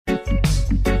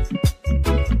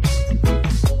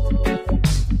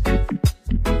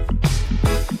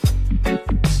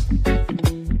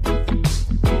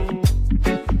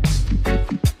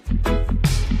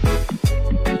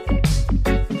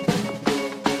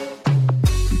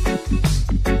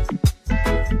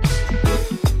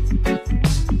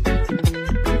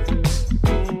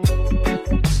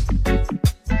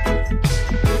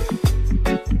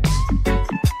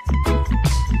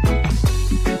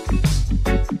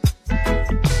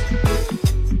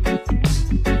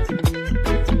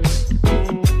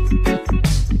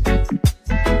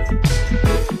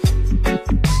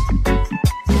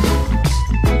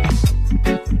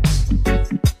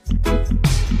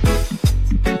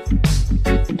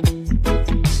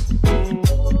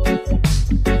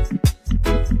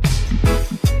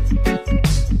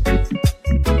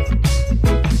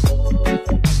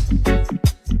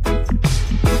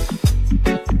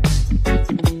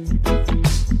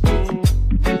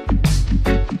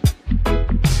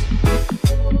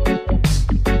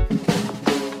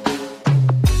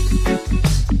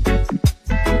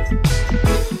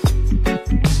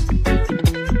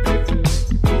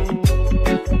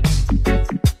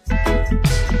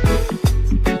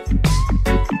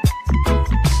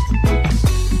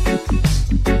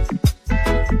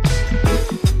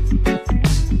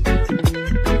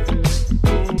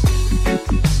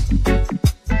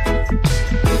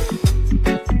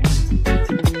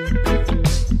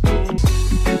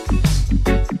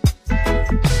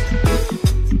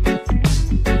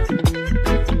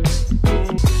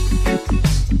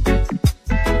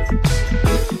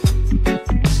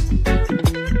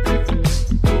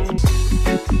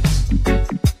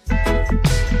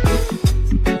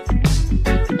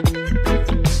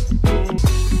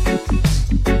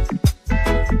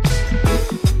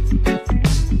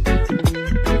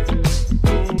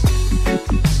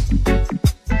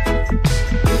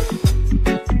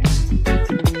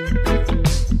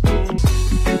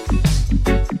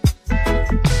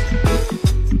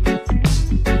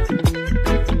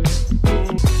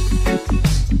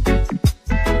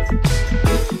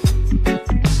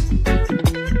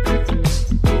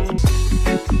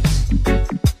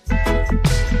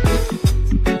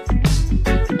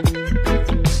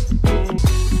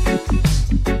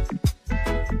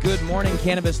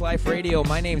Cannabis Life Radio.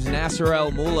 My name's Nasser El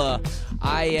Mula.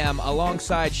 I am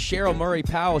alongside Cheryl Murray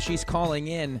Powell. She's calling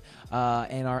in,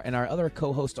 and our other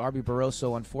co-host Arby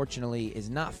Barroso, unfortunately, is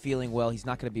not feeling well. He's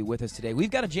not going to be with us today. We've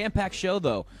got a jam-packed show,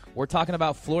 though. We're talking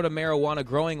about Florida marijuana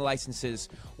growing licenses.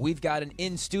 We've got an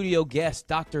in-studio guest,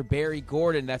 Dr. Barry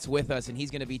Gordon, that's with us, and he's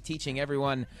going to be teaching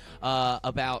everyone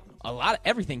about a lot of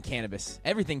everything cannabis.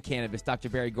 Everything cannabis. Dr.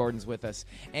 Barry Gordon's with us,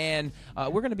 and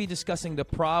we're going to be discussing the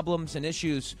problems and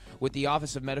issues with the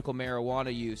Office of Medical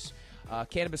Marijuana Use.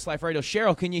 Cannabis Life Radio.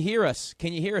 Cheryl, can you hear us?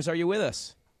 Can you hear us? Are you with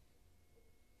us?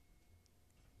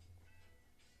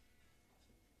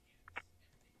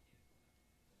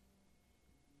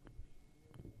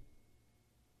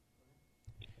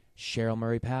 Cheryl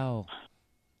Murray Powell.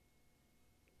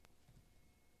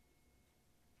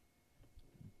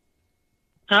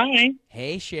 Hi.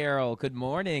 Hey, Cheryl. Good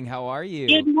morning. How are you?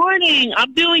 Good morning.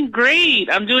 I'm doing great.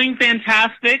 I'm doing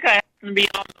fantastic. I happen to be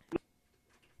on.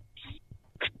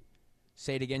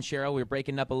 Say it again, Cheryl. We're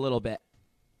breaking up a little bit.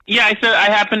 Yeah, I said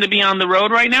I happen to be on the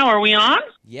road right now. Are we on?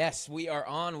 Yes, we are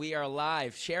on. We are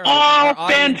live. Cheryl. Oh,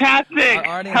 fantastic.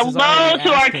 Hello to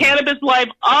our Cannabis Live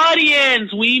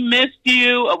audience. We missed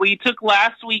you. We took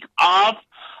last week off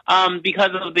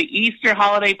because of the Easter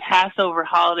holiday, Passover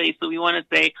holiday. So we want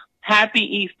to say Happy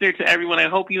Easter to everyone. I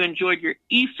hope you enjoyed your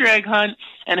Easter egg hunt,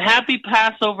 and happy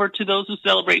Passover to those who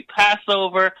celebrate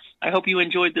Passover. I hope you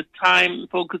enjoyed this time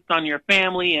focused on your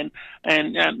family and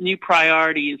new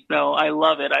priorities. So I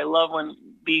love it. I love when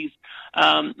these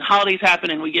holidays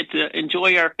happen and we get to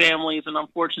enjoy our families. And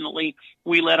unfortunately,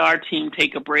 we let our team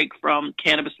take a break from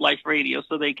Cannabis Life Radio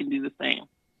so they can do the same.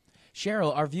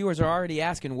 Cheryl, our viewers are already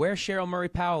asking, where's Cheryl Murray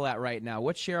Powell at right now?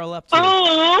 What's Cheryl up to?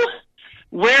 Oh,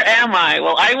 where am I?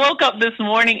 Well, I woke up this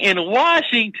morning in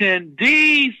Washington,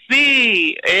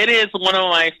 D.C. It is one of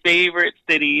my favorite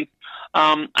cities.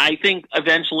 I think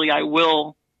eventually I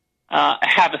will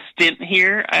have a stint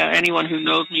here. Anyone who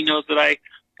knows me knows that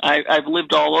I've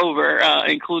lived all over,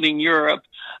 including Europe,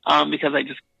 because I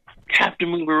just have to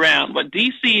move around. But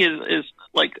D.C. is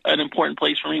like an important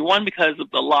place for me. One, because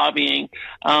of the lobbying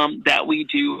that we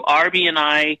do. Arby and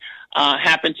I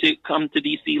happened to come to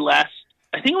D.C.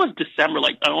 I think it was December.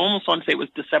 I almost want to say it was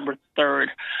December 3rd.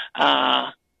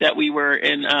 That we were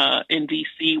in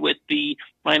D.C. with the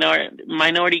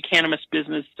Minority Cannabis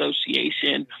Business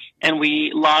Association, and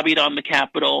we lobbied on the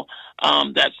Capitol.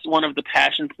 That's one of the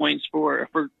passion points for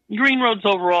Green Roads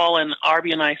overall, and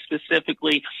Arby and I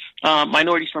specifically,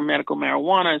 Minorities for Medical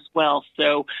Marijuana as well.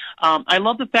 So I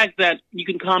love the fact that you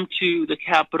can come to the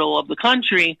capital of the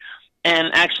country and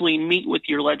actually meet with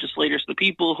your legislators, the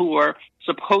people who are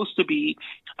supposed to be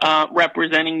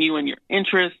representing you and your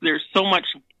interests. There's so much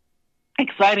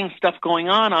exciting stuff going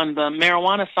on the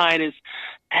marijuana side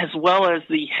as well as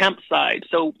the hemp side.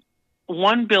 So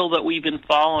one bill that we've been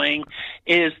following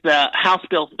is the House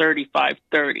Bill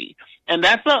 3530. And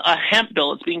that's a hemp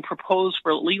bill. It's being proposed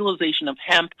for legalization of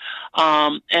hemp,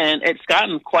 and it's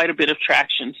gotten quite a bit of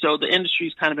traction. So the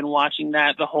industry's kind of been watching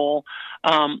that the whole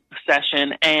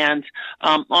session. And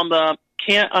on the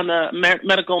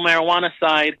medical marijuana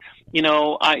side,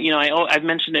 I've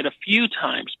mentioned it a few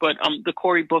times, but the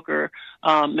Cory Booker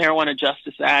Marijuana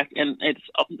Justice Act, and it's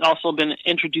also been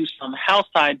introduced on the House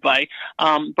side by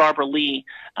Barbara Lee.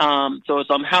 So it's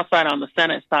on the House side, on the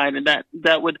Senate side, and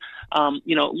that would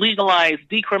legalize,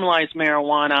 decriminalize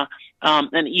marijuana,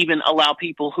 and even allow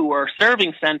people who are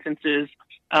serving sentences,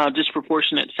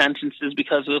 disproportionate sentences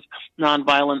because of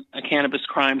nonviolent cannabis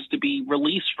crimes, to be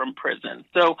released from prison.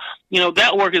 So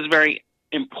that work is very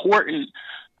important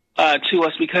to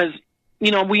us because,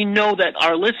 we know that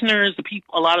our listeners,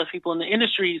 a lot of people in the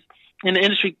industry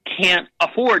can't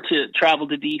afford to travel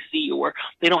to D.C. or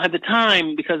they don't have the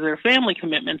time because of their family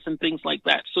commitments and things like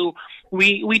that. So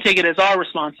we take it as our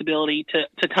responsibility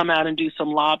to come out and do some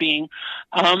lobbying.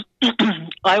 I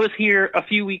was here a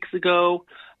few weeks ago,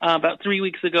 about 3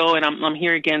 weeks ago, and I'm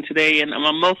here again today. And I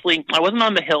wasn't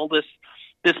on the Hill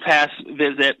this past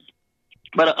visit.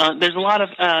 But there's a lot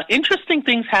of interesting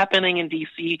things happening in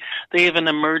D.C. They have an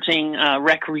emerging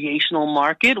recreational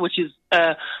market, which is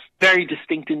very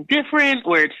distinct and different,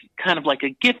 where it's kind of like a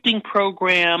gifting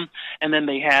program. And then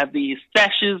they have these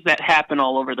sessions that happen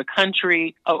all over the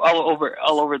country, all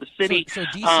over the city. So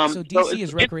D.C.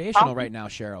 is recreational right now,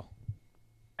 Cheryl.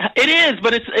 It is,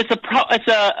 but it's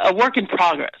a work in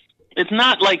progress. It's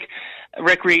not like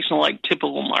recreational like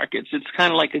typical markets. It's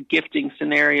kind of like a gifting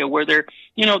scenario where they're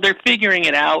figuring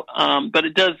it out, but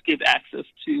it does give access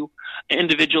to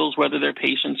individuals, whether they're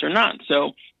patients or not.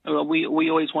 So we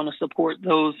always want to support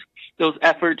those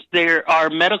efforts. There are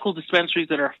medical dispensaries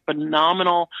that are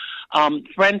phenomenal.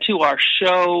 Friend to our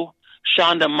show,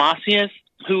 Shonda Macias,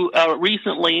 who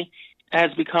recently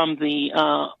has become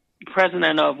the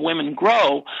president of Women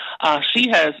Grow. She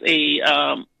has a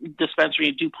dispensary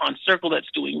in DuPont Circle that's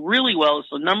doing really well. It's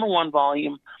the number one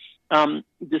volume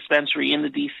dispensary in the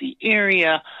D.C.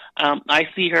 area. I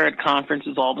see her at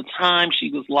conferences all the time.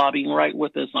 She was lobbying right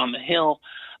with us on the Hill.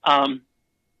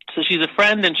 So she's a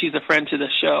friend, and she's a friend to the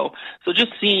show. So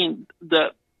just seeing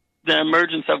the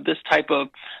emergence of this type of,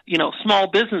 small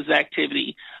business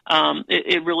activity,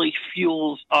 it really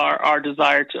fuels our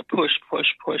desire to push.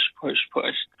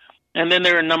 And then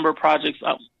there are a number of projects.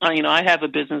 I have a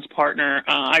business partner.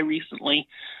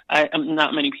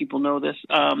 Not many people know this,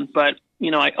 but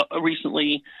I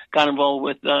recently got involved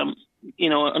with,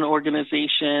 an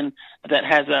organization that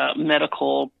has a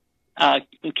medical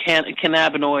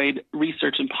cannabinoid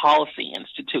research and policy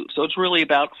institute. So it's really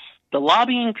about the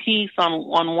lobbying piece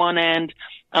on one end,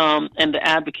 and the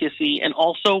advocacy, and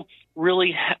also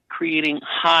really creating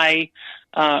high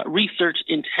research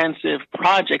intensive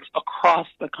projects across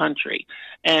the country.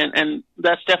 And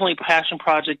that's definitely a passion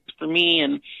project for me.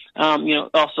 And,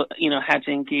 also, had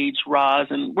to engage Roz,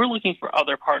 and we're looking for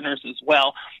other partners as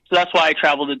well. So that's why I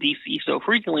travel to DC so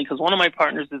frequently, because one of my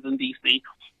partners is in DC.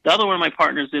 The other one of my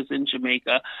partners is in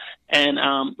Jamaica,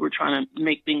 and we're trying to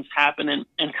make things happen and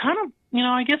kind of,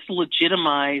 I guess,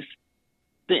 legitimize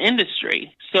the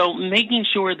industry. So making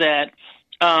sure that,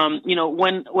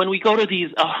 when we go to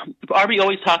these, Arby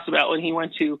always talks about when he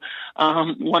went to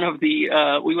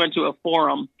we went to a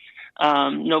forum,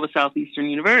 Nova Southeastern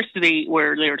University,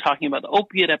 where they were talking about the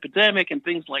opiate epidemic and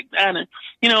things like that. And,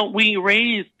 we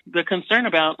raised the concern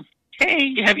about,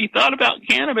 hey, have you thought about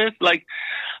cannabis? Like,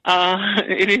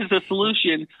 it is a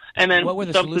solution. And then what were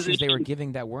the solutions they were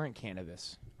giving that weren't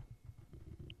cannabis?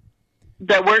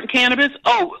 That weren't cannabis?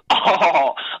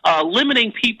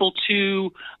 Limiting people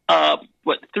to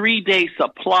 3-day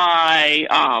supply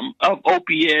of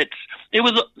opiates. It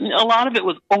was a lot of it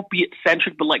was opiate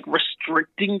centric, but like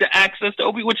restricting the access to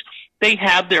opiate, which they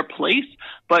have their place.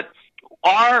 But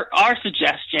our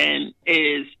suggestion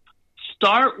is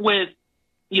start with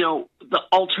the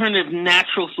alternative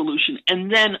natural solution,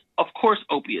 and then of course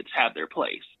opiates have their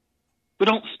place. But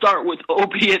don't start with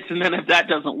opiates, and then if that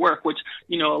doesn't work, which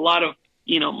a lot of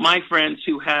my friends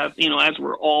who have, as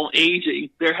we're all aging,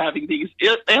 they're having these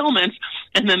ailments,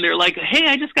 and then they're like, hey,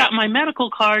 I just got my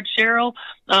medical card, Cheryl,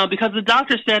 because the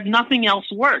doctor said nothing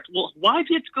else worked. Well, why did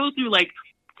you have to go through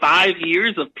 5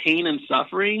 years of pain and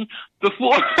suffering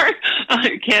before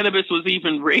cannabis was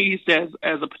even raised as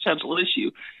a potential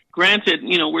issue? Granted,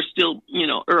 we're still,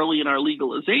 early in our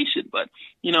legalization, but,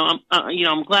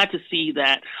 I'm glad to see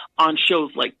that on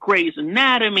shows like Grey's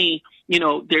Anatomy,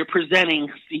 they're presenting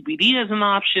CBD as an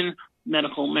option,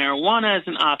 medical marijuana as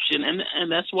an option,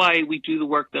 and that's why we do the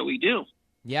work that we do.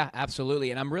 Yeah, absolutely.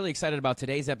 And I'm really excited about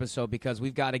today's episode because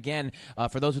we've got, again,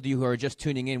 for those of you who are just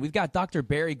tuning in, we've got Dr.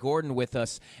 Barry Gordon with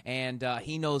us, and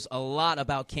he knows a lot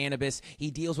about cannabis.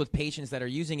 He deals with patients that are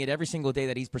using it every single day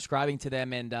that he's prescribing to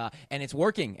them, and it's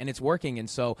working, And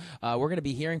so we're going to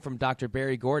be hearing from Dr.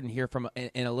 Barry Gordon here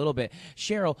in a little bit.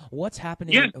 Cheryl, what's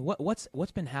happening? Yeah. What's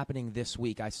been happening this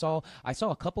week? I saw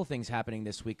a couple things happening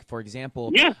this week. For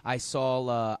example, I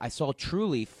saw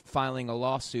TruLeaf filing a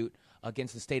lawsuit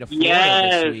against the state of Florida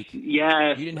this week.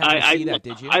 Yes. You didn't have to see that,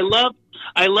 did you? I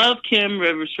love Kim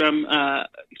Rivers from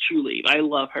TruLeaf. I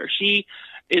love her. She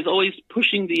is always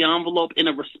pushing the envelope in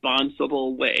a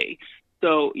responsible way.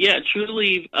 So, yeah,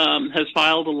 TruLeaf has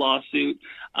filed a lawsuit.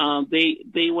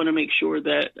 They want to make sure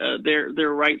that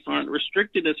their rights aren't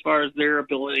restricted as far as their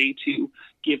ability to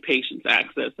give patients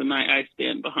access, and I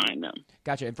stand behind them.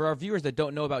 Gotcha. And for our viewers that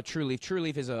don't know about TruLeaf,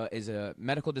 TruLeaf is a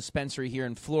medical dispensary here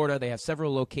in Florida. They have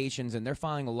several locations, and they're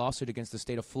filing a lawsuit against the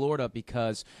state of Florida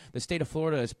because the state of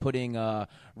Florida is putting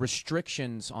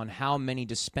restrictions on how many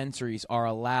dispensaries are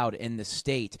allowed in the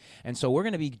state. And so we're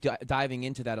going to be diving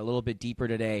into that a little bit deeper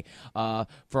today.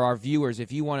 For our viewers,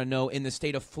 if you want to know, in the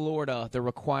state of Florida, the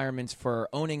requirements for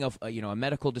owning a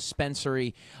medical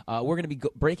dispensary, we're going to be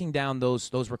breaking down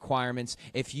those requirements.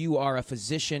 If you are a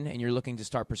physician and you're looking to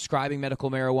start prescribing medical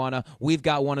marijuana, we've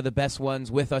got one of the best ones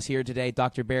with us here today,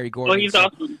 Dr. Barry Gordon. Oh, he's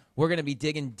awesome. We're going to be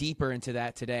digging deeper into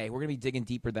that today.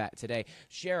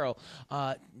 Cheryl,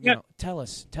 tell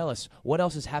us what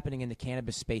else is happening in the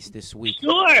cannabis space this week.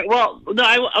 Sure. Well, no,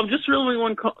 I just really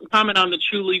want to comment on the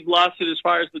TruLeaf lawsuit as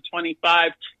far as the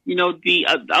 25.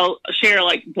 I'll share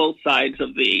both sides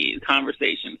of the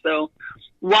conversation. So,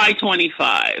 why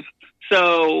 25?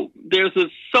 So there's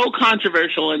so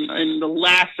controversial in the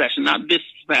last session, not this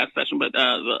past session, but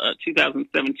the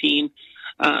 2017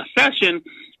 session,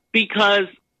 because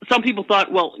some people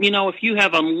thought, well, if you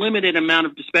have unlimited amount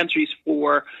of dispensaries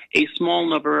for a small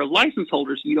number of license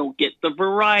holders, you don't get the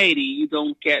variety. You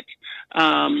don't get,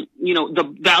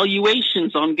 the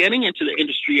valuations on getting into the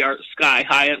industry are sky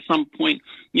high. At some point,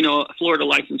 a Florida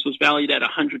license was valued at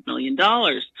 $100 million.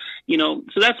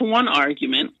 So that's one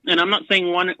argument. And I'm not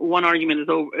saying one argument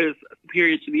is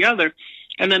superior to the other.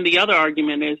 And then the other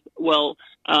argument is, well,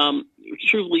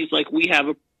 truly, it's like we have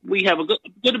a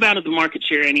good amount of the market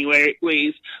share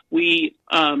anyways. We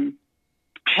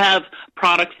have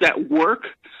products that work.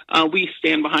 We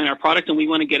stand behind our product, and we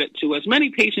want to get it to as many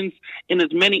patients in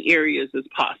as many areas as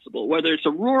possible, whether it's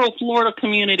a rural Florida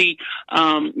community,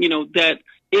 that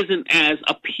isn't as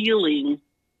appealing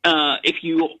if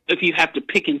you have to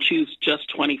pick and choose just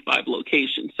 25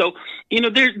 locations. So,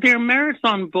 there are merits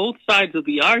on both sides of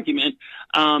the argument.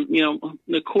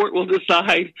 The court will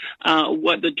decide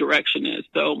what the direction is.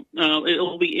 So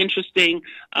it'll be interesting.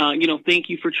 Thank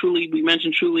you for Trulieve. We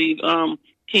mentioned Trulieve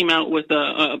came out with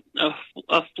a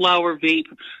flower vape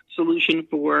solution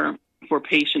for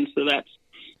patients. So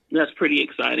that's pretty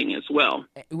exciting as well.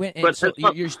 So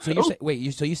you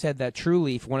said that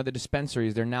Trulieve, one of the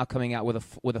dispensaries, they're now coming out with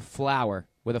a flower,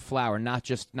 not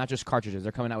just cartridges.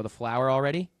 They're coming out with a flower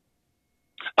already.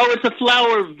 Oh, it's a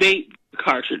flower vape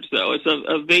cartridge, though. It's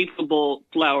a vapeable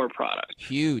flower product.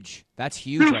 Huge. That's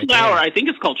huge. True right Flower. there. I think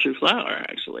it's called True Flower,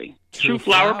 actually. True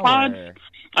Flower Pods.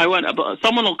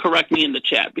 Someone will correct me in the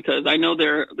chat, because I know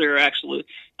there are actually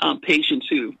patients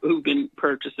who've been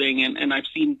purchasing, and I've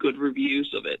seen good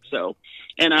reviews of it. So,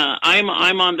 and I'm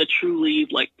on the Trulieve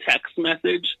text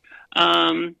message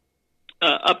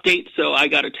update. So I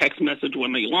got a text message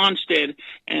when they launched it,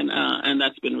 and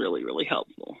that's been really, really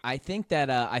helpful. I think that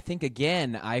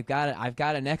again, I've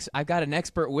got an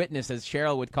expert witness, as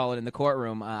Cheryl would call it in the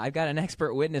courtroom. I've got an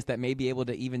expert witness that may be able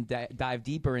to even dive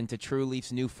deeper into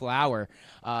Trulief's new flower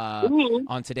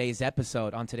on today's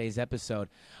episode.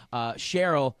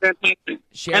 Cheryl,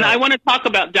 and I want to talk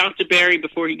about Dr. Berry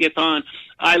before he gets on.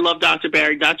 I love Dr.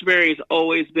 Berry. Dr. Berry has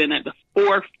always been at the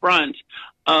forefront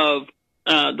of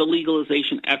the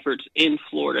legalization efforts in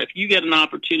Florida. If you get an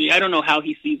opportunity, I don't know how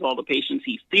he sees all the patients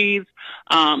he sees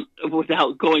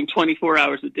without going 24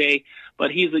 hours a day,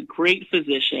 but he's a great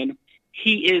physician.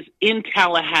 He is in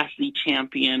Tallahassee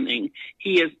championing.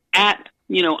 He is at,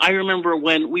 I remember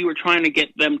when we were trying to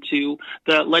get them to,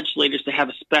 the legislators, to have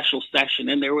a special session,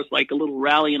 and there was a little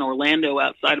rally in Orlando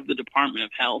outside of the Department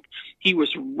of Health. He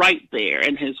was right there,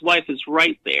 and his wife is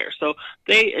right there. So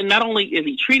and not only is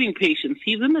he treating patients,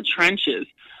 he's in the trenches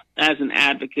as an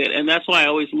advocate, and that's why I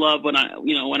always love when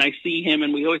I see him,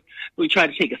 and we try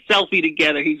to take a selfie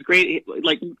together. He's great.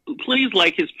 Please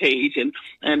like his page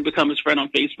and become his friend on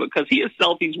Facebook, because he has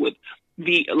selfies with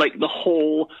the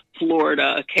whole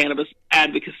Florida cannabis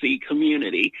advocacy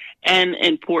community and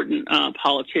important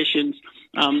politicians.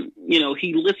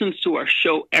 He listens to our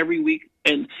show every week,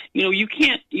 and you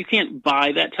can't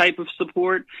buy that type of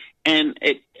support, and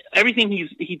everything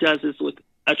he does is with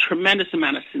a tremendous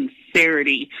amount of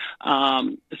sincerity.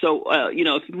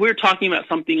 If we're talking about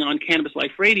something on Cannabis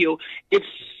Life Radio, it's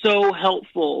so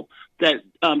helpful that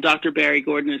Dr. Barry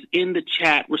Gordon is in the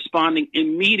chat, responding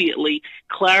immediately,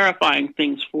 clarifying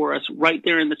things for us right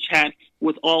there in the chat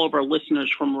with all of our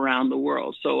listeners from around the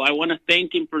world. So I want to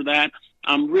thank him for that.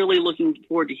 I'm really looking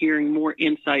forward to hearing more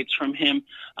insights from him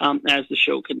as the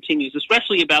show continues,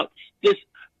 especially about this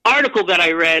article that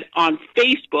I read on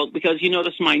Facebook, because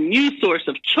this is my news source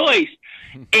of choice,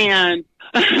 and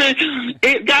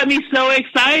it got me so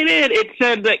excited. It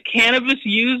said that cannabis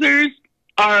users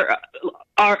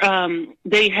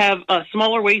they have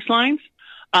smaller waistlines.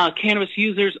 Cannabis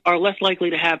users are less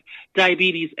likely to have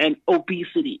diabetes and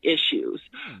obesity issues.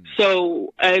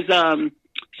 So as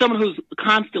someone who's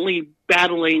constantly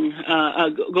battling,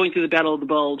 going through the battle of the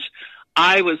bulge,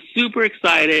 I was super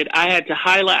excited. I had to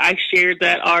I shared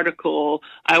that article.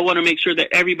 I want to make sure that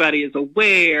everybody is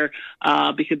aware,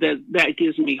 because that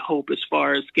gives me hope as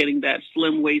far as getting that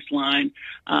slim waistline,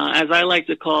 as I like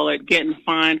to call it, getting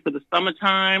fine for the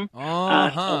summertime.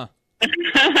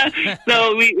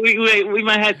 So we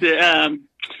might have to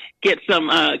get some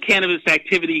cannabis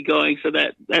activity going, so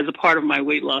that as a part of my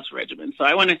weight loss regimen. So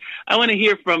I want to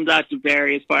hear from Dr.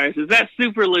 Barry as far as, is that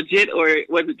super legit, or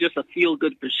was it just a feel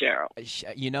good for Cheryl?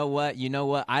 You know what?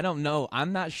 I don't know.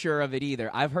 I'm not sure of it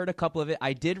either. I've heard a couple of it.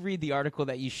 I did read the article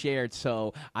that you shared,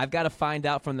 so I've got to find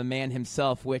out from the man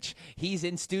himself, which he's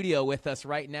in studio with us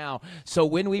right now. So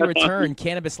when we return,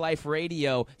 Cannabis Life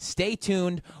Radio, stay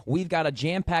tuned. We've got a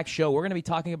jam-packed show. We're going to be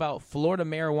talking about Florida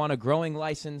marijuana growing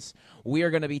license. We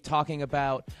are going to be talking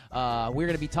about. We're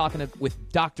going to be talking with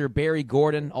Dr. Barry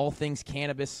Gordon, all things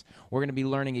cannabis. We're going to be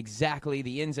learning exactly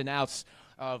the ins and outs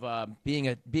of being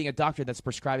a doctor that's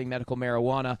prescribing medical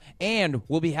marijuana, and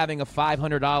we'll be having a $500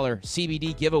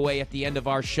 CBD giveaway at the end of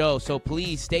our show. So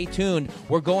please stay tuned.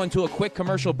 We're going to a quick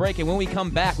commercial break, and when we come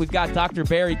back, we've got Dr.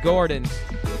 Barry Gordon.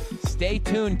 Stay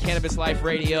tuned, Cannabis Life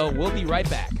Radio. We'll be right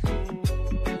back.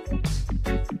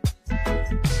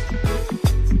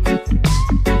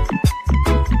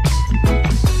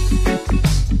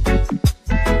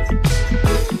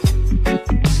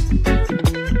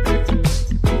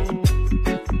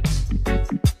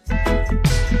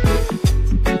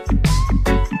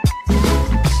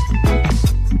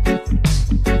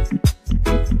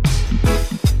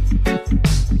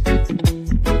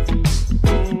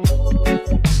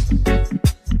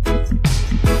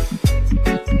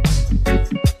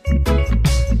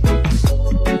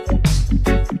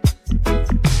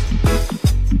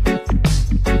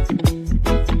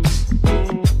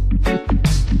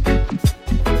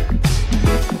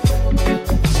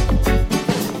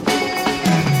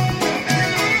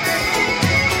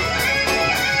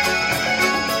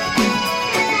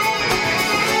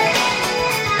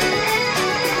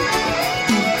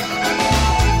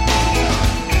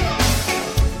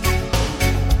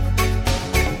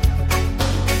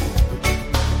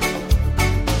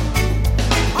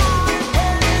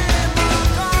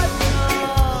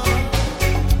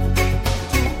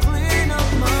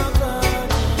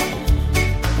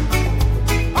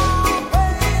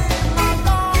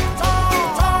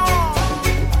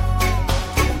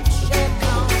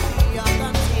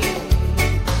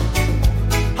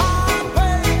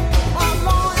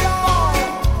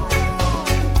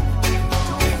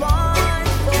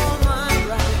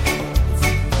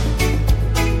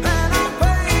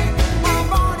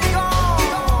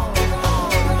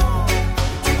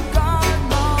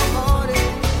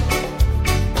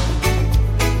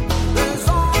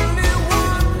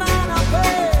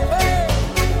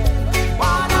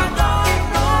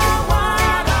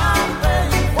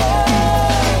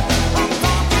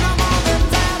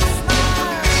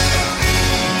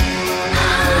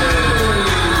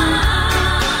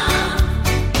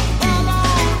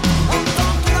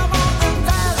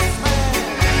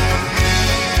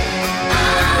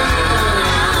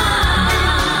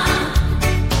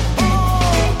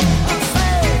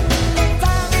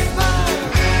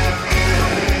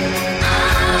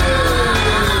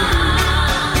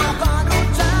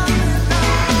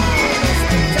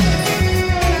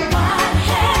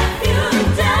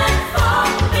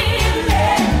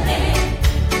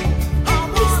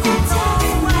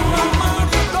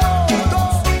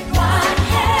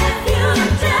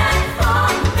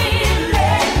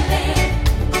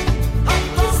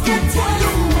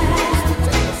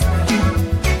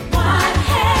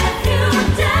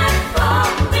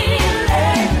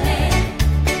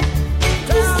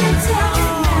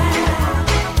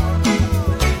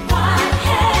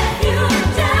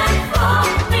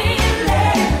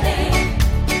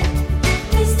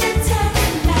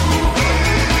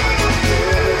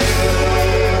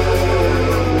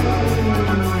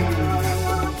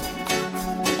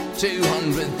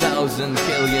 $200,000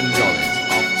 billion of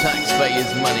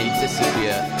taxpayers' money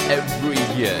disappear every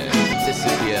year.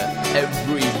 Disappear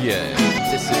every year.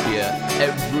 Disappear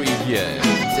every year.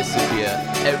 Disappear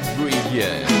every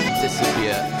year.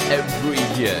 Disappear every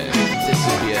year.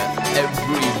 Disappear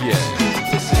every year.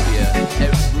 Disappear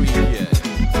every year.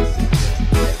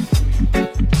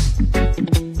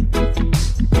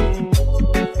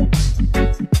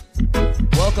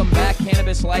 Welcome back,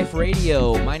 Cannabis Life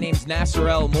Radio. My name's Nasser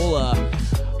El Mula.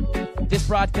 This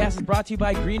broadcast is brought to you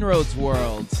by Green Roads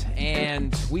World,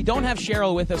 and we don't have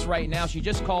Cheryl with us right now. She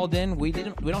just called in. We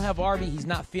don't have Arby. He's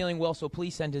not feeling well, so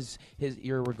please send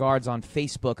your regards on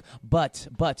Facebook.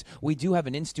 But we do have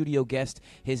an in-studio guest.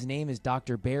 His name is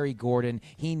Dr. Barry Gordon.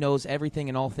 He knows everything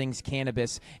and all things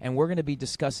cannabis, and we're going to be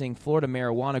discussing Florida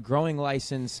marijuana growing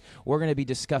license. We're going to be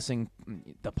discussing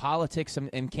the politics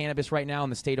in cannabis right now in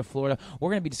the state of Florida. We're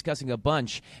going to be discussing a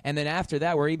bunch, and then after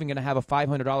that, we're even going to have a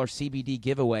 $500 CBD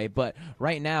giveaway. But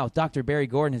right now, Dr. Barry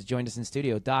Gordon has joined us in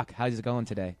studio. Doc, how's it going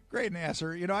today? Great,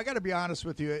 Nasser. You know, I got to be honest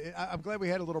with you. I'm glad we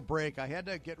had a little break. I had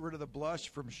to get rid of the blush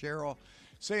from Cheryl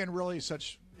saying really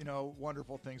such,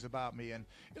 wonderful things about me. And,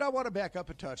 I want to back up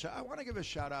a touch. I want to give a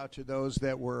shout out to those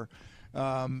that were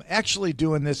actually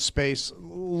doing this space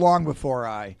long before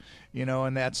I,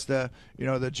 and that's the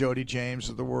Jody James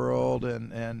of the world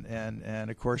and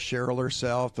of course Cheryl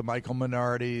herself, the Michael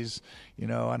Minardis,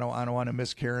 I don't want to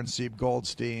miss Karen Sieb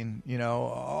Goldstein,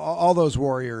 all those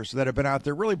warriors that have been out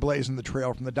there really blazing the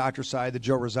trail from the doctor side, the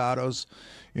Joe Rosados,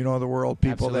 the world,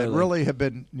 people that Absolutely. really have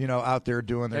been, out there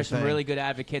doing their There's thing. some really good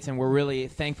advocates, and we're really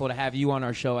thankful to have you on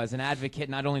our show as an advocate,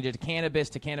 not only to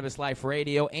Cannabis Life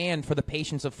Radio, and for the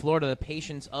patients of Florida, the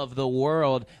patients of the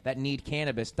world that need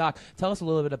cannabis. Doc, tell us a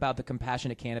little bit about the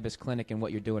Compassionate Cannabis Clinic and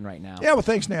what you're doing right now. Yeah, well,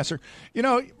 thanks, Nasser.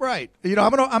 Right.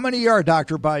 I'm an ER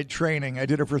doctor by training. I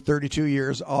did it for 32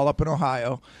 years, all up in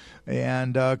Ohio.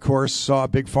 And, of course, saw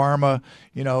Big Pharma,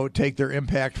 take their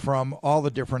impact from all the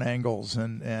different angles.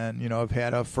 And I've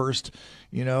had a first,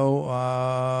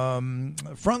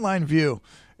 frontline view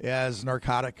as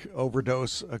narcotic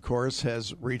overdose, of course,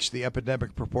 has reached the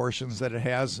epidemic proportions that it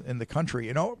has in the country.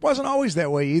 It wasn't always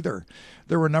that way either.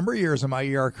 There were a number of years in my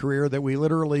ER career that we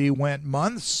literally went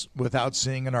months without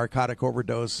seeing a narcotic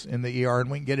overdose in the ER, and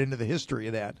we can get into the history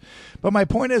of that. But my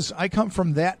point is, I come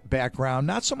from that background,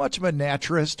 not so much of a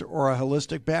naturist or a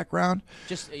holistic background.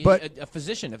 Just but a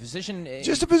physician.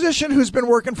 Just a physician who's been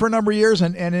working for a number of years,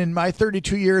 and in my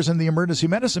 32 years in the emergency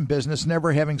medicine business,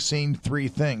 never having seen three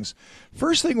things.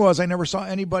 First thing was, I never saw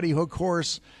anybody who, of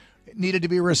course, needed to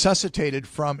be resuscitated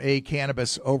from a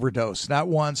cannabis overdose. Not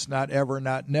once, not ever,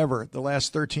 not never. The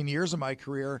last 13 years of my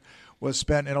career was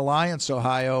spent in Alliance,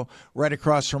 Ohio, right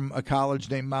across from a college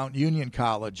named Mount Union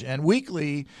College. And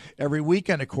weekly, every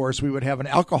weekend, of course, we would have an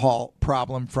alcohol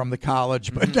problem from the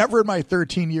college, but never in my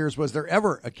 13 years was there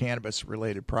ever a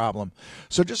cannabis-related problem.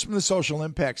 So just from the social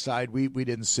impact side, we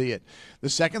didn't see it. The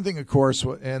second thing, of course,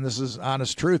 and this is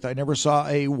honest truth, I never saw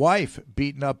a wife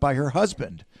beaten up by her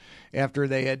husband after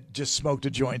they had just smoked a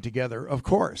joint together. Of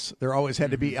course, there always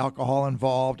had to be alcohol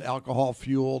involved, alcohol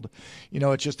fueled.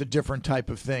 It's just a different type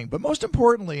of thing. But most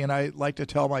importantly, and I like to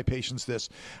tell my patients this,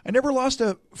 I never lost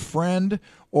a friend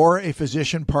or a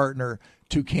physician partner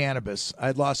to cannabis.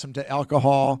 I'd lost them to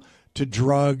alcohol, to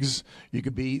drugs. You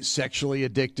could be sexually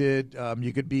addicted.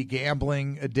 You could be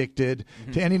gambling addicted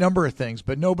to any number of things,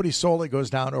 but nobody solely goes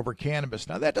down over cannabis.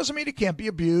 Now, that doesn't mean it can't be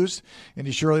abused, and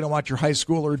you surely don't want your high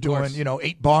schooler doing,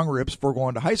 8 bong rips before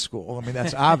going to high school. I mean,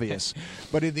 that's obvious.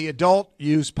 But in the adult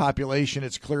use population,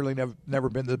 it's clearly never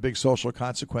been the big social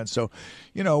consequence. So,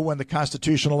 when the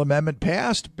constitutional amendment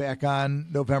passed back on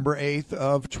November 8th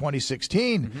of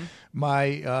 2016,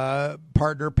 my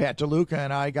partner, Pat DeLuca,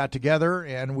 and I got together,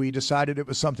 and we decided it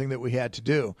was something that we had to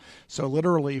do. So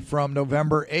literally from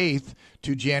November 8th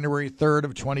to January 3rd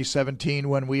of 2017,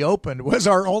 when we opened, was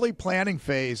our only planning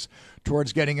phase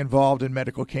towards getting involved in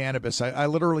medical cannabis. I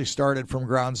literally started from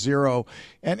ground zero.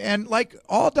 And like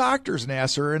all doctors,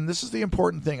 Nasser, and this is the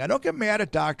important thing, I don't get mad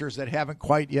at doctors that haven't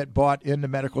quite yet bought into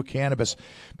medical cannabis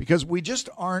because we just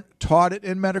aren't taught it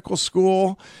in medical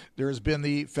school. There's been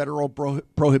the federal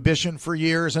prohibition for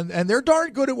years, and they're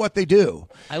darn good at what they do.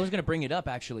 I was going to bring it up,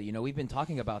 actually. We've been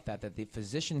talking about that the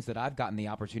physicians that I've gotten the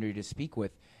opportunity to speak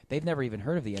with, they've never even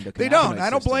heard of the endocannabinoid They don't. I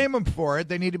don't system. blame them for it.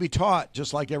 They need to be taught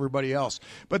just like everybody else.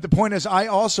 But the point is, I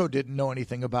also didn't know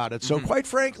anything about it. So quite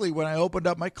frankly, when I opened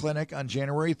up my clinic on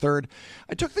January 3rd,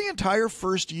 I took the entire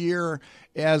first year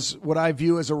as what I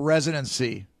view as a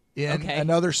residency in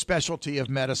another specialty of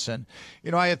medicine.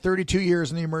 I had 32 years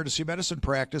in the emergency medicine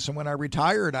practice, and when I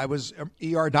retired, I was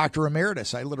ER Doctor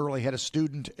Emeritus. I literally had a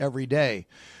student every day.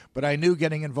 But I knew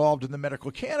getting involved in the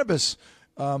medical cannabis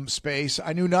space,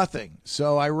 I knew nothing.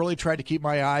 So I really tried to keep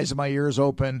my eyes and my ears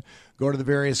open, go to the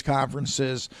various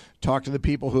conferences, talk to the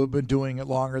people who have been doing it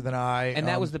longer than I. And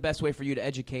that was the best way for you to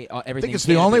educate everything. I think it's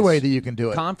the only way that you can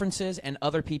do it. Conferences and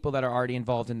other people that are already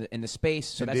involved in the space.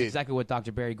 So Indeed. That's exactly what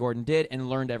Dr. Barry Gordon did and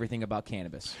learned everything about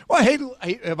cannabis. Well,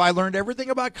 hey, have I learned everything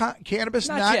about cannabis?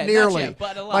 Not yet, nearly. not yet,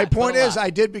 but a lot, My point but a is, lot. I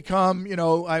did become,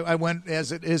 I went,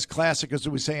 as it is classic, as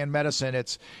we say in medicine,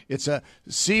 it's a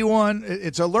see one,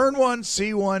 it's a learn one,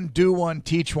 see one, do one,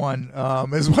 teach one,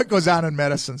 is what goes on in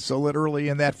medicine. So literally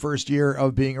in that first year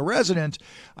of being a resident,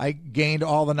 I gained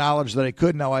all the knowledge that I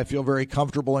could. Now I feel very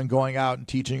comfortable in going out and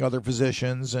teaching other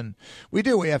physicians. And we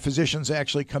have physicians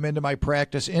actually come into my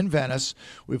practice in Venice.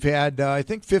 We've had, I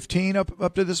think, 15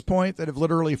 up to this point that have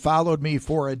literally followed me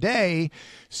for a day,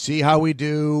 see how we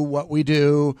do, what we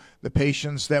do, the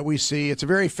patients that we see. It's a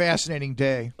very fascinating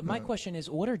day. My question is,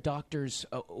 what are doctors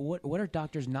what are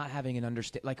doctors not having an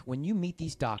understand? Like when you meet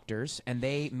these doctors and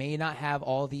they may not have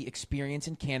all the experience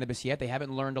in cannabis yet, they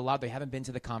haven't learned a lot, they haven't been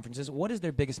to the conferences. What is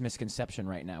their biggest misconception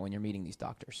right now when you're meeting these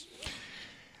doctors?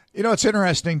 It's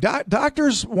interesting.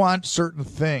 Doctors want certain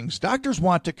things. Doctors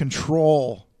want to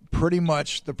control pretty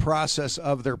much the process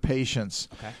of their patients.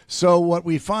 Okay. So what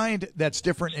we find that's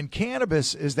different in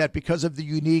cannabis is that because of the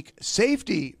unique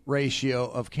safety ratio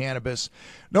of cannabis,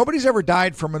 nobody's ever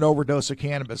died from an overdose of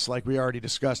cannabis like we already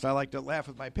discussed. I like to laugh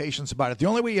with my patients about it. The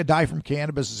only way you die from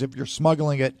cannabis is if you're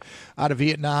smuggling it out of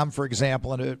Vietnam, for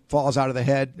example, and it falls out of the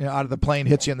head, out of the plane,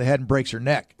 hits you in the head and breaks your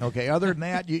neck. Okay. Other than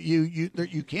that,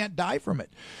 you can't die from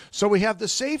it. So we have the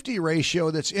safety ratio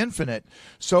that's infinite.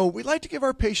 So we like to give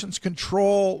our patients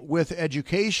control with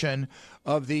education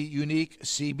of the unique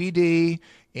CBD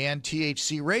and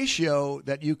THC ratio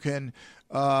that you can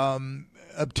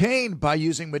obtain by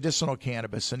using medicinal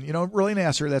cannabis. And, really,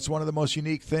 Nasser, that's one of the most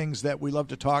unique things that we love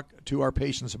to talk to our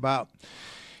patients about.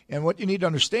 And what you need to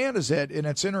understand is that, and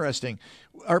it's interesting,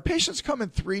 our patients come in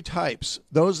three types.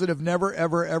 Those that have never,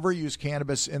 ever, ever used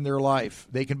cannabis in their life.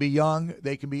 They can be young,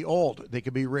 they can be old, they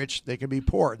can be rich, they can be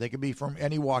poor, they can be from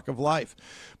any walk of life.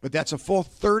 But that's a full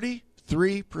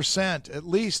 33% at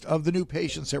least of the new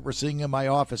patients that we're seeing in my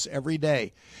office every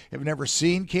day have never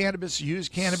seen cannabis,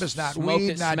 used cannabis, not Smoked weed,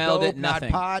 it, not smelled dope, it, not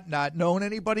nothing. pot, not known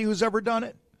anybody who's ever done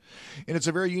it. And it's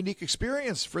a very unique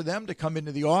experience for them to come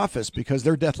into the office because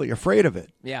they're deathly afraid of it.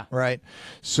 Yeah. Right.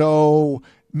 So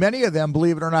many of them,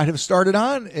 believe it or not, have started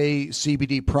on a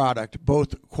CBD product,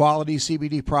 both quality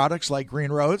CBD products like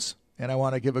Green Roads. And I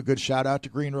want to give a good shout out to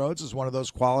Green Roads as one of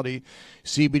those quality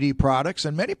CBD products.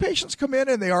 And many patients come in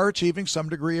and they are achieving some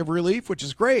degree of relief, which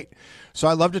is great. So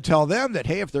I love to tell them that,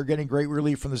 hey, if they're getting great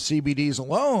relief from the CBDs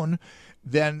alone,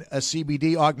 then a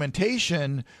CBD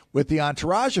augmentation with the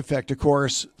entourage effect, of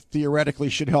course, theoretically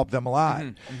should help them a lot.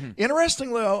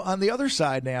 Interestingly, though, on the other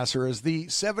side, Nasser, is the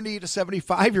 70 to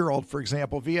 75-year-old, for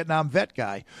example, Vietnam vet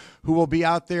guy who will be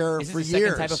out there Is this for the second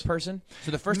years. type of person?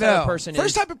 So the first No. type of person First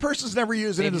is type of person's never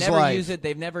used it in they've his never life. used it.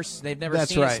 They've never That's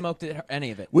seen right. it, smoked it,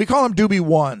 any of it. We call them doobie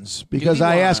ones because Doobie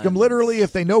I ask them ones. literally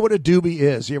if they know what a doobie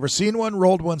is. You ever seen one,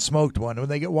 rolled one, smoked one? When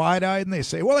they get wide-eyed and they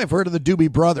say, well, I've heard of the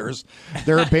Doobie Brothers.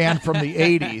 They're a band from the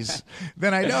 80s.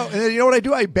 Then I know. And then you know what I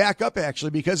do? I back up,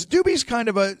 actually, because doobie's kind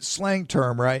of a slang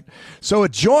term, right? So a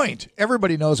joint,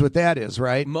 everybody knows what that is,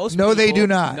 right? Most no, they people- do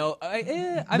not. No,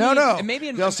 I No. mean,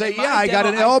 maybe They'll say, my yeah, I got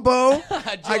an demo, elbow,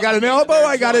 I got an I elbow, heard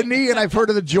I got a joint. knee, and I've heard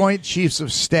of the Joint Chiefs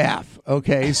of Staff.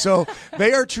 Okay, so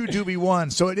they are true doobie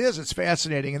ones. So it's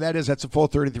fascinating, and that's a full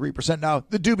 33%. Now,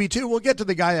 the doobie 2, we'll get to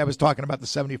the guy I was talking about, the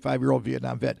 75-year-old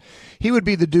Vietnam vet. He would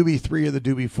be the doobie 3 or the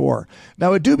doobie 4.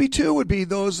 Now, a doobie 2 would be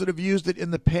those that have used it in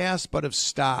the past but have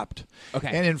stopped. Okay.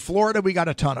 And in Florida, we got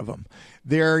a ton of them.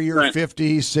 They're your Right.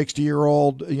 50,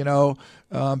 60-year-old,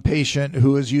 patient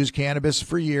who has used cannabis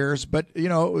for years, but,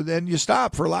 then you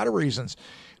stop for a lot of reasons.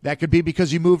 That could be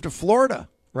because you moved to Florida,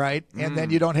 right? And then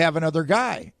you don't have another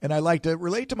guy. And I like to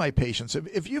relate to my patients.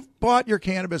 If you've bought your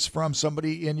cannabis from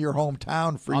somebody in your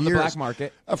hometown for On the years, black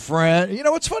market. a friend,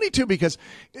 it's funny too because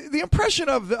the impression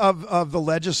of the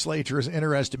legislature is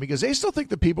interesting because they still think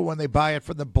the people when they buy it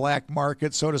from the black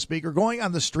market, so to speak, are going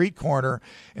on the street corner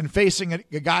and facing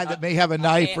a guy that may have a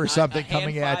knife or something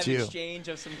coming at you. Exchange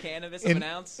of some cannabis of an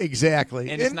ounce. Exactly.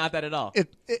 And it's not that at all.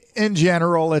 In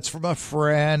general, it's from a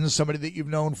friend, somebody that you've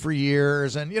known for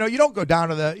years, and you don't go down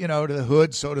to the to the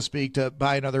hood, so to speak, to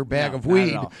buy another bag No, of not at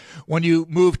weed all. when you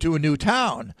move to a new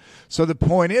town. So the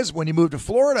point is, when you move to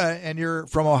Florida and you're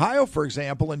from Ohio, for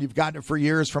example, and you've gotten it for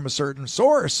years from a certain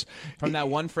source, From that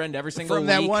one friend every single from week.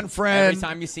 that one friend, Every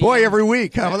time you see boy, him. every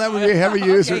week. Huh? Well, that would be a heavy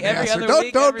user. Okay, every Nasser. other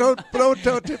week,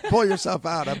 Don't pull yourself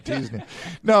out. I'm teasing you.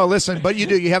 No, listen, but you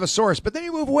do. You have a source, but then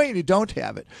you move away and you don't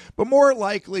have it. But more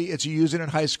likely, it's you use it in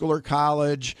high school or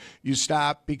college. You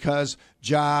stop because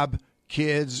job,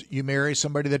 kids, you marry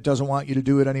somebody that doesn't want you to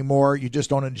do it anymore. You just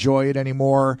don't enjoy it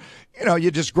anymore.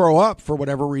 You just grow up for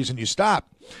whatever reason you stop.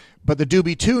 But the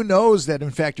doobie 2 knows that,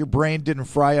 in fact, your brain didn't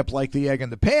fry up like the egg in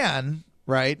the pan,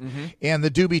 right? And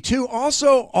the doobie 2,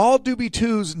 also, all doobie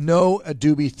 2s know a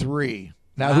doobie 3.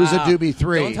 Now, who's a Wow. doobie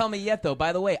 3? Don't tell me yet, though.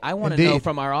 By the way, I want to know Indeed.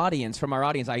 from our audience.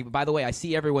 By the way, I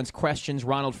see everyone's questions.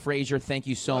 Ronald Frazier, thank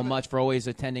you so much for always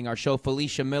attending our show.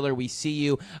 Felicia Miller, we see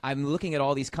you. I'm looking at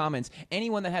all these comments.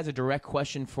 Anyone that has a direct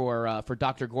question for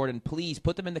Dr. Gordon, please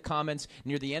put them in the comments.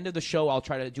 Near the end of the show, I'll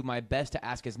try to do my best to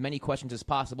ask as many questions as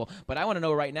possible. But I want to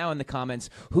know right now in the comments,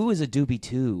 who is a doobie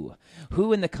 2?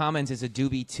 Who in the comments is a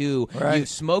doobie 2? Right. You've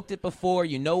smoked it before.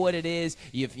 You know what it is.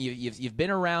 You've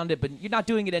been around it, but you're not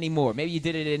doing it anymore. Maybe you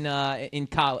did it in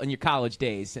your college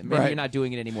days. Maybe Right. you're not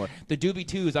doing it anymore. The doobie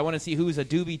 2s. I want to see who's a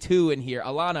doobie 2 in here.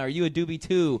 Alana, are you a doobie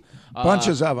 2?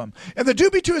 Bunches of them. And the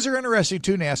doobie 2s are interesting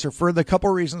too, Nasser, for the couple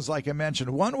reasons like I mentioned.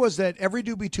 One was that every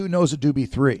doobie 2 knows a doobie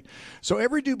 3. So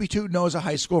every doobie 2 knows a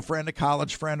high school friend, a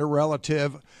college friend, a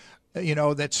relative,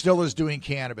 that still is doing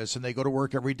cannabis, and they go to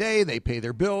work every day, they pay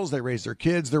their bills, they raise their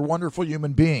kids, they're wonderful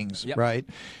human beings, right?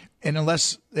 And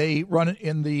unless they run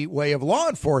in the way of law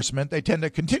enforcement, they tend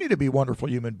to continue to be wonderful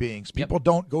human beings. People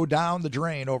don't go down the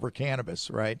drain over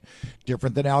cannabis, right?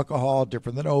 Different than alcohol,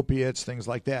 different than opiates, things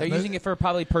like that. They're using it for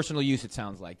probably personal use, it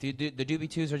sounds like. The Doobie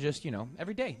 2s are just,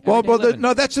 every day.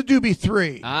 No, that's the Doobie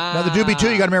 3. Now, the Doobie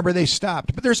 2, you got to remember, they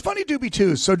stopped. But there's funny Doobie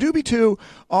 2s. So Doobie 2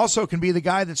 also can be the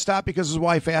guy that stopped because his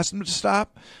wife asked him to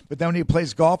stop, but then when he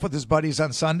plays golf with his buddies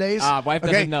on Sundays. Wife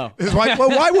doesn't know. His wife, well,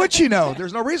 why would she know?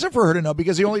 There's no reason for her to know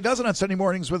because he only does it on Sunday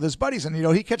mornings with his buddies. And,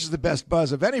 he catches the best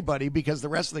buzz of anybody because the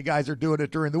rest of the guys are doing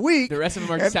it during the week. The rest of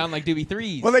them sound like Doobie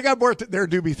 3s. Well, they got more. They're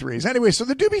Doobie 3s. Anyway, so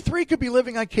the Doobie 3 could be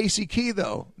living on Casey Key,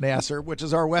 though, Nasser, which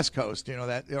is our West Coast,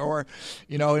 or,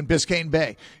 in Biscayne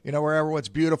Bay, wherever it's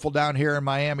beautiful down here in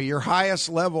Miami, your highest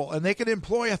level. And they could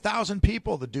employ 1,000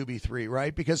 people, the Doobie 3,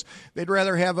 right? Because they'd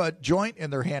rather have a joint in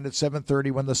their hand at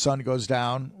 7:30 when the sun goes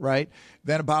down, right,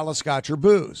 than a bottle of scotch or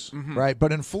booze, right?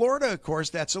 But in Florida, of course,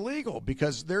 that's illegal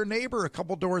because their neighbor a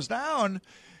couple doors down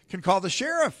can call the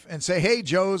sheriff and say, hey,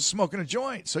 Joe's smoking a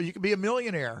joint. So you can be a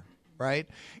millionaire, right,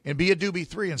 and be a Doobie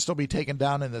 3 and still be taken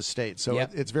down in this state. So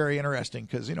it's very interesting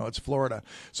because, it's Florida.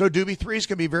 So Doobie 3s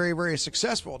can be very, very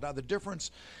successful. Now, the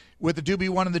difference with the Doobie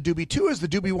 1 and the Doobie 2 is the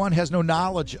Doobie 1 has no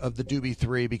knowledge of the Doobie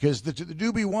 3 because the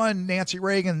Doobie 1, Nancy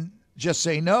Reagan just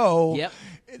say no.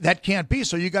 That can't be.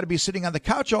 So you got to be sitting on the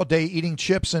couch all day eating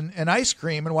chips and ice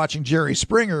cream and watching Jerry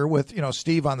Springer with,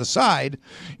 Steve on the side,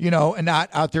 and not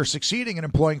out there succeeding and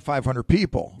employing 500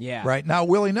 people. Right. Now,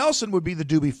 Willie Nelson would be the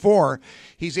Doobie 4.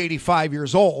 He's 85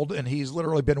 years old and he's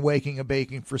literally been waking and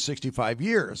baking for 65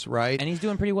 years. Right. And he's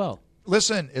doing pretty well.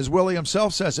 Listen, as Willie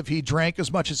himself says, if he drank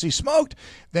as much as he smoked,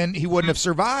 then he wouldn't have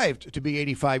survived to be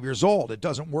 85 years old. It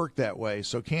doesn't work that way.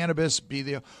 So cannabis, be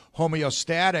the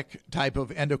homeostatic type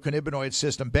of endocannabinoid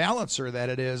system balancer that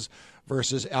it is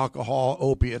versus alcohol,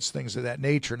 opiates, things of that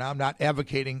nature. Now, I'm not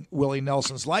advocating Willie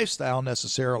Nelson's lifestyle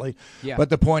necessarily, but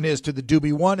the point is to the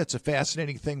Doobie 1, it's a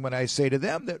fascinating thing when I say to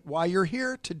them that why you're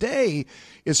here today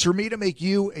is for me to make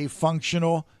you a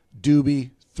functional Doobie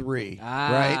 3,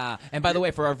 right? And by the way,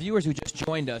 for our viewers who just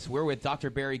joined us, we're with Dr.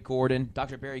 Barry Gordon.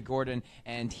 Dr. Barry Gordon,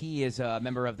 and he is a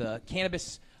member of the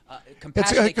Cannabis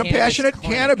Compassionate It's a compassionate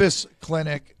cannabis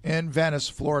clinic in Venice,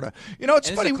 Florida. It's funny.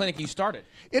 This is a clinic you started.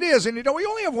 It is, and we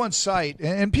only have one site,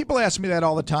 and people ask me that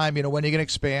all the time. When are you going to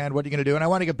expand? What are you going to do? And I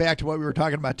want to get back to what we were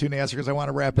talking about too, Nancy, because I want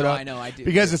to wrap it up. I know, I do.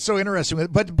 Because it's so interesting.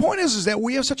 But the point is that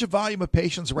we have such a volume of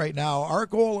patients right now. Our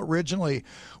goal originally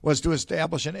was to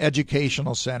establish an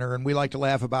educational center, and we like to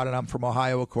laugh about it. I'm from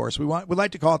Ohio, of course. We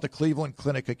like to call it the Cleveland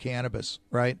Clinic of Cannabis,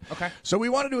 right? Okay. So we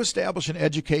wanted to establish an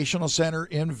educational center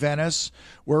in Venice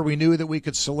where we knew that we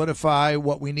could solidify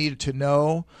what we needed to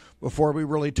know before we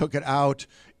really took it out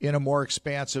in a more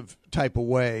expansive type of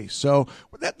way. So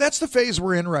that's the phase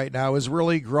we're in right now, is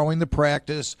really growing the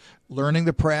practice, learning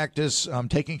the practice,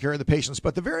 taking care of the patients.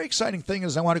 But the very exciting thing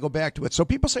is I want to go back to it. So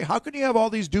people say, how can you have all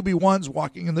these Doobie 1s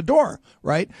walking in the door,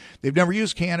 right? They've never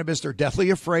used cannabis. They're deathly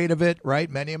afraid of it, right?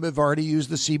 Many of them have already used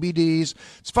the CBDs.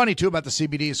 It's funny, too, about the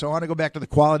CBDs. So I want to go back to the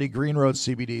quality Green Road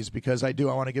CBDs because I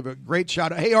want to give a great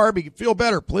shout out. Hey, Arby, feel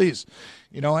better, please.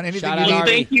 And anything shout out,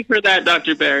 thank you for that,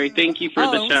 Dr. Barry. Thank you for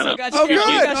the shout out. Oh,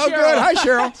 good. Oh, good. Hi,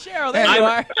 Cheryl. Cheryl, there you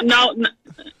are. No,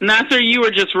 Nasser, you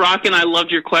were just rocking. I loved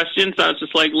your questions. I was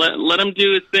just like, let him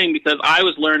do his thing because I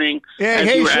was learning. Yeah,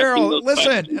 hey, Cheryl,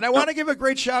 listen, and I want to give a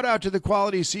great shout out to the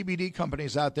quality CBD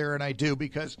companies out there, and I do,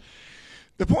 because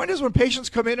the point is when patients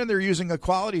come in and they're using a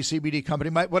quality CBD company,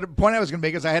 what point I was going to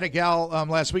make is I had a gal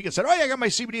last week that said, I got my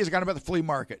CBDs, I got them at the flea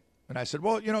market. And I said,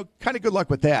 well, kind of good luck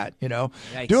with that,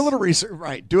 Yikes. Do a little research,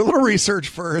 right? Do a little research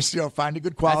first, find a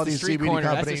good quality CBD company.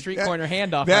 That's the street corner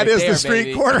handoff. That right is there, the street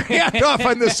baby. corner handoff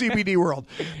in the CBD world.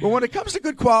 But when it comes to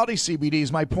good quality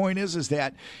CBDs, my point is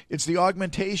that it's the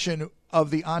augmentation of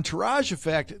the entourage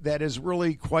effect that is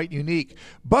really quite unique.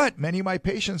 But many of my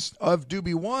patients of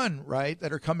Doobie 1, right,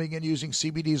 that are coming in using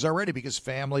CBDs already because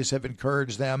families have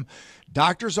encouraged them.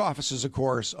 Doctors' offices, of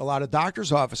course, a lot of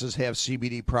doctors' offices have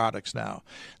CBD products now.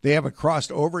 They haven't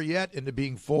crossed over yet into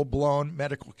being full-blown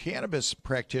medical cannabis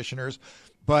practitioners,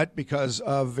 but because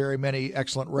of very many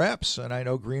excellent reps, and I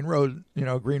know Green Road,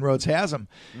 Green Roads has them,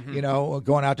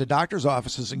 going out to doctors'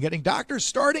 offices and getting doctors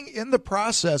starting in the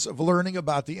process of learning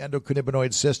about the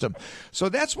endocannabinoid system. So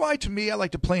that's why, to me, I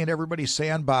like to play in everybody's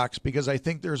sandbox, because I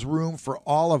think there's room for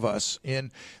all of us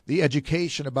in the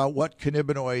education about what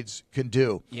cannabinoids can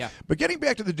do. Yeah. But getting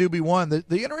back to the Doobie 1,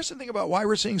 the interesting thing about why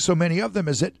we're seeing so many of them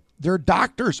is that their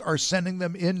doctors are sending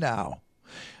them in now.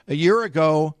 a year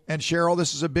ago, and Cheryl,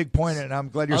 this is a big point, and I'm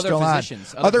glad you're Other still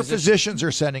physicians. on. Other physicians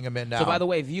are sending them in now. So, by the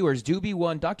way, viewers, Doobie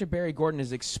 1, Dr. Barry Gordon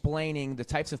is explaining the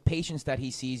types of patients that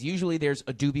he sees. Usually there's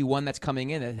a Doobie 1 that's coming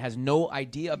in that has no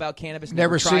idea about cannabis,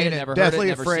 never tried seen it, never definitely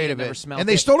heard it, never afraid seen it, of never it. smelled And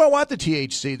they it. still don't want the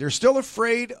THC. They're still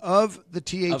afraid of the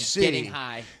THC. Of getting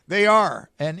high. They are.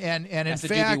 And in That's the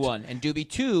fact, Doobie 1. And Doobie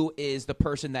 2 is the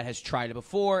person that has tried it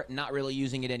before, not really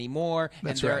using it anymore,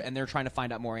 That's and right. they're trying to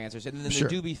find out more answers. And then Sure.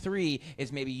 the Doobie 3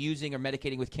 is maybe using or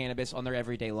medicating with cannabis on their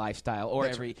everyday lifestyle or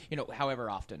however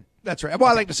often. That's right. Well,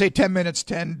 I like to say 10 minutes,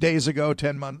 10 days ago,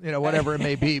 10 months, whatever it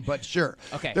may be, but sure.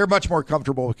 Okay. They're much more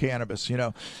comfortable with cannabis,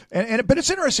 but it's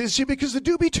interesting, see, because the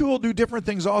Doobie 2 will do different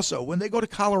things also. When they go to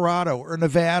Colorado or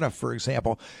Nevada, for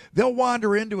example, they'll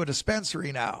wander into a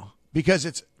dispensary now because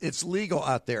it's legal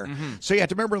out there. Mm-hmm. So you have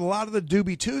to remember a lot of the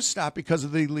Doobie 2 stop because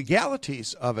of the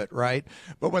legalities of it, right?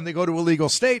 But when they go to a legal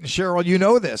state, and Cheryl, you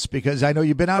know this because I know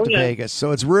you've been out to Vegas,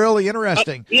 so it's really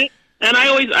interesting. And I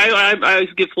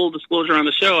always give full disclosure on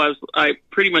the show. I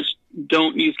pretty much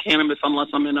don't use cannabis unless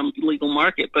I'm in a legal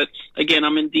market. But again,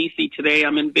 I'm in D.C. today.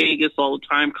 I'm in Vegas all the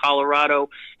time, Colorado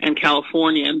and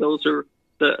California, and those are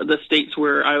the states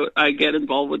where I get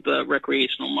involved with the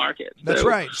recreational market. That's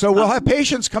right. So we'll have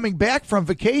patients coming back from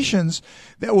vacations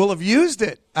that will have used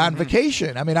it on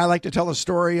vacation. I mean, I like to tell a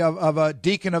story of a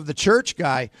deacon of the church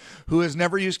guy who has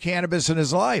never used cannabis in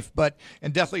his life,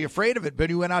 and deathly afraid of it.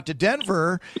 But he went out to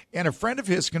Denver, and a friend of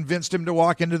his convinced him to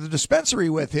walk into the dispensary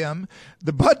with him.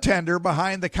 The bud tender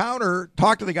behind the counter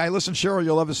talked to the guy. Listen, Cheryl,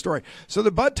 you'll love his story. So the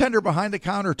bud tender behind the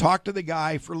counter talked to the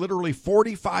guy for literally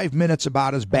 45 minutes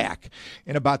about his back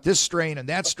and about this strain and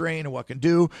that strain and what can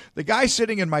do. The guy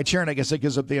sitting in my chair, and I guess that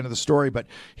gives up the end of the story, but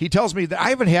he tells me that I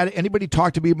haven't had anybody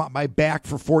talk to me about my back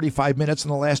for 45 minutes in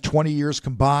the last 20 years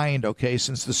combined,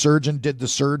 since the surgeon did the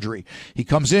surgery. He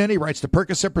comes in, he writes the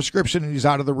Percocet prescription, and he's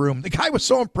out of the room. The guy was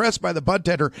so impressed by the bud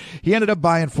tender, he ended up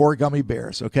buying 4 gummy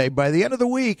bears, By the end of the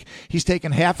week, he's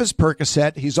taken half his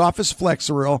Percocet, he's off his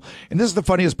Flexeril, and this is the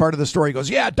funniest part of the story. He goes,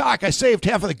 yeah, doc, I saved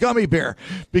half of the gummy bear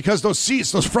because those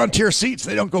seats, those Frontier seats,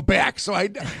 they don't go back, so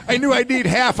I knew I'd need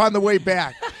half on the way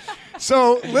back.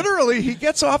 So literally, he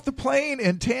gets off the plane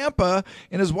in Tampa,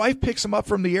 and his wife picks him up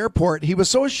from the airport. He was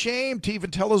so ashamed to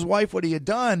even tell his wife what he had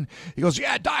done. He goes,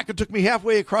 yeah, doc, it took me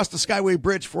halfway across the Skyway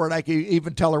Bridge for it. I could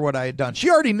even tell her what I had done.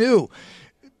 She already knew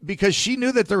because she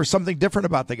knew that there was something different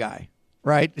about the guy,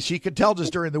 right? She could tell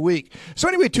just during the week. So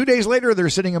anyway, 2 days later, they're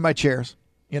sitting in my chairs.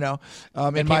 In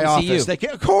my office. They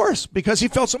can't, of course, because he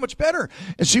felt so much better.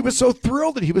 And she was so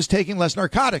thrilled that he was taking less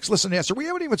narcotics. Listen, Esther, we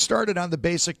haven't even started on the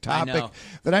basic topic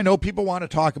that I know people want to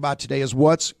talk about today is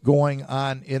what's going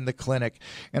on in the clinic.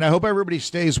 And I hope everybody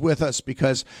stays with us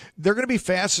because they're going to be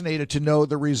fascinated to know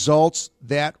the results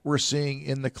that we're seeing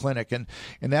in the clinic. And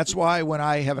that's why when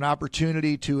I have an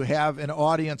opportunity to have an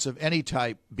audience of any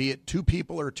type, be it 2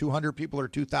 people or 200 people or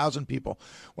 2,000 people,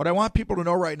 what I want people to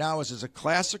know right now is as a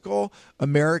classical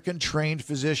American trained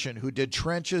physician who did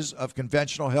trenches of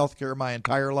conventional healthcare my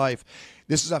entire life.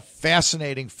 This is a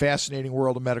fascinating, fascinating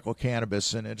world of medical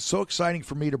cannabis, and it's so exciting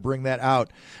for me to bring that out,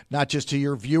 not just to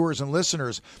your viewers and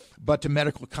listeners, but to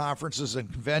medical conferences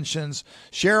and conventions.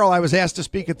 Cheryl, I was asked to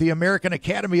speak at the American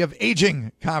Academy of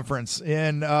Aging conference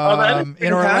in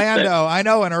Orlando. I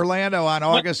know, in Orlando on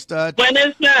August. When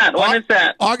is that? When is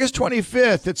that? August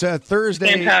 25th. It's a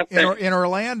Thursday in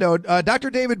Orlando.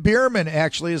 Dr. David Bierman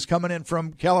actually is coming in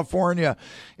from California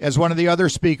as one of the other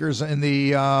speakers in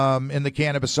the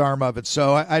cannabis arm of it.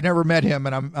 So I never met him,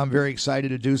 and I'm very excited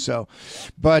to do so.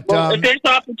 But if there's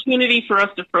opportunity for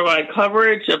us to provide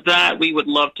coverage of that, we would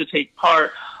love to take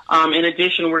part. In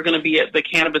addition, we're going to be at the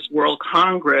Cannabis World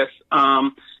Congress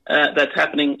that's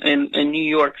happening in New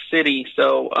York City.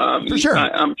 So for sure.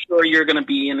 I'm sure you're going to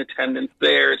be in attendance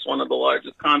there. It's one of the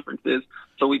largest conferences.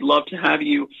 So we'd love to have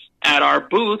you at our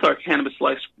booth, our Cannabis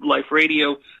Life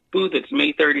Radio booth. It's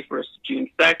May 31st to June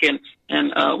 2nd.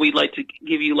 And we'd like to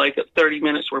give you like 30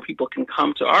 minutes where people can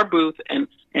come to our booth and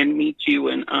meet you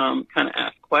and kind of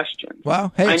ask questions.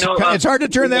 Wow. Hey, it's hard to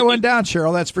turn that one down,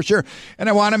 Cheryl, that's for sure. And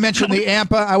I want to mention the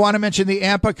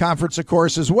AMPA conference, of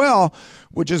course, as well,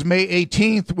 which is May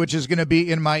 18th, which is going to be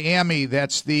in Miami.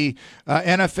 That's the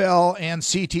NFL and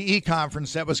CTE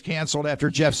conference that was canceled after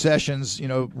Jeff Sessions,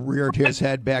 reared his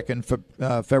head back in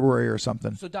February or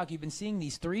something. So, Doc, you've been seeing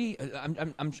these 3.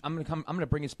 I'm going to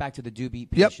bring us back to the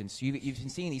Doobie patients. Yep. You've been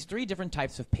seeing these 3 different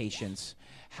types of patients.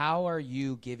 How are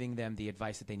you giving them the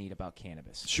advice that they need about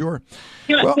cannabis? Sure.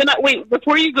 Can I wait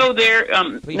before you go there,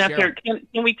 Nasser,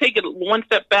 can we take it one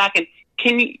step back and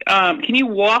can you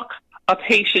walk a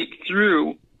patient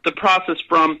through the process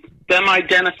from them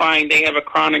identifying they have a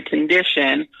chronic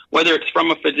condition, whether it's from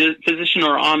a physician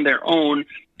or on their own,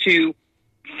 to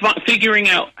figuring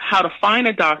out how to find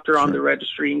a doctor on the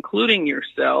registry, including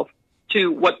yourself,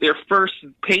 to what their first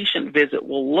patient visit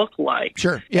will look like.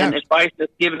 Sure. Yeah. And advice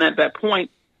that's given at that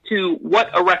point to what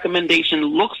a recommendation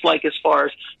looks like as far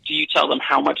as, do you tell them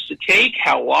how much to take,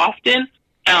 how often,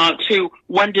 to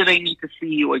when do they need to see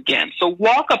you again. So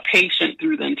walk a patient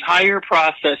through the entire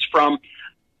process from,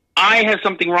 I have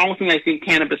something wrong with me, I think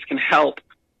cannabis can help.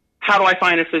 How do I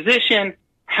find a physician?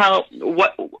 How do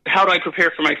I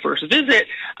prepare for my first visit?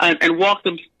 And walk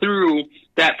them through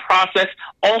that process.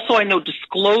 Also, I know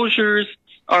disclosures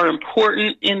are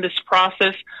important in this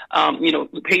process.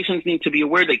 Patients need to be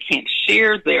aware they can't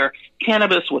share their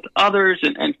cannabis with others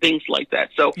and things like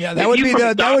that. So yeah, that would be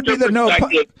the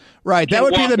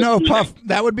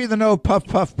no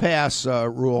puff pass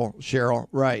rule, Cheryl.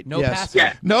 Right? No pass.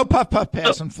 Yeah. No puff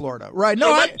pass in Florida. Right?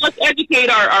 No. So let's educate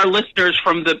our listeners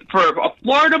for a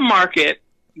Florida market.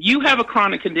 You have a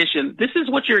chronic condition. This is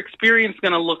what your experience is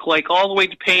going to look like, all the way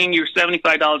to paying your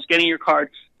 $75, getting your card,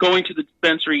 going to the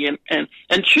dispensary,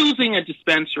 and choosing a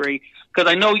dispensary, because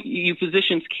I know you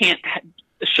physicians can't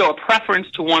show a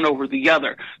preference to one over the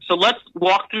other. So let's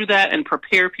walk through that and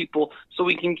prepare people so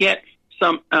we can get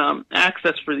some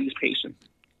access for these patients.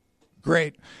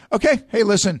 Great. Okay. Hey,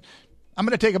 listen. I'm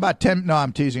going to take about 10. No,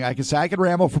 I'm teasing. I could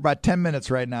ramble for about 10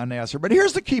 minutes right now, Nasser. But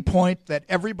here's the key point that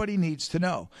everybody needs to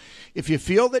know. If you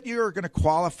feel that you're going to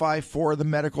qualify for the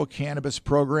medical cannabis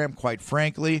program, quite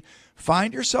frankly,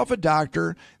 find yourself a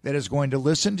doctor that is going to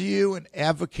listen to you and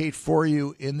advocate for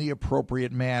you in the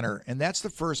appropriate manner. And that's the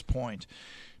first point.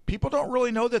 People don't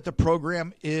really know that the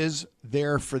program is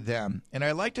there for them. And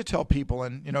I like to tell people,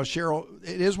 and, Cheryl,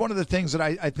 it is one of the things that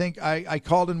I think I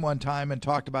called in one time and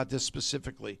talked about this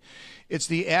specifically. It's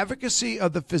the advocacy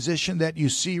of the physician that you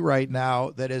see right now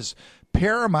that is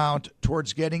paramount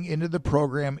towards getting into the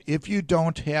program if you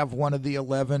don't have one of the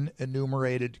 11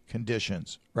 enumerated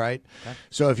conditions, right? Okay.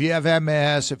 So if you have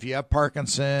MS, if you have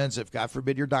Parkinson's, if God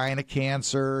forbid you're dying of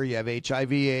cancer, you have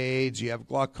HIV, AIDS, you have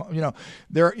glaucoma,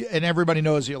 and everybody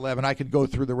knows the 11. I could go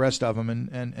through the rest of them,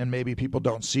 and maybe people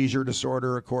don't. Seizure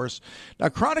disorder, of course. Now,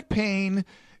 chronic pain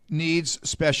needs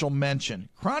special mention.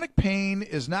 Chronic pain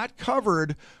is not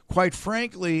covered, quite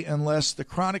frankly, unless the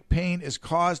chronic pain is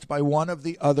caused by one of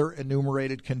the other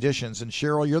enumerated conditions. And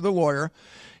Cheryl, you're the lawyer.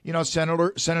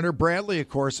 Senator Bradley, of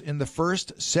course, in the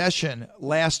first session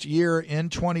last year in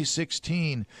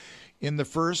 2016, in the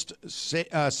first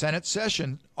Senate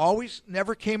session, always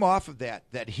never came off of that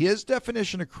his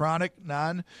definition of chronic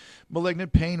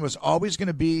non-malignant pain was always going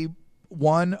to be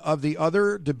one of the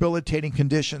other debilitating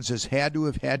conditions has had to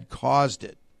have had caused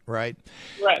it, right?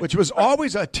 Which was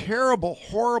always a terrible,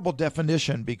 horrible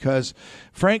definition because,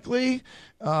 frankly,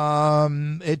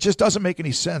 it just doesn't make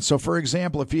any sense. So, for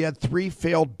example, if you had 3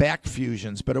 failed back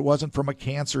fusions, but it wasn't from a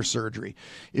cancer surgery,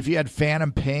 if you had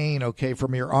phantom pain,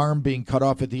 from your arm being cut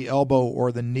off at the elbow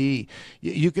or the knee,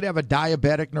 you could have a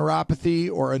diabetic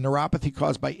neuropathy or a neuropathy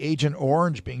caused by Agent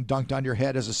Orange being dunked on your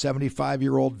head, as a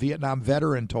 75-year-old Vietnam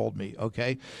veteran told me,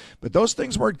 But those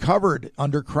things weren't covered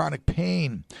under chronic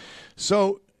pain.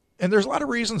 So, and there's a lot of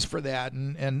reasons for that,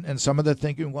 and some of the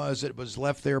thinking was it was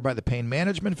left there by the pain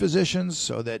management physicians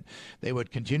so that they would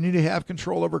continue to have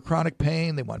control over chronic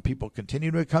pain. They want people to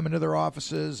continue to come into their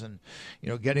offices and,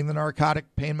 getting the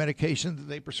narcotic pain medication that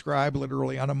they prescribe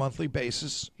literally on a monthly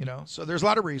basis, So there's a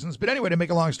lot of reasons. But anyway, to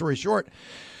make a long story short,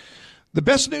 the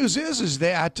best news is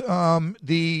that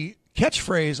the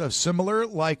catchphrase of similar,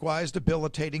 likewise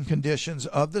debilitating conditions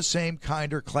of the same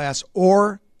kind or class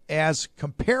or as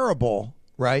comparable,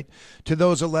 right, to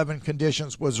those 11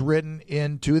 conditions was written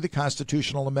into the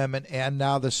constitutional amendment and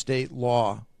now the state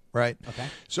law, right? Okay.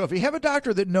 So if you have a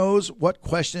doctor that knows what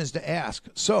questions to ask,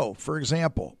 so, for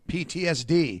example,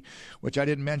 PTSD, which I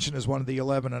didn't mention as one of the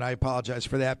 11, and I apologize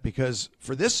for that because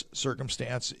for this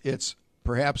circumstance, it's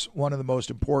perhaps one of the most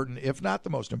important, if not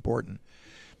the most important.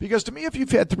 Because to me, if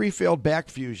you've had 3 failed back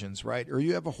fusions, right, or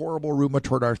you have a horrible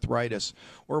rheumatoid arthritis,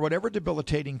 or whatever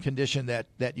debilitating condition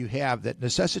that you have that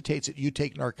necessitates that you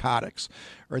take narcotics,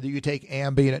 or that you take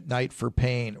Ambien at night for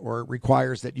pain, or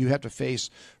requires that you have to face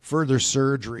further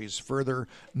surgeries, further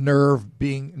nerves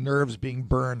being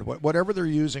burned, whatever they're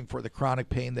using for the chronic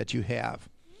pain that you have.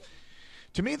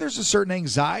 To me, there's a certain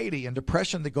anxiety and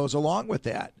depression that goes along with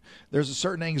that. There's a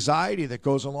certain anxiety that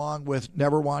goes along with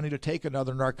never wanting to take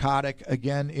another narcotic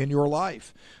again in your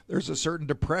life. There's a certain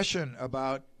depression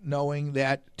about knowing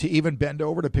that to even bend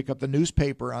over to pick up the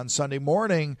newspaper on Sunday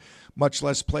morning, much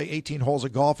less play 18 holes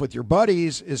of golf with your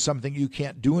buddies, is something you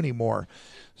can't do anymore.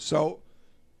 So,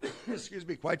 excuse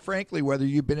me, quite frankly, whether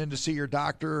you've been in to see your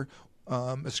doctor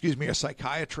a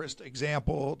psychiatrist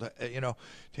example, to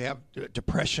have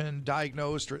depression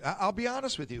diagnosed. I'll be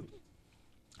honest with you.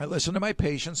 I listen to my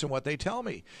patients and what they tell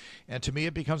me. And to me,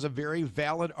 it becomes a very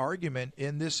valid argument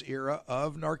in this era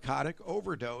of narcotic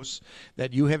overdose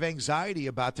that you have anxiety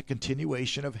about the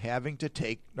continuation of having to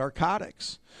take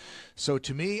narcotics. So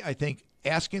to me, I think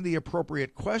asking the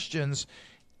appropriate questions,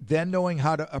 then knowing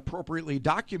how to appropriately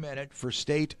document it for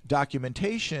state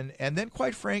documentation, and then,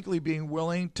 quite frankly, being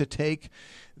willing to take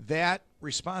that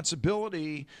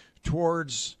responsibility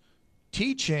towards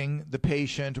teaching the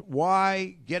patient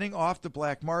why getting off the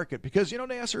black market. Because,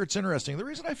 Nasser, it's interesting. The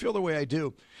reason I feel the way I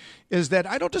do is that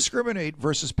I don't discriminate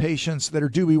versus patients that are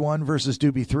Doobie 1 versus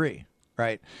Doobie 3,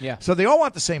 right? Yeah. So they all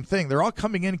want the same thing. They're all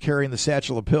coming in carrying the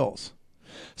satchel of pills.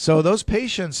 So those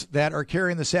patients that are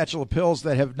carrying the satchel of pills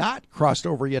that have not crossed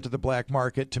over yet to the black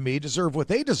market, to me, deserve what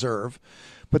they deserve.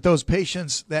 But those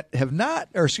patients that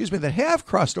that have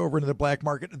crossed over into the black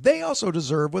market, they also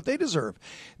deserve what they deserve.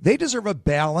 They deserve a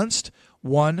balanced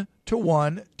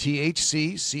 1-to-1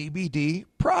 THC CBD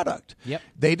product. Yep.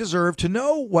 They deserve to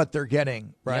know what they're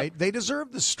getting, right? Yep. They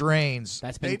deserve the strains.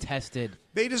 That's been tested.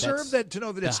 They deserve to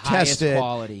know that it's highest tested.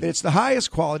 quality. It's the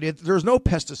highest quality. There's no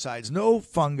pesticides, no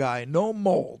fungi, no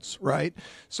molds, right?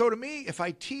 So to me, if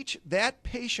I teach that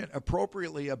patient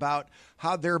appropriately about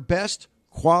how their best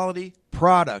quality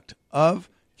product of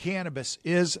cannabis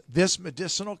is this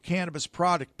medicinal cannabis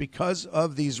product because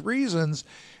of these reasons,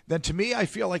 then to me, I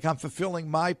feel like I'm fulfilling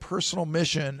my personal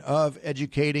mission of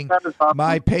educating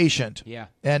my patient. Yeah.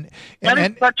 That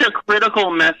is such a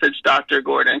critical message, Dr.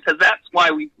 Gordon, because that's why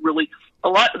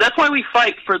that's why we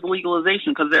fight for the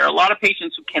legalization, because there are a lot of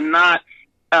patients who cannot,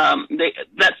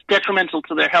 that's detrimental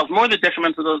to their health. More than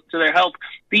detrimental to their health,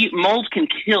 the mold can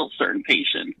kill certain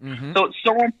patients. Mm-hmm. So it's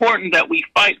so important that we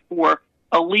fight for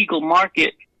a legal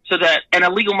market, and a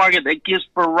legal market that gives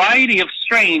variety of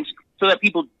strains, so that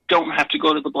people don't have to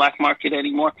go to the black market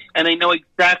anymore, and they know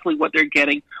exactly what they're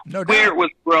getting, where it was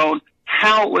grown,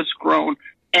 how it was grown,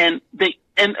 and the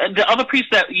other piece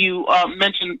that you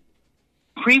mentioned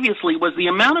previously was the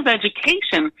amount of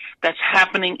education that's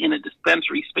happening in a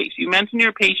dispensary space. You mentioned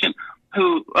your patient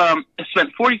who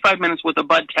spent 45 minutes with a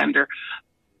bud tender.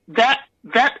 That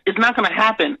is not going to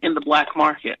happen in the black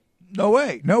market. No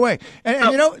way. And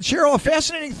Cheryl, a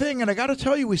fascinating thing, and I got to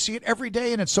tell you, we see it every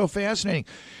day, and it's so fascinating.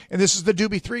 And this is the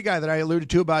Doobie 3 guy that I alluded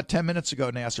to about 10 minutes ago,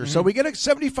 Nasser. Mm-hmm. So we get a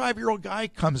 75-year-old guy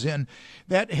comes in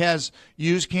that has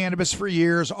used cannabis for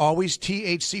years, always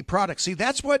THC products. See,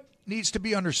 that's what needs to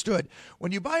be understood.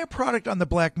 When you buy a product on the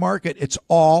black market, it's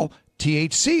all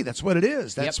THC. That's what it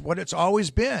is. That's what it's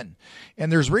always been.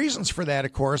 And there's reasons for that,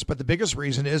 of course, but the biggest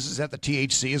reason is that the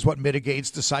THC is what mitigates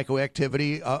the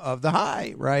psychoactivity of the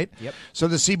high, right? Yep. So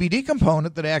the CBD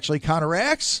component that actually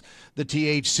counteracts the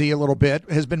THC a little bit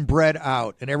has been bred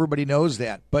out, and everybody knows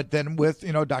that. But then with,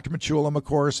 Dr. Mechoulam, of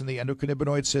course, and the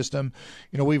endocannabinoid system,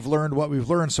 we've learned what we've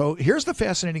learned. So here's the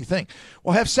fascinating thing.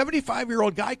 We'll have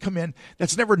 75-year-old guy come in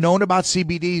that's never known about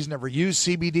CBDs, never used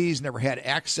CBDs, never had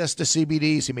access to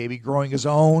CBDs. He may be growing his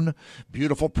own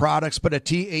beautiful products, but a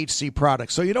THC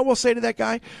product. So, we'll say to that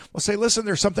guy, we'll say, listen,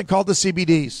 there's something called the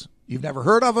CBDs. You've never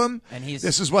heard of them. And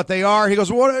this is what they are. He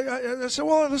goes, well, I said,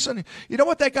 well, listen, you know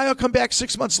what? That guy will come back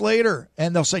 6 months later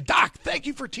and they'll say, Doc, thank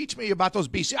you for teaching me about those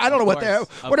BC. I don't know what they are,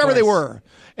 whatever they were.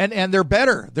 And they're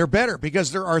better. They're better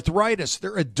because their arthritis,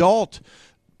 their adult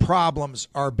problems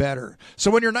are better. So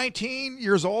when you're 19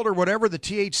 years old or whatever, the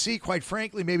THC, quite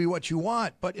frankly, may be what you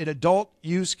want. But in adult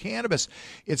use cannabis,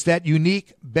 it's that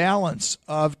unique balance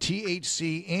of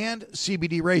THC and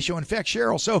CBD ratio. In fact,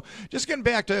 Cheryl, so just getting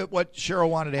back to what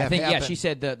Cheryl wanted to have happen. Yeah, she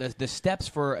said the steps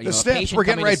for the steps. We're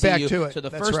getting right back to it. So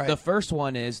the first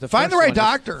one is find the right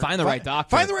doctor. Find the right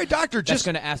doctor. Find the right doctor. Just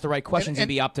going to ask the right questions and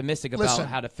be optimistic about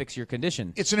how to fix your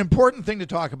condition. It's an important thing to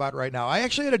talk about right now. I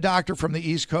actually had a doctor from the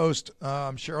East Coast,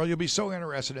 Cheryl, you'll be so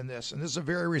interested in this. And this is a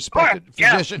very respected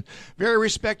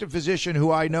physician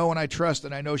who I know and I trust,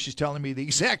 and I know she's telling me the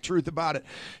exact truth about it.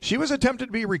 She was attempted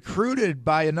to be recruited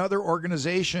by another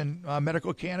organization,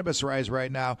 Medical Cannabis Rise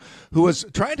right now, who was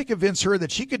trying to convince her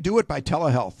that she could do it by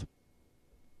telehealth.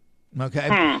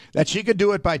 Okay, that she could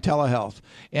do it by telehealth,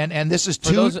 and this is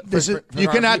you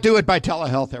cannot do it by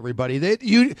telehealth. Everybody,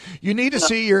 you need to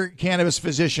see your cannabis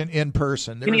physician in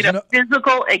person. You need a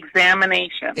physical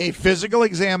examination. A physical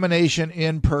examination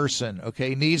in person.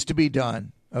 Okay, needs to be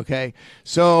done. Okay,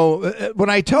 so when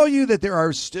I tell you that there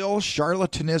are still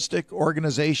charlatanistic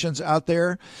organizations out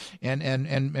there,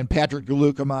 and Patrick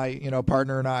DeLuca, my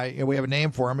partner, and I, we have a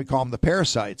name for them. We call them the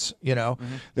parasites.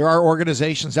 There are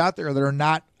organizations out there that are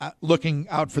not looking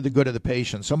out for the good of the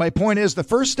patient. So my point is, the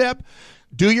first step,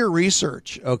 do your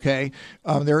research. Okay,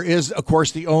 there is, of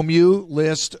course, the OMU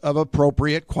list of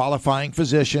appropriate qualifying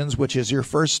physicians, which is your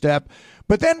first step.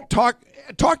 But then talk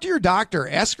to your doctor,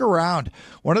 ask around.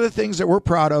 One of the things that we're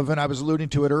proud of, and I was alluding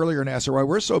to it earlier, Nasser, why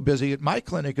we're so busy at my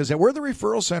clinic, is that we're the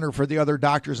referral center for the other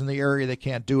doctors in the area that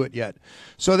can't do it yet.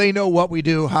 So they know what we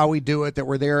do, how we do it, that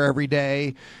we're there every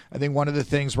day. I think one of the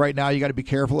things right now you got to be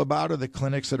careful about are the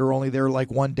clinics that are only there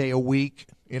like one day a week.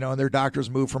 And their doctors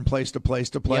move from place to place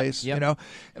to place, Yep.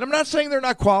 And I'm not saying they're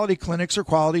not quality clinics or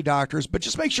quality doctors, but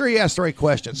just make sure you ask the right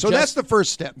questions. So that's the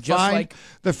first step. Find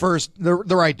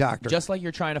the right doctor. Just like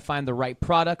you're trying to find the right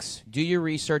products, do your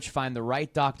research, find the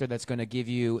right doctor that's going to give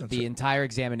you the entire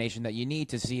examination that you need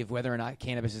to see if whether or not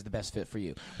cannabis is the best fit for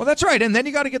you. Well, that's right. And then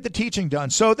you got to get the teaching done.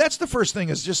 So that's the first thing,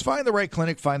 is just find the right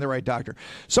clinic, find the right doctor.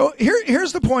 So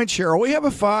here's the point, Cheryl. We have a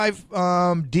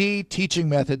 5D teaching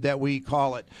method that we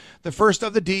call it. The first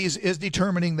of the D's is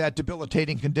determining that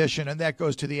debilitating condition, and that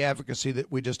goes to the advocacy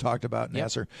that we just talked about,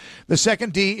 Nasser. The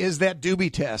second D is that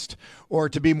Doobie test, or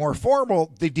to be more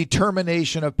formal, the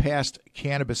determination of past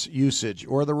cannabis usage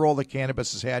or the role that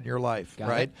cannabis has had in your life,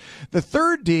 right? The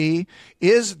third D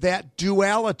is that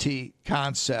duality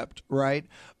concept, right,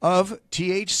 of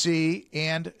THC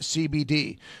and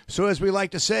CBD. So as we like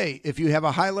to say, if you have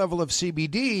a high level of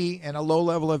CBD and a low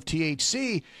level of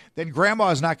THC, then grandma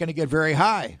is not going to get very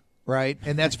high. Right.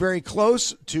 And that's very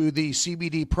close to the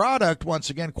CBD product.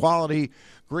 Once again, quality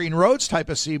Green Roads type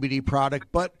of CBD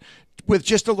product, but with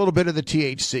just a little bit of the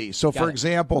THC. So, for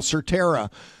example,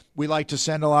 Surterra, we like to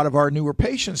send a lot of our newer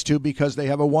patients to because they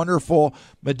have a wonderful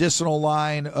medicinal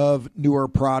line of newer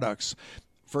products.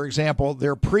 For example,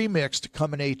 they're pre-mixed,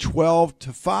 come in a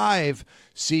 12-5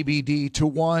 CBD to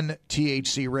 1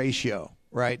 THC ratio.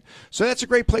 Right. So that's a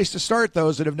great place to start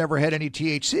those that have never had any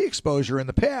THC exposure in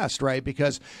the past, right?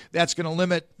 Because that's going to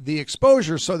limit the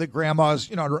exposure so that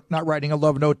grandma's, not writing a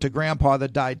love note to grandpa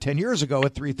that died 10 years ago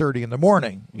at 3:30 in the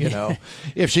morning,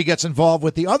 if she gets involved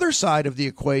with the other side of the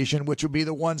equation, which would be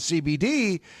the 1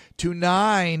 CBD to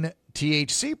 9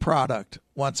 THC product,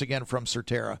 once again from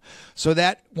Surterra. So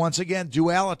that, once again,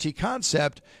 duality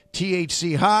concept,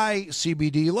 THC high,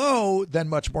 CBD low, then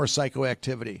much more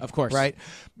psychoactivity. Of course. Right?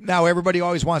 Now, everybody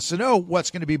always wants to know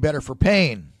what's going to be better for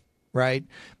pain, right?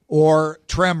 Or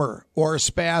tremor, or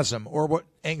spasm, or what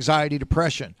anxiety,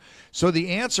 depression. So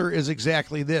the answer is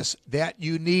exactly this, that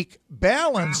unique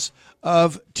balance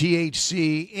of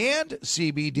THC and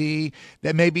CBD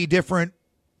that may be different,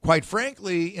 quite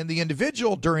frankly, in the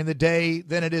individual during the day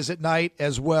than it is at night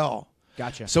as well.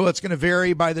 Gotcha. So it's going to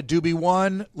vary by the Doobie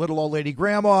 1, little old lady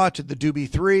grandma, to the Doobie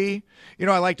 3.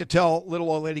 I like to tell little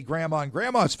old lady grandma and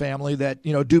grandma's family that,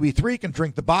 Doobie 3 can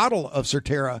drink the bottle of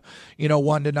Surterra,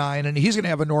 1 to 9, and he's going to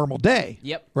have a normal day.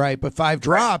 Yep. Right? But 5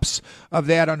 drops of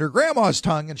that under grandma's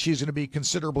tongue, and she's going to be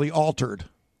considerably altered.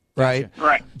 Right?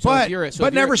 Right.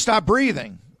 But never stop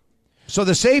breathing. So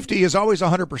the safety is always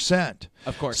 100%.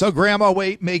 Of course. So grandma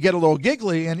may get a little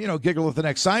giggly and, giggle with the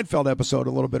next Seinfeld episode a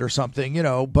little bit or something,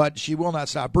 but she will not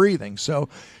stop breathing. So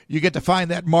you get to find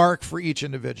that mark for each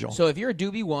individual. So if you're a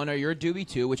Doobie 1 or you're a Doobie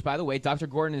 2, which, by the way, Dr.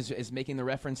 Gordon is making the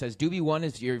reference as Doobie 1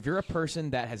 is if you're a person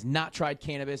that has not tried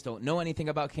cannabis, don't know anything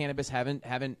about cannabis, haven't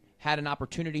had an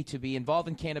opportunity to be involved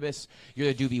in cannabis,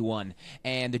 you're the Doobie 1.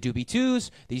 And the Doobie 2s,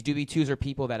 these Doobie 2s are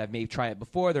people that have maybe tried it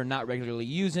before, they're not regularly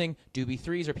using. Doobie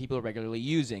 3s are people who are regularly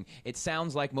using. It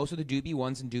sounds like most of the Doobie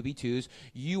 1s and Doobie 2s,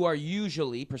 you are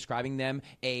usually prescribing them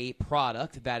a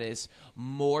product that is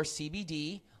more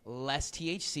CBD, less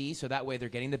THC, so that way they're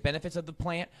getting the benefits of the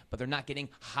plant, but they're not getting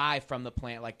high from the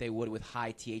plant like they would with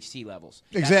high THC levels.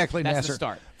 Exactly, That's Nasser. the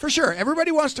start. For sure.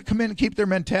 Everybody wants to come in and keep their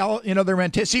mentality,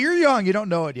 See, you're young, you don't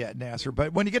know it yet, Nasser,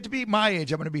 but when you get to be my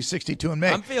age, I'm going to be 62 in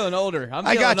May. I'm feeling older.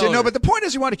 I got you. No, but the point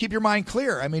is you want to keep your mind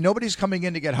clear. I mean, nobody's coming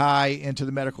in to get high into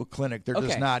the medical clinic. They're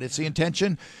just not. It's the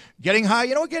intention. Getting high,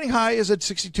 what getting high is at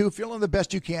 62, feeling the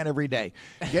best you can every day.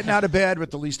 Getting out of bed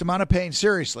with the least amount of pain,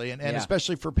 seriously, and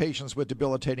especially for patients with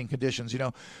debilitating conditions.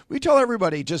 We tell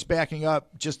everybody, just backing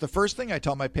up, just the first thing I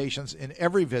tell my patients in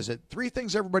every visit, 3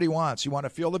 things everybody wants. You want to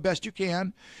feel the best you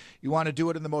can. You want to do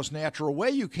it in the most natural way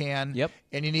you can. Yep.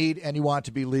 And you want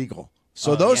to be legal.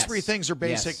 So those 3 things are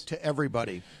basic to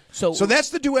everybody. So that's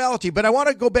the duality. But I want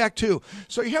to go back to,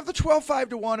 so you have the 12-5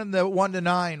 to 1 and the 1 to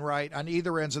 9, right, on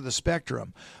either ends of the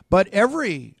spectrum. But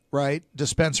every,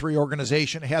 dispensary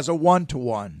organization has a 1 to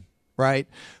 1. right?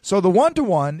 So the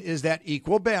 1-to-1 is that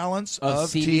equal balance of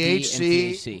CBD and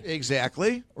THC. THC.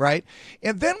 Exactly, right?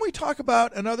 And then we talk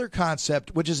about another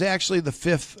concept, which is actually the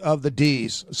fifth of the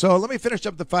Ds. So let me finish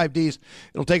up the 5 Ds.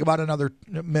 It'll take about another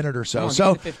minute or so. Come on,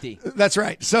 So give me the 50. that's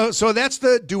right. So that's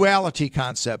the duality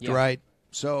concept, Yeah. right?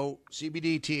 So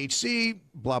CBD, THC,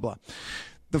 blah, blah.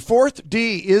 The 4th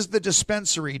D is the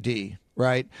dispensary D,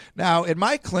 right? Now, in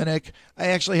my clinic, I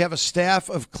actually have a staff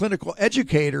of clinical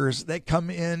educators that come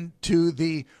into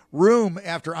the room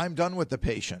after I'm done with the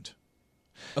patient.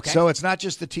 Okay. So it's not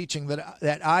just the teaching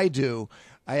that I do.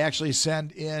 I actually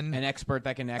send in An expert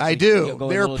that can actually I do. go a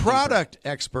They're little deeper. product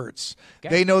experts. Okay.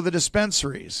 They know the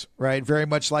dispensaries, right? Very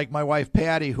much like my wife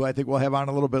Patty, who I think we'll have on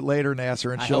a little bit later,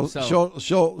 Nasser, and I she'll hope so.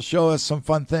 she'll show us some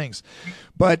fun things.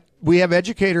 But we have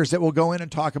educators that will go in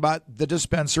and talk about the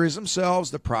dispensaries themselves,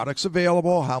 the products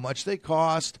available, how much they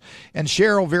cost, and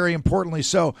Cheryl, very importantly.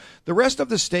 So the rest of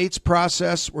the state's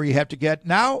process where you have to get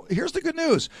now. Here's the good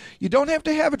news: you don't have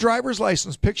to have a driver's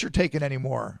license picture taken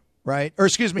anymore. Right? Or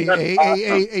excuse me,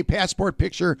 a passport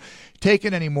picture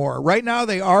taken anymore. Right now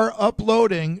they are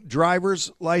uploading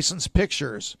driver's license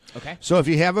pictures. Okay. So if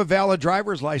you have a valid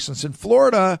driver's license in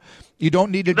Florida, you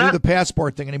don't need to do the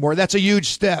passport thing anymore. That's a huge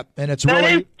step, and it's That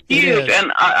really is huge, it is.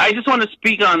 and I just want to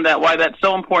speak on that, why that's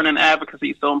so important and advocacy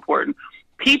is so important.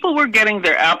 People were getting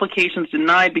their applications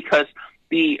denied because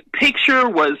the picture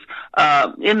was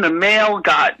in the mail,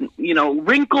 got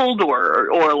wrinkled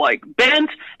or like bent,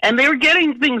 and they were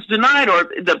getting things denied, or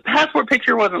the passport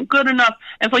picture wasn't good enough.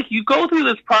 And it's like you go through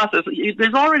this process.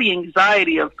 There's already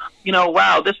anxiety of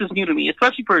wow, this is new to me,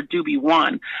 especially for a Doobie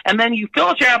 1. And then you fill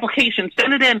out your application,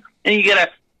 send it in, and you get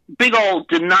a big old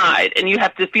denied, and you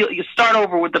have to you start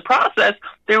over with the process.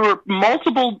 There were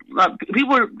multiple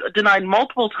people were denied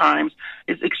multiple times.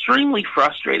 It's extremely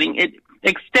frustrating. It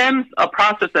extends a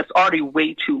process that's already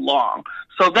way too long.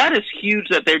 So that is huge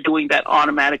that they're doing that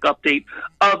automatic update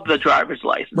of the driver's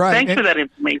license. Right. Thanks for that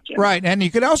information. Right, and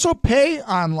you can also pay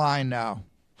online now.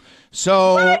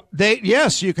 So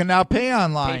you can now pay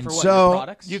online. Pay for what, so your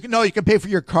products? you can pay for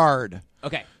your card.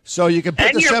 Okay. So you can put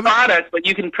And the your 7. product, but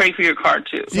you can pay for your card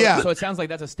too. Yeah. So it sounds like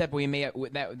that's a step we may step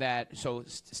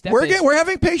We're is, we're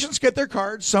having patients get their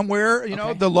cards somewhere.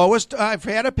 Okay. The lowest I've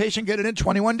had a patient get it in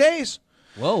 21 days.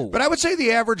 Whoa. But I would say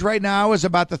the average right now is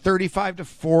about the 35 to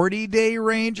 40 day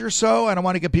range or so. I don't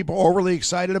want to get people overly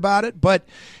excited about it, but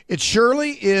it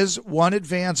surely is one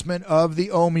advancement of the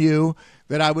OMU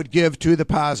that I would give to the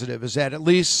positive, is that at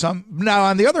least some. Now,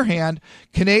 on the other hand,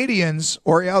 Canadians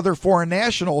or other foreign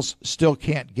nationals still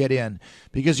can't get in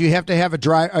because you have to have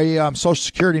a social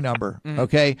security number,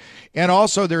 okay? And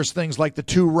also there's things like the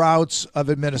 2 routes of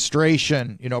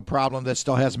administration, problem that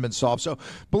still hasn't been solved. So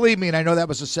believe me, and I know that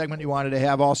was a segment you wanted to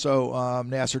have also,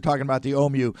 Nasser, talking about the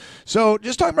OMU. So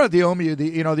just talking about the OMU,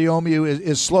 the OMU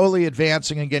is slowly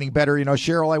advancing and getting better.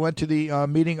 Cheryl, I went to the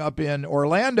meeting up in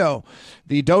Orlando,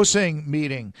 the dosing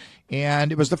meeting,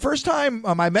 and it was the first time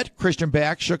I met Christian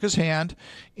Bach, shook his hand,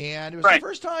 and it was the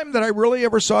first time that I really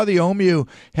ever saw the OMU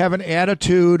have an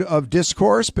attitude of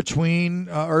discourse between,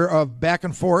 or of back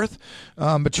and forth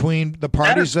between the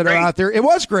parties that are out there. It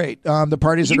was great. The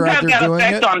parties that are out there doing it.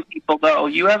 You have that effect on people, though.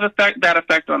 You have that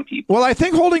effect on people. Well, I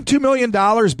think holding $2 million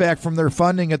back from their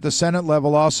funding at the Senate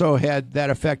level also had that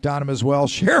effect on them as well.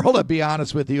 Cheryl, to be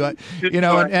honest with you,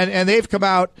 and they've come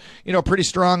out, pretty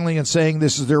strongly in saying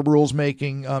this is their rules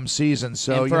making season.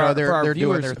 So they're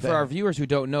doing their thing. For our viewers who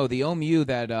don't know, the OMU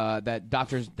that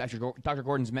Dr.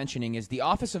 Gordon's mentioning is the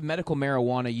Office of Medical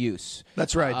Marijuana Use.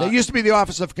 That's right. They used to be the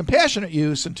Office of Compassionate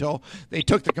Use until they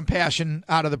took the compassion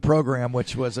out of the program,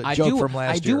 which was a joke from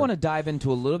last year. I do want to dive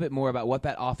into a little bit more about what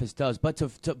that office does, but to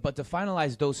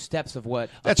finalize those steps of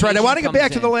what. That's right. I want to get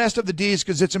back to the last of the Ds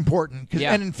because it's important.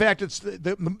 Yeah. And in fact, it's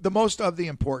the most of the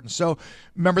importance. So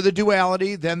remember the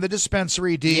duality, then the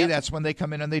dispensary D. Yep. That's when they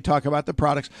come in and they talk about the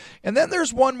products. And then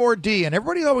there's one more D, and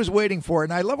everybody's always waiting for it.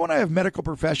 And I love when I have medical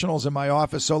professionals in my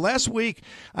office. So last week,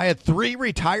 I had 3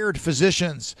 retired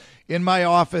physicians in my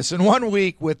office in 1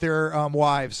 week with their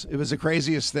wives. It was the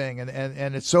craziest thing.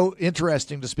 And it's so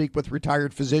interesting to speak with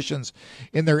retired physicians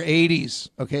in their 80s,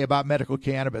 about medical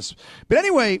cannabis. But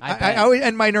anyway, I always,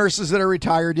 and my nurses that are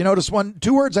retired, you notice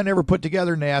 2 words I never put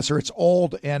together, Nasser. It's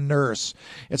old and nurse.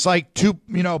 It's like 2,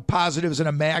 positives and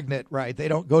a magnet, right? They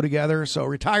don't go together. So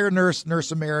retired nurse,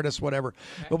 nurse emeritus, whatever.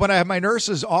 Okay. But when I have my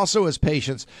nurses also as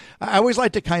patients, I always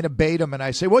like to kind of bait them. And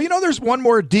I say, well, there's one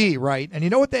more D, right? And you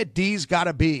know what that D's got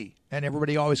to be? And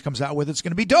everybody always comes out with it's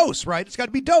going to be dose, right? It's got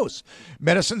to be dose.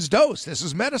 Medicine's dose. This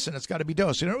is medicine. It's got to be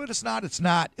dose. You know what it's not? It's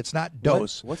not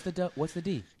dose. What's the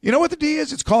D? You know what the D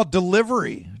is? It's called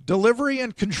delivery. Delivery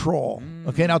and control.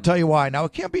 Okay, and I'll tell you why. Now,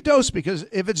 it can't be dose, because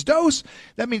if it's dose,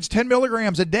 that means 10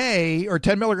 milligrams a day or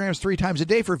 10 milligrams 3 times a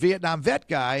day for a Vietnam vet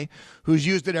guy who's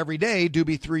used it every day,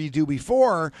 Doobie 3, Doobie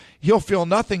 4. He'll feel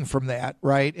nothing from that,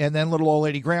 right? And then little old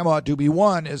lady grandma at Doobie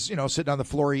 1 is, sitting on the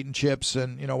floor eating chips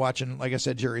and, watching, like I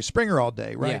said, Jerry Springer all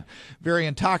day, right? Yeah. Very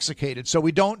intoxicated. So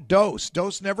we don't dose.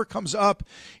 Dose never comes up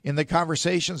in the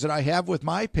conversations that I have with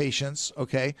my patients,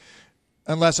 okay,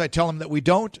 unless I tell them that we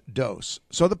don't dose.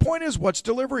 So the point is, what's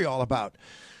delivery all about?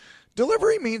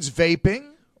 Delivery means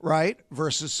vaping, right,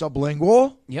 versus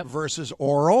sublingual, versus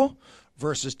oral,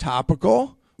 versus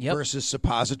topical, versus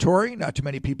suppository. Not too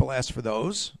many people ask for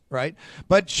those, right?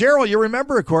 But Cheryl, you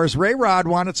remember, of course, Ray Rod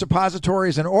wanted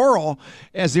suppositories and oral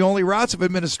as the only routes of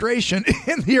administration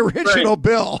in the original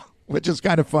bill, which is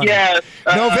kind of funny. Yes.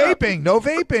 No vaping. No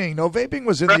vaping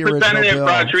was in the original Representative bill.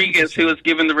 Rodriguez, who was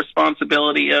given the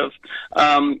responsibility of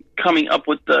coming up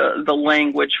with the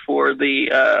language for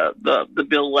the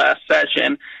bill last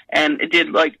session, and it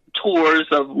did like tours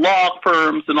of law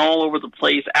firms and all over the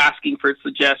place asking for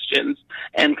suggestions,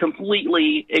 and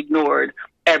completely ignored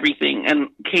everything and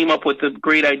came up with the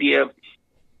great idea of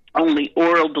only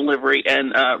oral delivery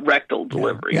and rectal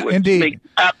delivery, which indeed. makes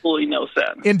absolutely no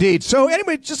sense. Indeed. So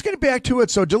anyway, just getting back to it.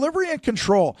 So delivery and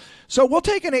control. So we'll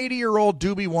take an 80-year-old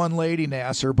Doobie 1 lady,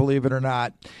 Nasser, believe it or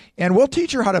not, and we'll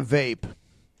teach her how to vape,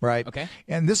 right? Okay.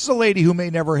 And this is a lady who may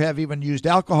never have even used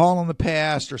alcohol in the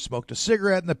past or smoked a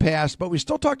cigarette in the past, but we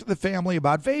still talk to the family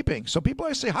about vaping. So people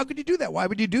always say, how could you do that? Why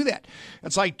would you do that?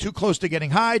 It's like too close to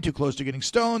getting high, too close to getting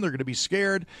stoned. They're going to be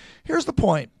scared. Here's the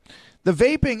point. The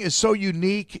vaping is so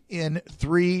unique in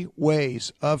 3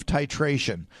 ways of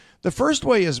titration. The first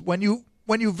way is when you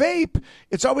vape,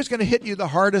 it's always going to hit you the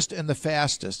hardest and the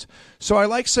fastest. So I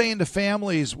like saying to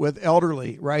families with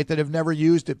elderly, right, that have never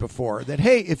used it before, that,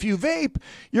 hey, if you vape,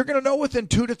 you're going to know within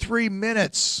 2 to 3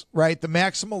 minutes, right, the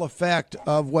maximal effect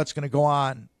of what's going to go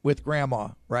on with grandma,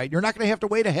 right? You're not going to have to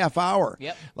wait a half hour.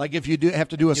 Yep. Like if you have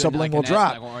to do a sublingual like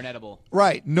drop. Or an edible.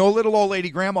 Right. No little old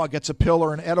lady grandma gets a pill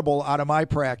or an edible out of my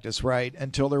practice, right,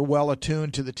 until they're well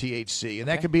attuned to the THC. And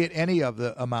that could be at any of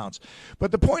the amounts. But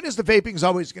the point is the vaping is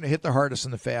always going to hit the hardest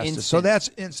and the fastest. So that's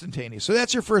instantaneous. So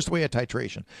that's your first way of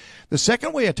titration. The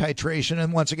second way of titration,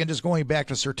 and once again, just going back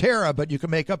to Certera, but you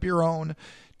can make up your own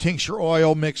tincture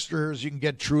oil mixtures. You can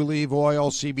get True Leaf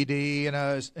oil, CBD,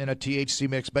 and a THC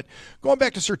mix. But going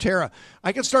back to Certera,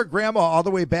 I can start grandma all the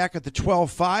way back at the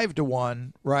 12-5 to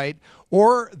 1, right?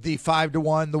 Or the 5 to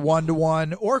 1, the 1 to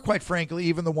 1, or quite frankly,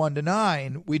 even the 1 to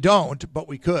 9. We don't, but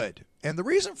we could. And the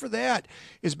reason for that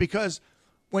is because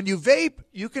when you vape,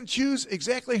 you can choose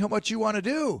exactly how much you want to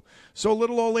do. So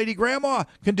little old lady grandma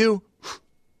can do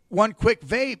one quick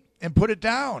vape and put it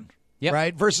down. Yep.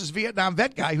 Right? Versus Vietnam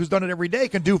vet guy who's done it every day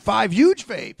can do 5 huge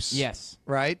vapes. Yes.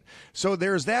 Right? So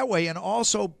there's that way, and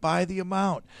also by the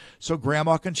amount. So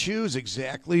grandma can choose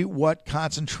exactly what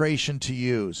concentration to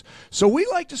use. So we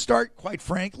like to start, quite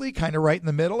frankly, kind of right in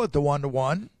the middle at the 1 to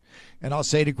 1. And I'll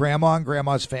say to grandma and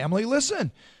grandma's family,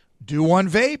 listen, do 1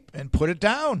 vape and put it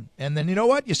down. And then you know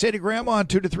what? You say to grandma in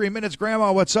 2 to 3 minutes,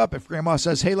 grandma, what's up? If grandma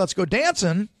says, hey, let's go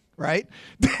dancing, right?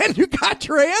 Then you got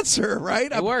your answer,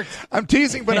 right? It worked. I'm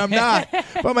teasing, but I'm not.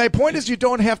 But my point is you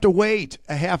don't have to wait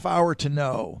a half hour to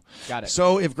know. Got it.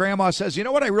 So if grandma says, you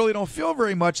know what, I really don't feel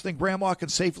very much, then grandma can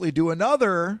safely do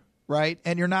another, right?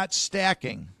 And you're not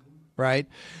stacking. Right,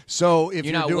 so if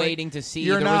you're not waiting to see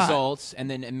the results, and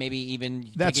then maybe even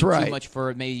taking too much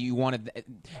for maybe you wanted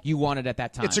at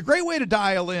that time. It's a great way to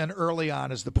dial in early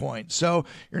on, is the point. So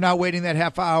you're not waiting that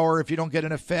half hour. If you don't get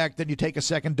an effect, then you take a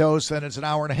second dose. Then it's an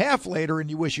hour and a half later, and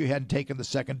you wish you hadn't taken the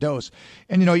second dose.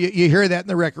 And you hear that in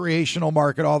the recreational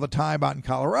market all the time out in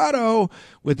Colorado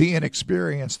with the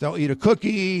inexperienced. They'll eat a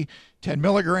cookie, 10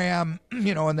 milligram,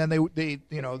 and then they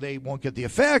won't get the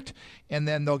effect, and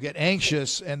then they'll get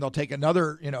anxious and they'll take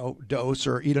another, dose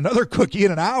or eat another cookie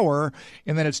in an hour,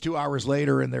 and then it's 2 hours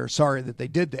later and they're sorry that they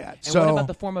did that. And what about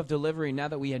the form of delivery? Now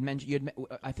that we had mentioned,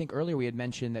 I think earlier we had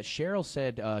mentioned that Cheryl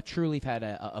said True Leaf had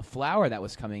a flower that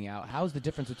was coming out. How's the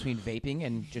difference between vaping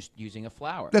and just using a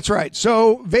flower? That's right.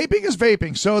 So vaping is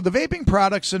vaping. So the vaping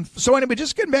products, and so anyway,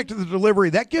 just getting back to the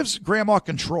delivery, that gives grandma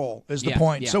control is the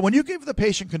point. Yeah. So when you give the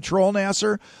patient control,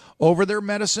 Nasser, over their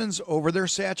medicines, over their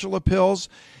satchel of pills,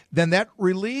 then that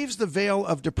relieves the veil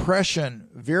of depression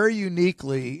very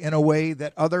uniquely in a way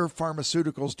that other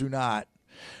pharmaceuticals do not.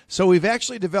 So we've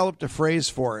actually developed a phrase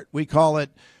for it. We call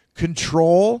it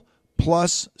control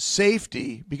plus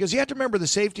safety, because you have to remember the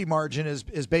safety margin is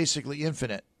basically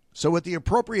infinite. So with the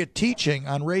appropriate teaching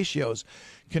on ratios,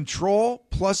 control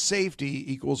plus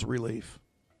safety equals relief.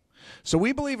 So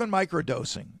we believe in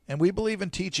microdosing, and we believe in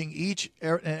teaching each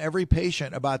and every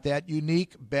patient about that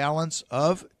unique balance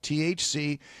of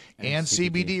THC and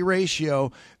CBD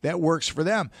ratio that works for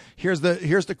them. Here's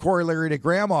the corollary to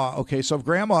grandma. Okay, so if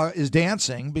grandma is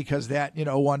dancing because that,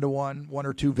 1-to-1, 1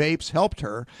 or 2 vapes helped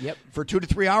her for 2 to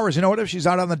 3 hours, you know what? If she's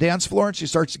out on the dance floor and she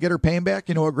starts to get her pain back,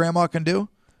 you know what grandma can do?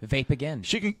 Vape again.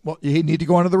 She can. Well, you need to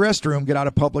go into the restroom, get out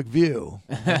of public view,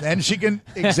 and then she can.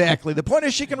 Exactly. The point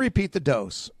is, she can repeat the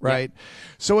dose, right? Yep.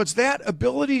 So it's that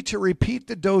ability to repeat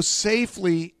the dose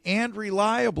safely and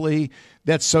reliably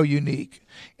that's so unique,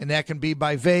 and that can be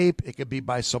by vape, it can be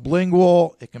by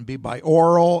sublingual, it can be by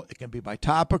oral, it can be by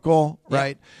topical,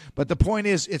 right? But the point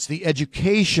is, it's the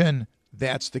education.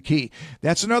 That's the key.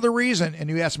 That's another reason, and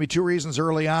you asked me 2 reasons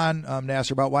early on,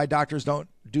 Nasser, about why doctors don't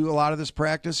do a lot of this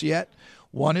practice yet.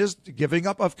 One is giving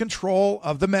up of control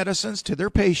of the medicines to their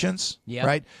patients,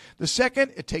 right? The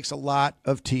second, it takes a lot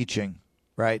of teaching,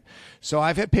 right? So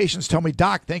I've had patients tell me,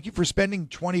 Doc, thank you for spending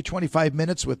 20, 25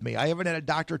 minutes with me. I haven't had a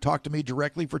doctor talk to me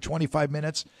directly for 25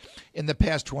 minutes in the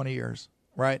past 20 years.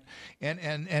 Right.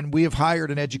 And we have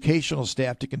hired an educational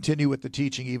staff to continue with the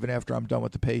teaching even after I'm done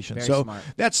with the patient. Very so smart.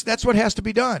 That's what has to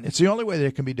be done. It's the only way that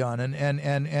it can be done.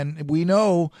 And we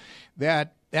know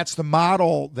that that's the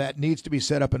model that needs to be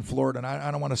set up in Florida. And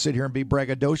I don't want to sit here and be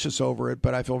braggadocious over it,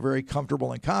 but I feel very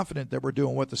comfortable and confident that we're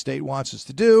doing what the state wants us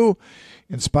to do,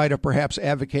 in spite of perhaps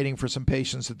advocating for some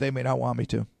patients that they may not want me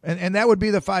to. And that would be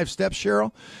the 5 steps,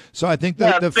 Cheryl. So I think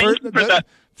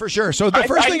for sure. So the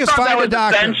first thing is find a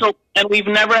doctor. Essential, and we've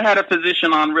never had a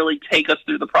physician on really take us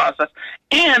through the process.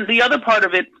 And the other part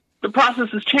of it, the process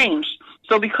has changed.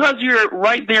 So because you're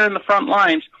right there in the front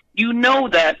lines, you know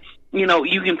that,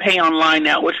 you can pay online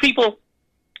now, which people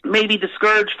may be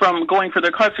discouraged from going for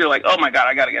their cuts. You're like, oh my God,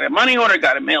 I got to get a money order,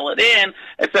 got to mail it in,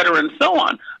 et cetera, and so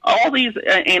on. All these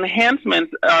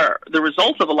enhancements are the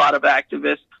results of a lot of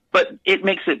activists, but it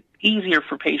makes it easier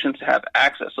for patients to have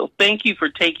access. So thank you for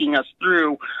taking us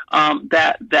through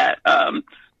that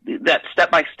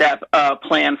step-by-step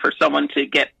plan for someone to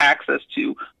get access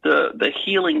to the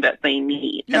healing that they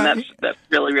need. And that's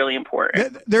really, really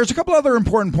important. There's a couple other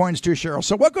important points too, Cheryl.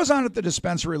 So what goes on at the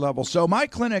dispensary level? So my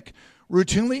clinic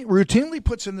routinely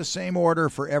puts in the same order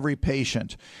for every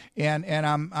patient, and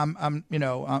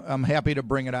I'm happy to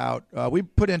bring it out. We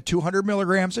put in 200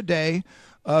 milligrams a day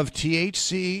of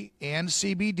THC and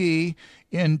CBD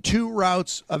in 2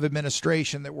 routes of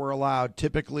administration that were allowed,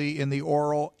 typically in the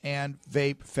oral and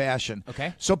vape fashion.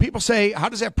 Okay. So people say, how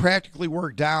does that practically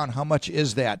work down? How much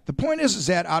is that? The point is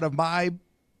that out of my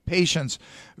patients,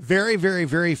 very, very,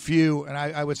 very few, and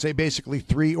I would say basically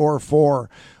 3 or 4,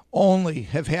 only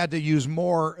have had to use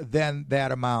more than that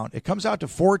amount. It comes out to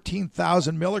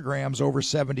 14,000 milligrams over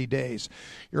 70 days.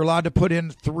 You're allowed to put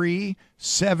in 3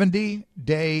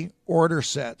 70-day order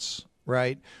sets,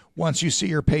 right, once you see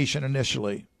your patient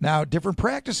initially. Now, different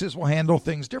practices will handle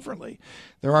things differently.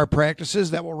 There are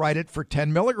practices that will write it for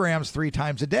 10 milligrams 3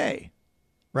 times a day,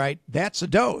 right? That's a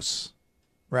dose.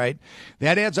 Right?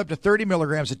 That adds up to 30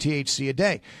 milligrams of THC a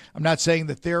day. I'm not saying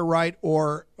that they're right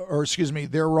or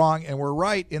they're wrong and we're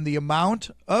right in the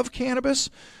amount of cannabis,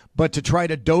 but to try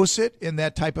to dose it in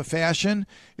that type of fashion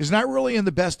is not really in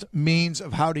the best means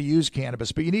of how to use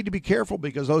cannabis. But you need to be careful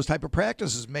because those type of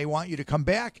practices may want you to come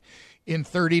back in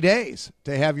 30 days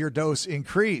to have your dose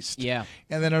increased. Yeah.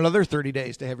 And then another 30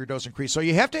 days to have your dose increased. So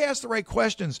you have to ask the right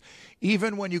questions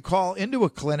even when you call into a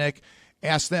clinic.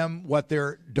 Ask them what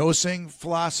their dosing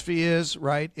philosophy is,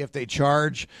 right? If they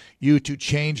charge you to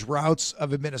change routes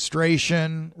of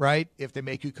administration, right? If they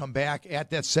make you come back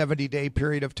at that 70-day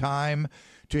period of time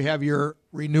to have your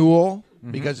renewal,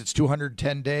 because it's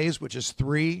 210 days, which is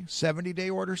 3 70-day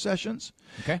order sessions.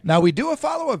 Okay. Now, we do a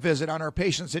follow-up visit on our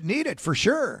patients that need it for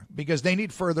sure, because they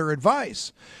need further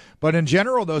advice. But in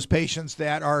general, those patients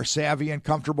that are savvy and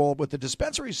comfortable with the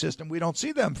dispensary system, we don't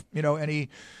see them, any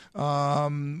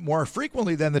more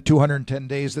frequently than the 210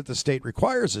 days that the state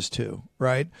requires us to,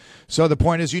 right? So the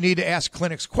point is you need to ask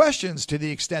clinics questions to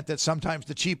the extent that sometimes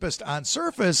the cheapest on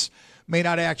surface may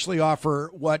not actually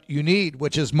offer what you need,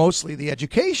 which is mostly the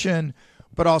education,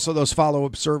 but also those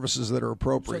follow-up services that are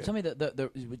appropriate. So tell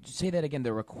me, say that again,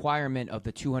 the requirement of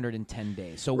the 210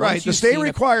 days. So right, the state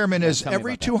requirement is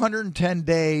every 210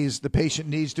 days, the patient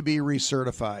needs to be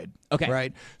recertified. Okay.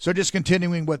 Right? So just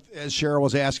continuing with, as Cheryl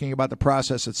was asking about the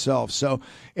process itself. So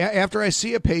after I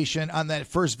see a patient on that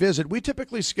first visit, we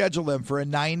typically schedule them for a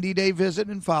 90-day visit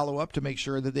and follow-up to make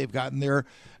sure that they've gotten their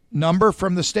number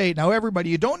from the state. Now, everybody,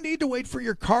 you don't need to wait for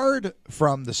your card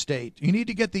from the state. You need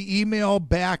to get the email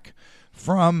back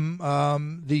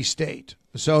from the state,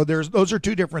 So those are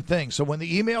two different things. So when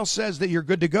the email says that you're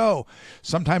good to go,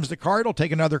 sometimes the card will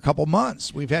take another couple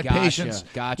months. We've had patients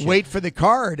wait for the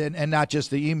card and not just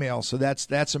the email. So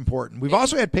that's important. We've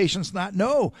also had patients not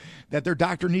know that their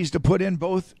doctor needs to put in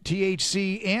both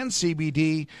THC and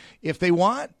CBD if they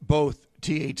want both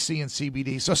THC and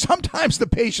CBD. So sometimes the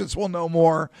patients will know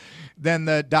more than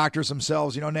the doctors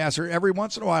themselves. You know, Nasser, every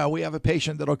once in a while we have a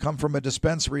patient that'll come from a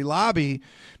dispensary lobby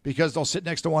because they'll sit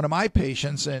next to one of my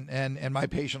patients and my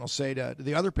patient will say to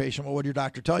the other patient, well, what did your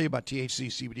doctor tell you about THC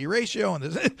CBD ratio? And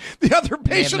the other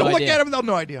patient will look at him and they'll have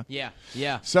no idea.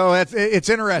 Yeah. So it's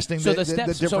interesting. So the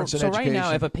difference in education. So right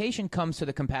now, if a patient comes to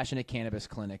the Compassionate Cannabis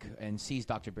Clinic and sees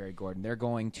Dr. Barry Gordon, they're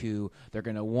going to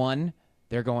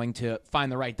find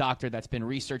the right doctor that's been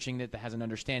researching it, that has an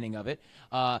understanding of it.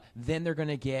 Then they're going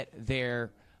to get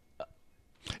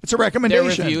it's a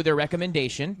recommendation. Their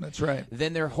recommendation. That's right.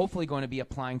 Then they're hopefully going to be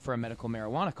applying for a medical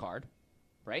marijuana card,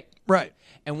 right? Right.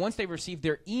 And once they receive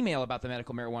their email about the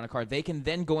medical marijuana card, they can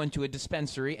then go into a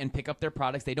dispensary and pick up their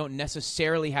products. They don't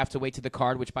necessarily have to wait to the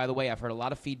card, which, by the way, I've heard a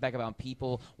lot of feedback about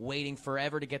people waiting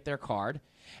forever to get their card.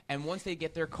 And once they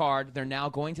get their card, they're now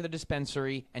going to the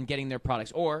dispensary and getting their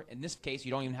products. Or, in this case,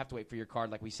 you don't even have to wait for your card.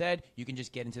 Like we said, you can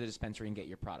just get into the dispensary and get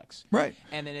your products. Right.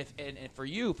 And then for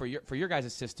your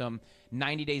guys' system,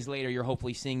 90 days later, you're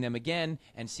hopefully seeing them again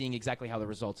and seeing exactly how the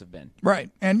results have been.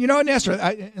 Right. And, you know, Nestor,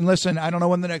 and listen, I don't know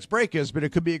when the next break is, but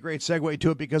it could be a great segue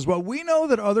to it, because what we know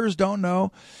that others don't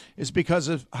know is because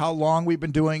of how long we've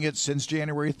been doing it, since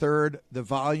January 3rd, the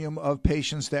volume of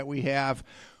patients that we have.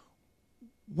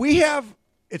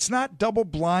 It's not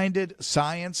double-blinded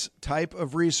science type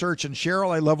of research. And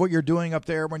Cheryl, I love what you're doing up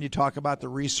there when you talk about the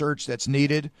research that's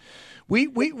needed.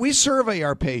 We survey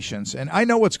our patients, and I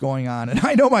know what's going on. And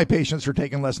I know my patients are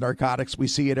taking less narcotics. We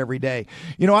see it every day.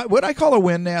 You know, what I call a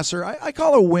win, Nasser, I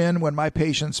call a win when my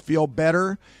patients feel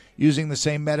better using the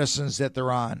same medicines that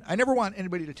they're on. I never want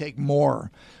anybody to take more.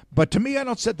 But to me, I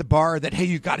don't set the bar that, hey,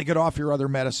 you've got to get off your other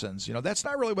medicines. You know, that's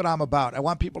not really what I'm about. I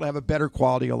want people to have a better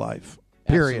quality of life.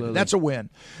 Period. Absolutely. That's a win.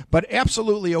 But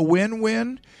absolutely a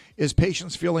win-win is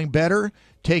patients feeling better,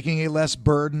 taking a less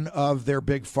burden of their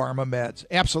big pharma meds.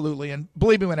 Absolutely. And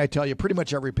believe me when I tell you, pretty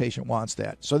much every patient wants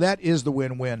that. So that is the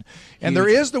win-win. And there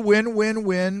is the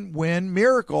win-win-win-win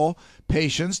miracle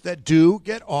patients that do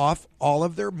get off all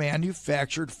of their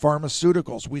manufactured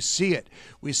pharmaceuticals. We see it.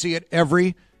 We see it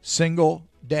every single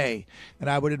day. And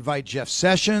I would invite Jeff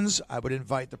Sessions. I would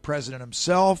invite the president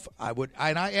himself. And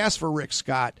I asked for Rick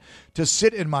Scott to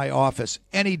sit in my office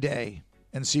any day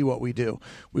and see what we do.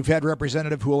 We've had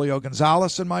Representative Julio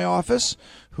Gonzalez in my office,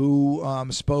 who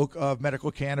spoke of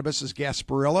medical cannabis as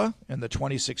Gasparilla in the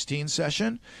 2016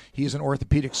 session. He's an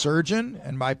orthopedic surgeon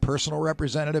and my personal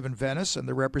representative in Venice and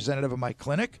the representative of my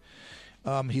clinic.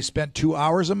 He spent 2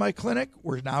 hours in my clinic.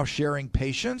 We're now sharing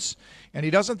patients, and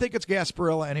he doesn't think it's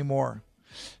Gasparilla anymore.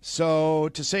 So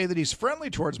to say that he's friendly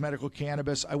towards medical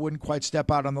cannabis, I wouldn't quite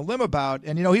step out on the limb about.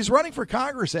 And, you know, he's running for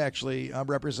Congress, actually,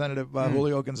 Representative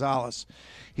Julio Gonzalez.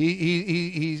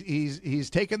 He's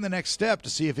taken the next step to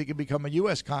see if he can become a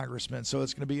U.S. congressman. So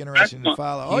it's going to be interesting to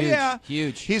follow.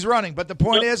 Huge. He's running. But the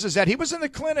point is that he was in the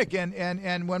clinic,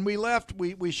 and when we left,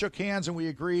 we shook hands and we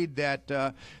agreed that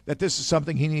this is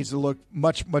something he needs to look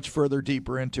much, much further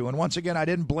deeper into. And once again, I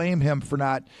didn't blame him for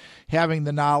not having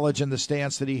the knowledge and the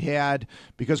stance that he had,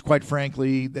 because quite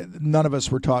frankly, none of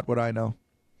us were taught what I know.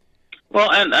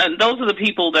 Well, and those are the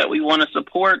people that we want to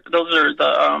support. Those are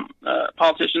the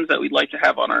politicians that we'd like to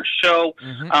have on our show.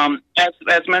 Mm-hmm.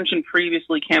 As mentioned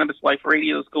previously, Cannabis Life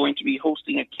Radio is going to be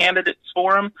hosting a candidates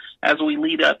forum as we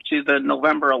lead up to the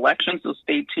November election, so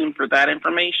stay tuned for that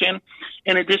information.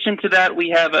 In addition to that, we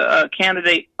have a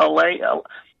candidate,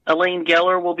 Elaine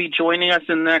Geller, will be joining us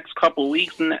in the next couple of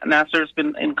weeks, and Nasser's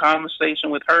been in conversation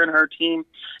with her and her team.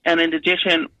 And in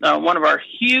addition, one of our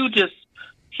hugest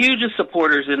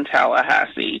supporters in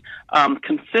Tallahassee,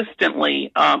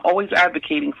 consistently always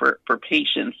advocating for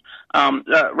patients,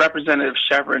 Representative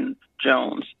Chevron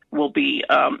Jones will be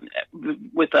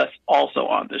with us also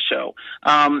on the show.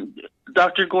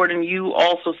 Dr. Gordon, you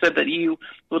also said that you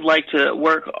would like to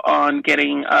work on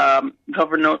getting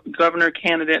governor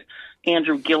candidate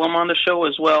Andrew Gillum on the show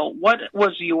as well. What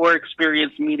was your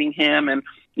experience meeting him? And,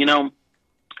 you know,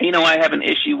 I have an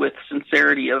issue with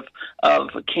sincerity of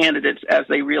candidates as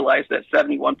they realize that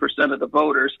 71% of the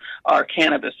voters are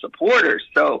cannabis supporters.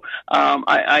 So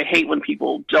I hate when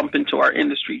people jump into our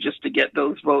industry just to get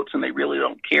those votes and they really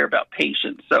don't care about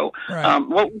patients. So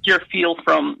what was your feel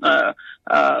from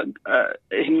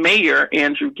Mayor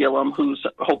Andrew Gillum, who's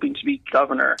hoping to be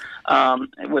governor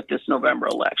with this November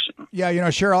election. Yeah,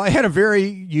 Cheryl, I had a very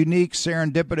unique,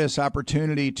 serendipitous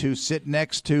opportunity to sit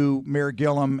next to Mayor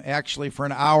Gillum actually for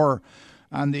an hour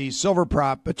on the silver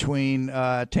prop between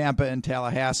Tampa and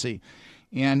Tallahassee.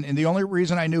 And the only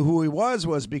reason I knew who he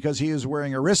was because he was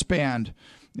wearing a wristband.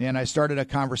 And I started a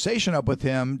conversation up with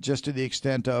him just to the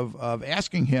extent of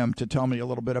asking him to tell me a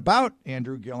little bit about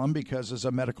Andrew Gillum, because as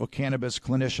a medical cannabis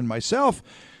clinician myself,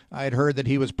 I had heard that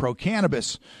he was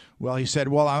pro-cannabis. Well, he said,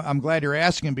 well, I'm glad you're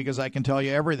asking because I can tell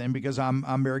you everything because I'm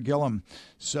Mayor Gillum.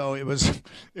 So it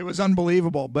was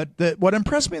unbelievable. But what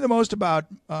impressed me the most about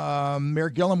Mayor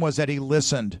Gillum was that he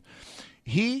listened.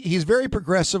 He's very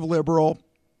progressive liberal.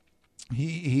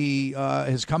 He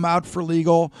has come out for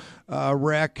legal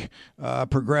rec,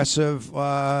 progressive,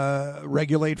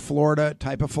 regulate Florida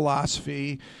type of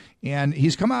philosophy. And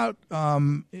he's come out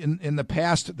in the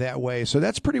past that way. So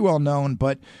that's pretty well known.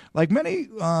 But like many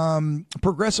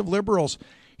progressive liberals,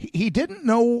 he didn't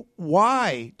know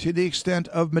why to the extent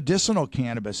of medicinal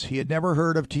cannabis. He had never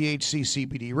heard of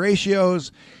THC-CBD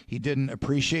ratios. He didn't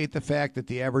appreciate the fact that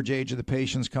the average age of the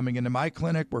patients coming into my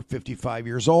clinic were 55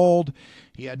 years old.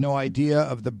 He had no idea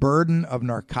of the burden of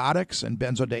narcotics and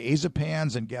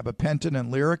benzodiazepines and gabapentin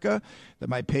and Lyrica that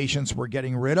my patients were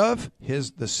getting rid of,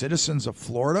 the citizens of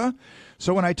Florida.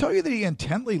 So when I tell you that he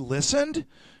intently listened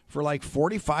for like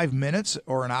 45 minutes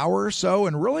or an hour or so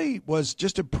and really was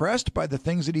just impressed by the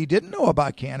things that he didn't know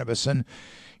about cannabis. And,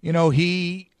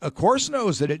 he, of course,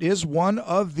 knows that it is one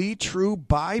of the true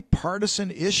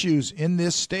bipartisan issues in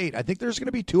this state. I think there's going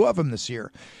to be two of them this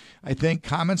year. I think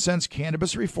common sense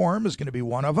cannabis reform is going to be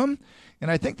one of them. And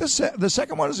I think the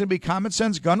second one is going to be common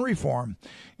sense gun reform.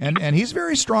 And he's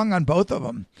very strong on both of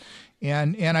them.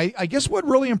 And I guess what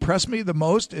really impressed me the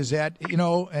most is that,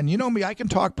 and me, I can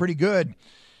talk pretty good.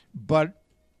 But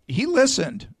he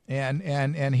listened,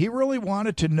 and he really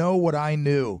wanted to know what I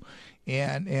knew.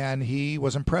 And he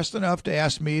was impressed enough to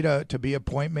ask me to be a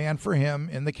point man for him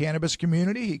in the cannabis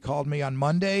community. He called me on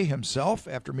Monday himself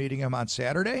after meeting him on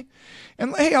Saturday.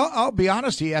 And, hey, I'll be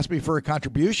honest, he asked me for a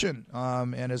contribution.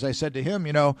 And as I said to him,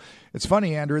 it's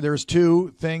funny, Andrew, there's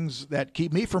two things that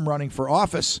keep me from running for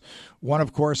office. One,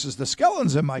 of course, is the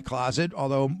skeletons in my closet,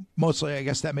 although mostly I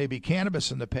guess that may be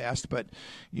cannabis in the past. But,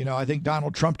 I think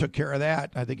Donald Trump took care of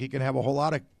that. I think he can have a whole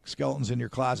lot of skeletons in your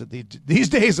closet these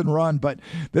days and run. But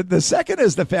the second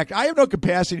is the fact I have no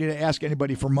capacity to ask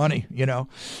anybody for money,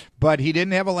 But he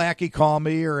didn't have a lackey call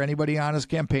me or anybody on his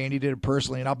campaign. He did it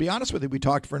personally. And I'll be honest with you, we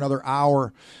talked for another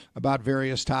hour about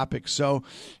various topics. So,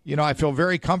 I feel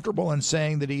very comfortable in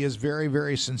saying that he is very,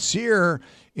 very sincere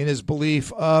in his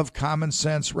belief of common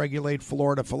sense, regulate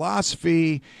Florida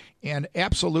philosophy, and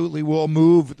absolutely will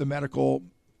move the medical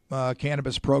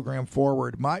cannabis program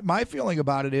forward. My feeling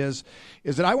about it is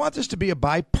that I want this to be a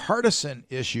bipartisan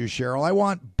issue, Cheryl. I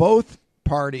want both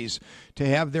parties to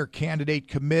have their candidate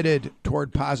committed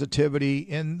toward positivity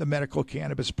in the medical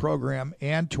cannabis program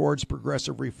and towards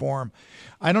progressive reform.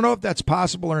 I don't know if that's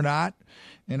possible or not.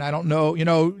 And I don't know,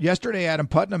 yesterday Adam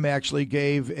Putnam actually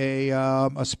gave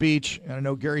a speech, and I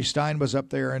know Gary Stein was up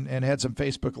there and had some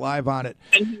Facebook Live on it.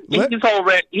 And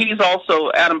he's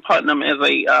also, Adam Putnam is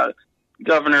a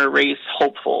governor race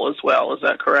hopeful as well. Is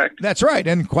that correct? That's right.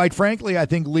 And quite frankly, I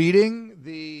think leading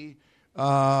the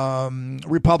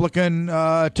Republican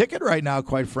ticket right now,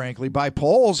 quite frankly, by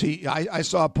polls. I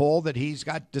saw a poll that he's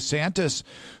got DeSantis,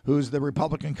 who's the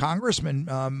Republican congressman,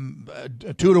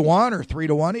 2-1 or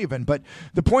 3-1 even. But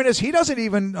the point is, he doesn't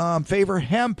even favor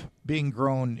hemp being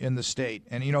grown in the state.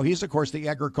 And, he's, of course, the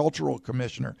agricultural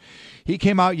commissioner. He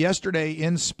came out yesterday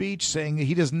in speech saying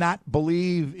he does not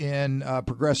believe in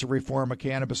progressive reform of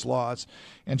cannabis laws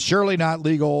and surely not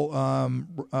legal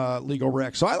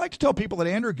rec. So I like to tell people that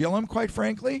Andrew Gillum, quite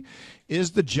frankly,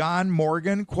 is the John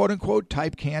Morgan, quote unquote,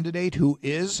 type candidate who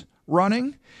is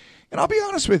running. And I'll be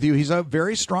honest with you, he's a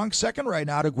very strong second right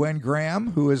now to Gwen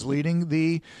Graham, who is leading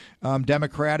the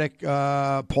Democratic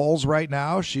polls right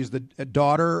now. She's the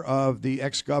daughter of the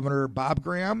ex-governor Bob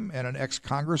Graham and an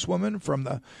ex-congresswoman from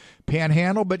the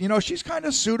Panhandle. But, she's kind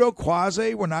of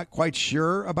pseudo-quasi. We're not quite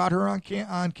sure about her on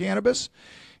cannabis.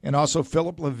 And also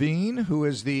Philip Levine, who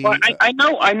is the... Well,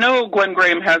 I know Gwen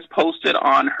Graham has posted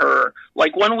on her,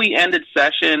 like when we ended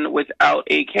session without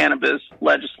a cannabis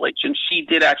legislation, she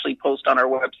did actually post on her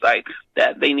website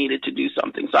that they needed to do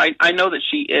something. So I know that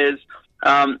she is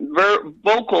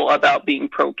vocal about being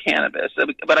pro-cannabis.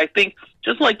 But I think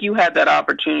just like you had that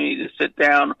opportunity to sit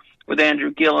down with Andrew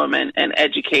Gillum and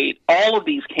educate, all of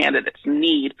these candidates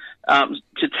need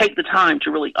to take the time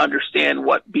to really understand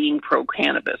what being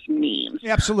pro-cannabis means.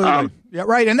 Absolutely. Yeah,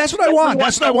 right. And that's what I want.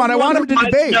 That's what I want. I want them to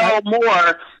debate. Know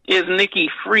more is Nikki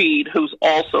Fried, who's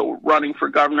also running for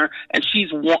governor, and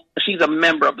she's a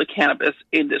member of the cannabis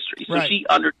industry. So she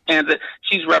understands it.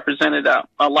 She's represented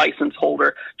a license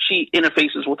holder. She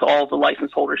interfaces with all the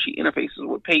license holders. She interfaces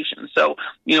with patients. So,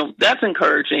 that's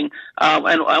encouraging.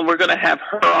 And we're going to have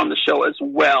her on the show as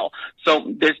well.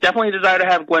 So there's definitely a desire to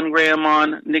have Gwen Graham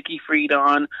on, Nikki Fried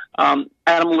on,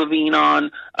 Adam Levine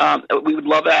on. We would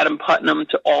love Adam Putnam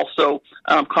to also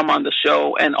come on the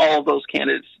show, and all of those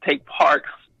candidates to take part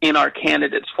in our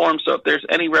candidates forum. So if there's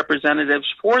any representatives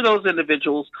for those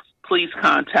individuals, please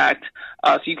contact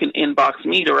us. You can inbox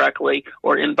me directly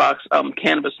or inbox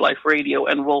Cannabis Life Radio,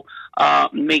 and we'll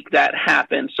make that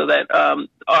happen so that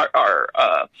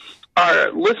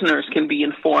our listeners can be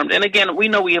informed. And again, we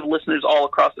know we have listeners all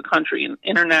across the country and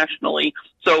internationally.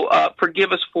 So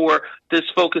forgive us for this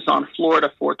focus on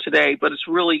Florida for today, but it's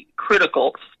really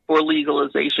critical for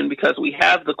legalization because we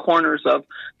have the corners of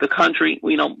the country.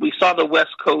 We saw the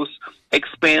West Coast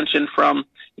expansion from,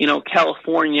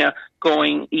 California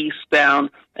going eastbound,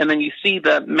 and then you see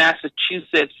the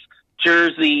Massachusetts,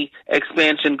 Jersey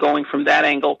expansion going from that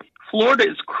angle. Florida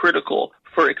is critical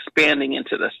for expanding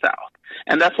into the South.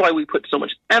 And that's why we put so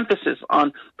much emphasis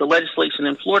on the legislation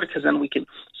in Florida, because then we can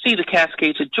see the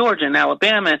cascades of Georgia and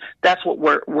Alabama. And that's what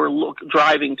we're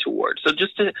driving towards. So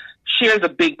just to share the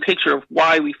big picture of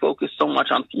why we focus so much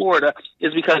on Florida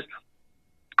is because,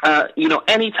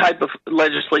 any type of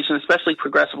legislation, especially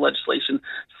progressive legislation,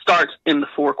 starts in the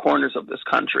four corners of this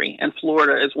country. And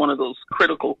Florida is one of those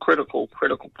critical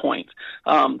points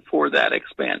for that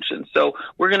expansion. So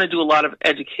we're going to do a lot of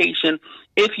education.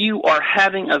 If you are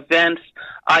having events,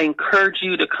 I encourage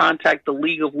you to contact the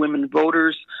League of Women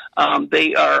Voters.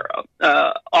 They are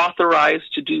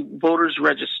authorized to do voters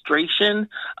registration.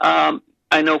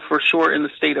 I know for sure in the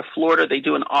state of Florida, they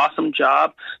do an awesome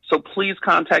job. So please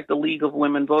contact the League of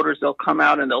Women Voters. They'll come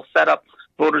out and they'll set up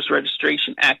voters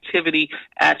registration activity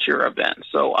at your event.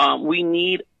 So we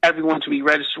need everyone to be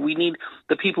registered. We need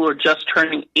the people who are just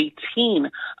turning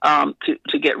 18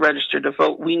 to get registered to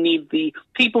vote. We need the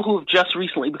people who have just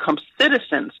recently become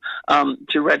citizens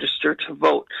to register to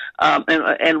vote.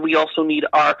 And we also need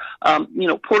our,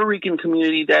 Puerto Rican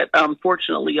community that,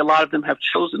 unfortunately, a lot of them have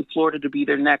chosen Florida to be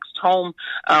their next home.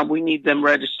 We need them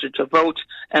registered to vote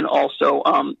and also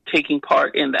taking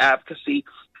part in the advocacy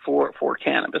for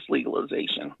cannabis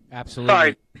legalization. Absolutely.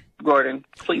 Sorry, Gordon.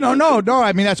 Please. No.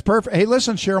 I mean, that's perfect. Hey,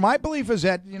 listen, Cheryl, my belief is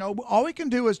that, all we can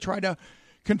do is try to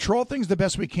control things the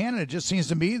best we can. And it just seems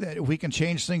to me that if we can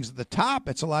change things at the top,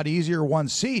 it's a lot easier one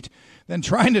seat than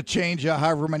trying to change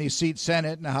however many seat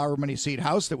Senate and however many seat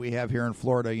House that we have here in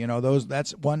Florida.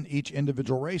 That's one each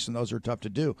individual race, and those are tough to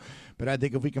do. But I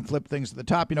think if we can flip things to the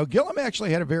top, Gillum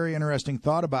actually had a very interesting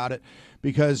thought about it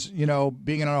because,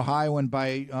 being an Ohioan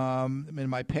in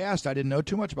my past, I didn't know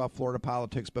too much about Florida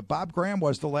politics, but Bob Graham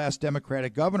was the last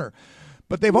Democratic governor.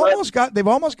 But they've almost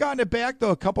gotten it back though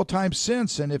a couple times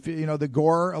since. And if the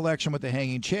Gore election with the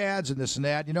hanging chads and this and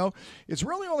that, it's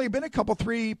really only been a couple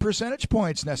 3 percentage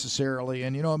points necessarily.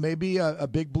 And maybe a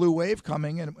big blue wave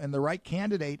coming and the right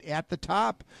candidate at the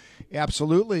top,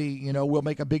 absolutely, will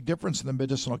make a big difference in the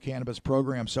medicinal cannabis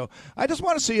program. So I just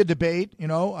want to see a debate.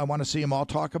 I want to see them all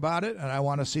talk about it, and I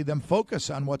want to see them focus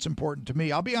on what's important to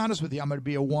me. I'll be honest with you, I'm going to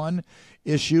be a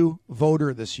one-issue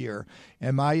voter this year,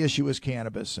 and my issue is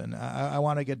cannabis, and I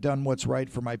want to get done what's right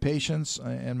for my patients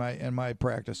and my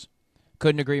practice.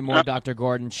 Couldn't agree more, Dr.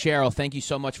 Gordon. Cheryl, thank you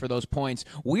so much for those points.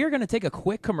 We are going to take a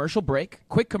quick commercial break,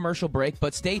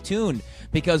 but stay tuned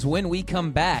because when we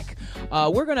come back,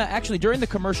 we're going to actually, during the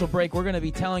commercial break, we're going to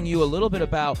be telling you a little bit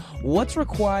about what's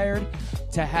required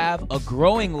to have a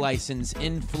growing license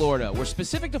in Florida. We're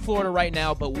specific to Florida right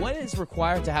now, but what is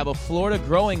required to have a Florida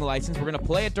growing license? We're going to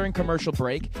play it during commercial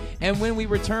break. And when we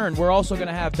return, we're also going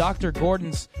to have Dr.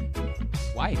 Gordon's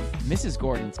wife, Mrs.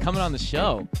 Gordon's, coming on the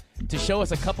show to show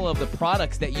us a couple of the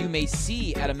products that you may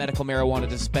see at a medical marijuana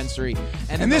dispensary.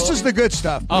 And this is the good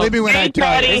stuff. Believe me when I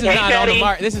tell you.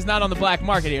 This is not on the black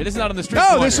market here. This is not on the street.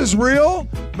 No, this is real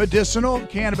medicinal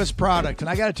cannabis product. And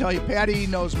I got to tell you, Patty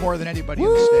knows more than anybody in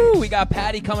the state. We got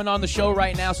Patty coming on the show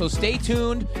right now, so stay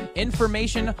tuned.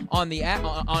 Information on the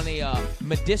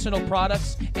medicinal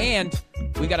products, and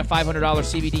we got a $500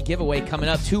 CBD giveaway coming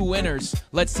up. 2 winners.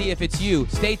 Let's see if it's you.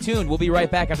 Stay tuned. We'll be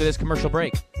right back after this commercial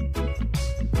break.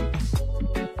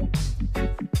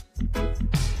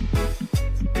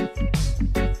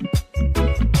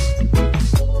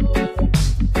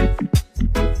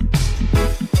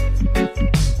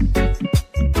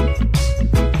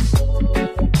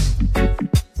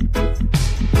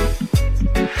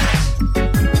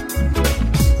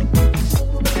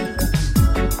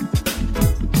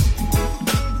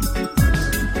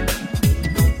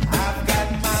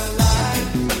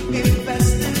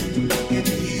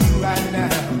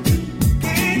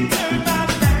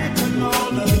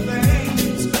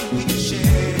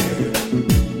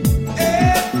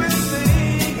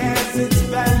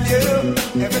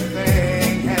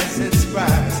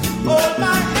 All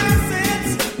my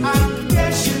assets I'm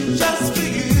cashing just for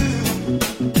you.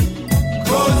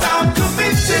 'Cause I'm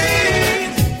committed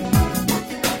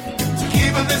to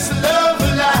keeping this love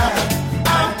alive.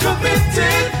 I'm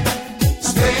committed,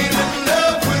 staying in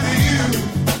love with you.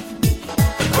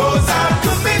 'Cause I'm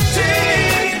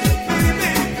committed,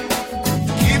 baby,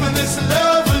 to keeping this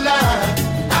love alive.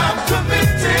 I'm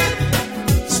committed,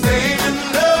 staying in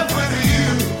love with you.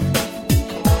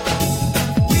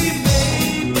 We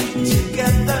may be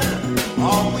together,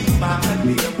 or we might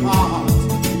be apart.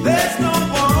 There's no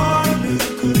one who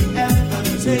could ever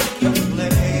take your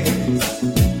place.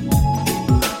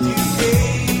 You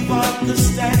gave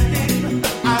understanding,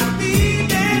 I mean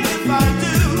it if I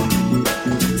do.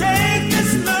 Take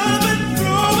this love and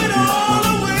throw it all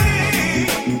away.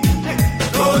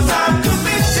 'Cause I'm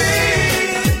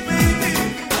committed, baby,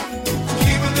 to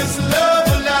keeping this love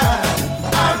alive.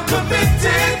 I'm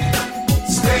committed,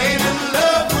 staying in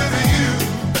love with you.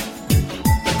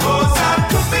 'Cause I'm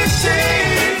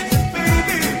committed,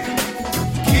 baby,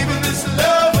 to keeping this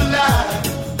love alive.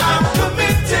 I'm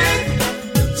committed,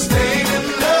 staying in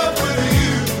love with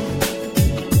you.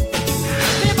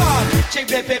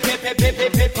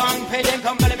 Pang, pay them,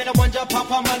 come me no one pop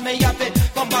on me up it,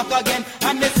 come back again.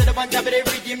 I'm missing the one job of the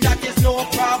rhythm, that is no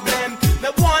problem. Me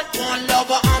want one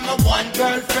lover, I'm a one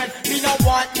girlfriend. Me no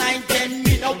want 9, 10,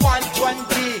 me no want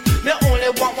 20. Me only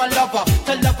want one lover,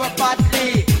 to love her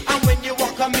badly. And when you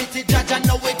walk committed, judge, I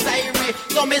know it's irie.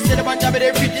 So me see the one job of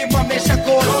the rhythm, but me shall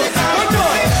go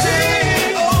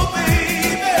say, Oh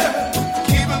baby,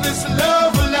 keeping this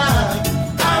love alive.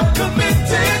 I'm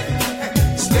committed,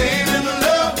 staying in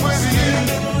love with you.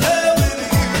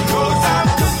 'Cause I'm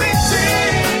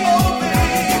committed, oh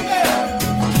baby,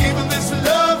 keeping this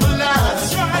love alive.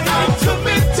 I'm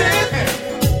committed,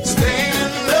 staying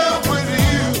in love with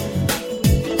you.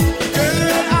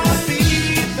 Girl, I'll be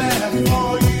there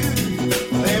for you,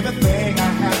 for everything I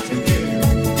have to give.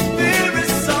 There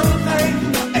is something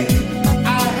I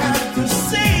have to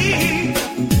say.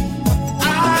 I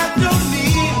don't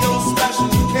need no special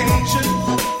occasion,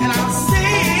 and I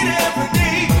say it every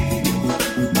day.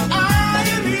 I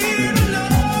am here to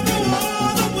love you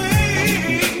all the way,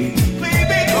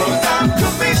 baby. 'Cause I'm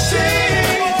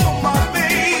committed, oh my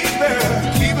baby,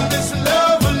 keeping this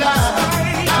love alive.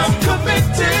 I'm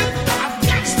committed,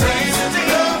 staying in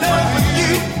love with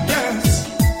you, yes.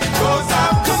 'Cause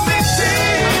I'm committed,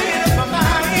 in my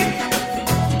mind,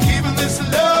 keeping this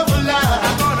love alive.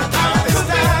 I'm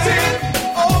committed,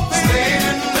 oh baby, staying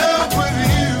in love with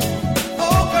you,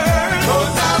 oh girl.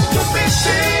 'Cause I'm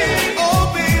committed, oh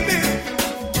baby,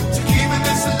 to keeping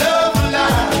this love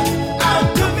alive. I'm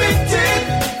committed,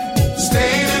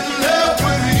 staying in love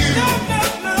with you.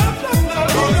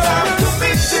 'Cause I'm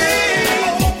committed,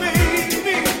 oh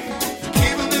baby, to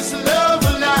keeping this love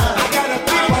alive. I gotta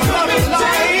keep my love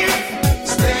alive,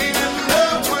 staying in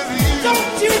love with you.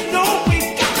 Don't you know we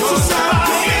got to survive?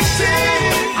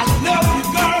 I love you,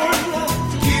 girl,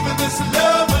 keeping this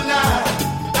love alive.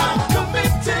 I'm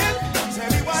committed,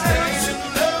 everyone else in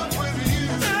love with you.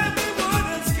 Everyone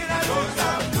else can I? 'Cause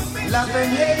I'm committed. Love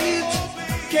and hate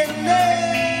can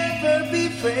never be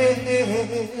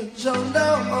friends. Oh no,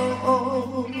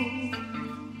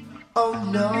 oh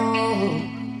no.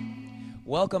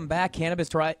 Welcome back,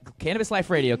 Cannabis Life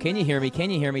Radio. Can you hear me? Can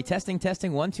you hear me? Testing,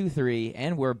 1, 2, 3,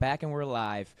 and we're back and we're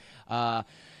live.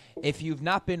 If you've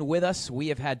not been with us, we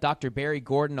have had Dr. Barry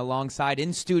Gordon alongside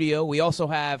in studio. We also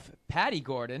have Patty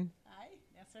Gordon. Hi.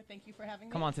 Yes, sir. Thank you for having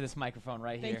me. Come on to this microphone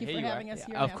right here. Thank you Here for you having are. us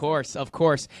here, Of Nancy. course, of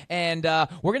course. And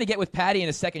we're going to get with Patty in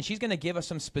a second. She's going to give us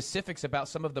some specifics about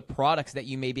some of the products that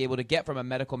you may be able to get from a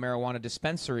medical marijuana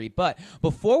dispensary. But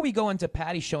before we go into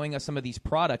Patty showing us some of these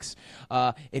products,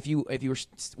 if you were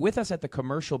with us at the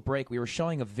commercial break, we were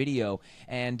showing a video,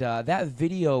 and that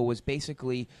video was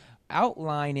basically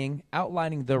outlining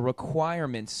the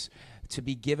requirements to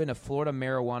be given a Florida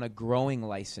marijuana growing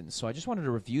license. So I just wanted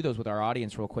to review those with our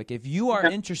audience real quick. If you are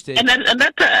interested... And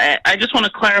that's I just want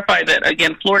to clarify that,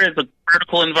 again, Florida is a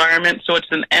vertical environment, so it's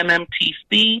an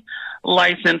MMTC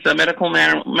license, a medical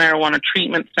marijuana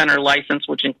treatment center license,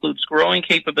 which includes growing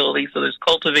capabilities. So there's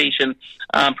cultivation,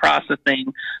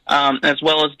 processing, as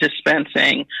well as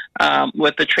dispensing,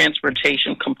 with the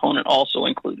transportation component also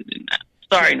included in that.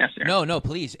 Sorry, Nasir. No,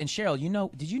 please. And Cheryl,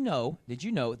 did you know,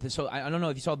 so I don't know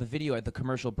if you saw the video at the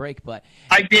commercial break, but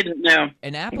I didn't know.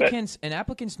 An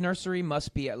applicant's nursery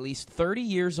must be at least 30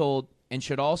 years old and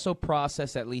should also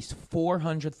process at least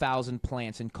 400,000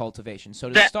 plants in cultivation.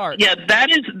 So start. Yeah,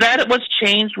 that was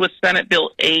changed with Senate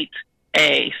Bill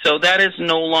 8A. So that is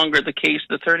no longer the case.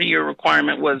 The 30-year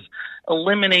requirement was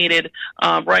eliminated.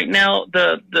 Right now,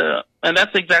 and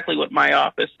that's exactly what my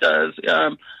office does.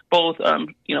 Both,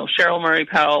 Cheryl Murray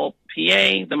Powell,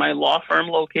 PA, my law firm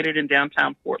located in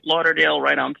downtown Fort Lauderdale,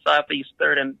 right on Southeast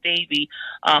 3rd and Davie.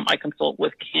 I consult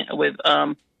with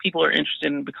people who are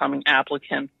interested in becoming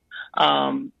applicants.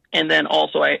 And then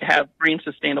also I have Green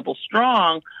Sustainable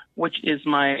Strong, which is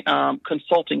my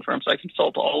consulting firm. So I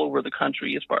consult all over the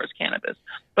country as far as cannabis.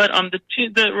 But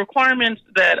the requirements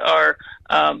that are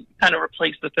kind of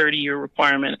replace the 30-year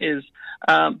requirement is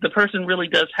the person really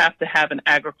does have to have an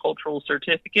agricultural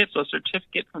certificate, so a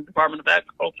certificate from the Department of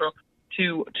Agriculture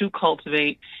to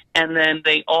cultivate, and then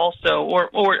they also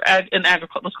let's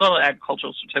call it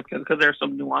agricultural certificate because there are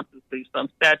some nuances based on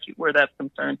statute where that's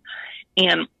concerned.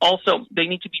 And also, they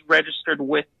need to be registered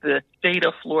with the state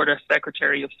of Florida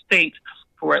Secretary of State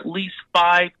for at least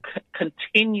 5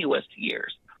 continuous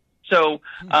years. So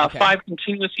 5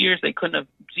 continuous years, they couldn't have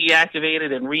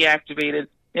deactivated and reactivated.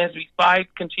 It has to be 5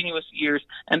 continuous years,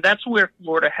 and that's where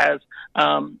Florida has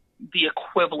the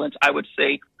equivalent, I would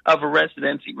say, of a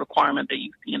residency requirement that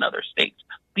you see in other states.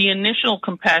 The initial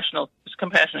Compassionate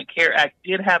Care Act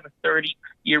did have a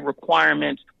 30-year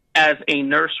requirement as a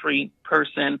nursery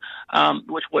person,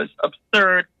 which was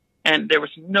absurd, and there was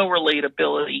no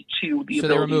relatability to the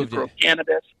ability to grow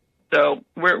cannabis. So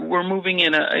we're moving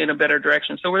in a better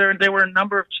direction. So there were a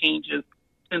number of changes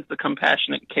since the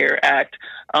Compassionate Care Act.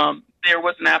 There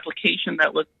was an application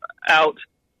that was out.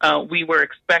 We were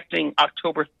expecting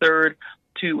October 3rd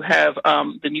to have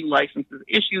the new licenses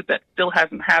issued. That still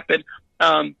hasn't happened.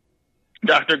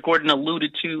 Dr. Gordon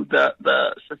alluded to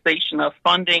the cessation of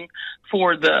funding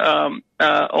for the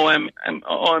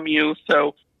OMU,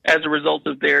 so as a result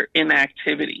of their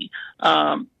inactivity.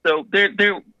 So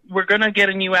we're going to get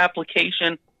a new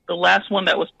application. The last one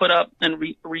that was put up and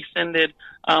rescinded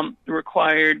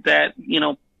required that,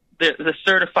 the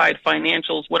certified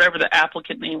financials, whatever the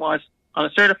applicant name was, on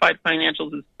the certified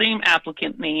financials is the same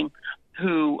applicant name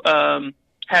who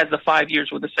has the 5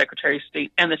 years with the Secretary of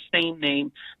State and the same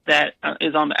name that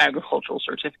is on the agricultural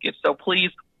certificate. So please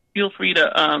feel free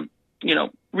to,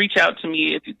 reach out to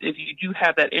me if you do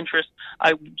have that interest.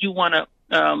 I do want to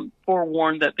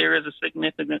forewarn that there is a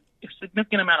significant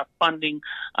amount of funding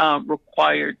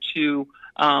required to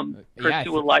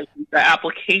pursue a license. The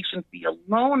application fee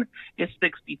alone is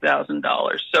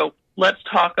 $60,000. So let's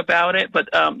talk about it. But,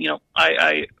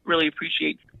 I really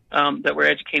appreciate that we're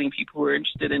educating people who are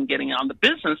interested in getting on the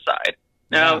business side.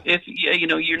 Now, if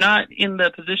you're not in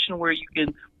the position where you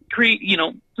can create,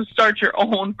 to start your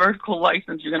own vertical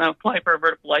license, you're going to apply for a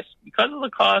vertical license because of the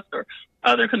cost or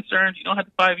other concerns. You don't have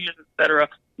the 5 years, et cetera.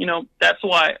 That's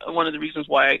why one of the reasons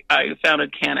why I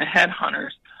founded Canna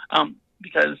Headhunters,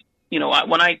 because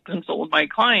when I consult with my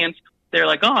clients, they're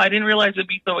like, "Oh, I didn't realize it'd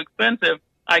be so expensive."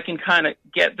 I can kind of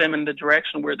get them in the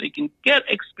direction where they can get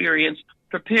experience,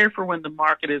 prepare for when the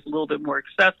market is a little bit more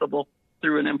accessible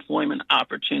through an employment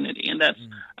opportunity. And that's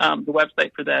the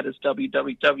website for that is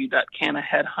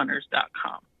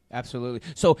www.cannaheadhunters.com. Absolutely.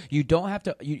 So you don't have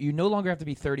to. You no longer have to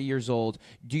be 30 years old.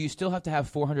 Do you still have to have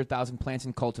 400,000 plants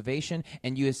in cultivation?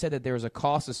 And you had said that there was a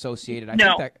cost associated. I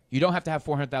think that you don't have to have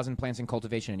 400,000 plants in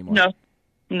cultivation anymore.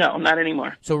 No, not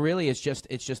anymore. So really, it's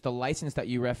just the license that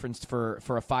you referenced for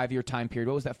a 5-year time period.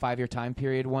 What was that 5-year time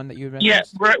period one that you referenced?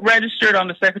 Yes, registered on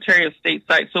the Secretary of State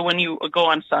site. So when you go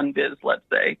on SunBiz, let's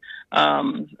say,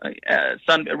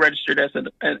 registered as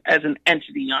an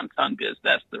entity on SunBiz,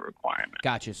 that's the requirement.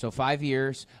 Gotcha. So 5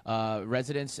 years,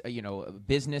 residence,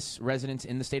 business residence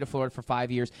in the state of Florida for 5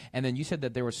 years, and then you said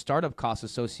that there were startup costs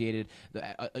associated.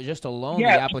 Just alone, the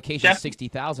application is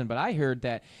 $60,000. But I heard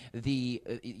that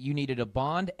you needed a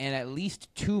bond and at least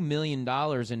 $2 million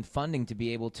in funding to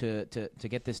be able to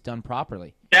get this done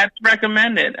properly. That's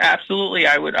recommended. Absolutely.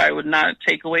 I would not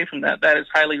take away from that. That is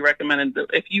highly recommended.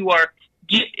 If you are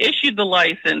issued the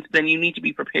license, then you need to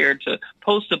be prepared to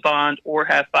post a bond or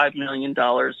have $5 million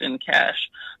in cash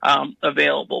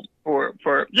available for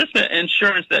just the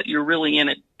insurance that you're really in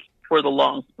it for the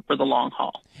long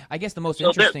haul. I guess the most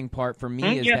interesting part for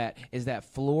me is that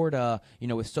Florida,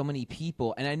 with so many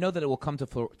people, and I know that it will come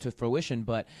to fruition,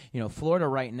 but Florida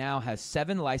right now has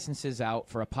 7 licenses out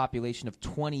for a population of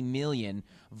 20 million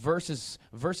versus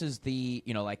the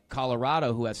like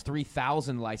Colorado, who has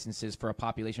 3,000 licenses for a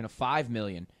population of 5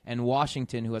 million, and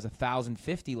Washington, who has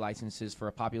 1,050 licenses for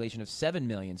a population of 7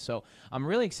 million. So I'm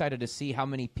really excited to see how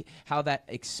that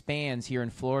expands here in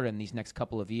Florida in these next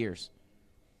couple of years.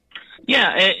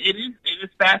 Yeah, it is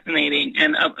fascinating,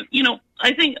 and I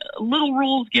think little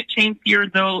rules get changed here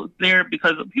there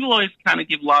because people always kind of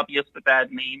give lobbyists a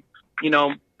bad name.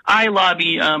 I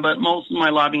lobby, but most of my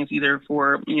lobbying is either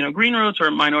for Green Roads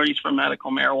or Minorities for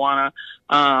Medical Marijuana,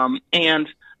 and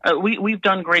we've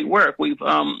done great work. We've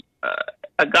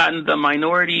gotten the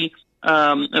minority,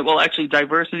 actually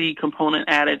diversity component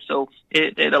added, so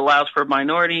it allows for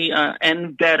minority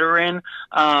and veteran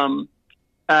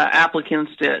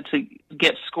applicants to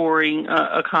get scoring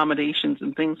accommodations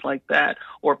and things like that,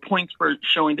 or points for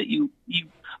showing that you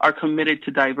are committed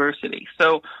to diversity.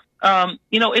 So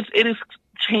it is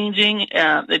changing.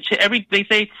 They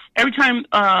say every time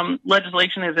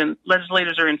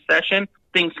legislators are in session,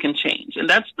 things can change, and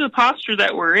that's the posture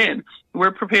that we're in.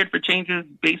 We're prepared for changes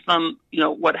based on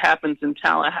what happens in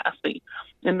Tallahassee.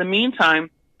 In the meantime,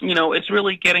 it's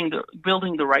really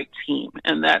building the right team,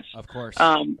 and that's of course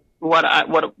what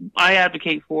I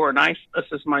advocate for, and I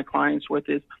assist my clients with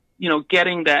is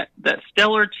getting that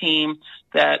stellar team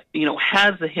that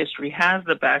has the history, has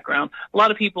the background. A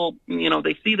lot of people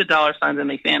they see the dollar signs and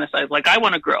they fantasize like, I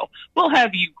want to grow. Well,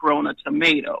 have you grown a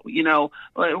tomato?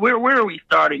 Where are we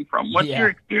starting from? What's your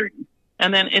experience?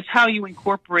 And then it's how you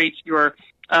incorporate your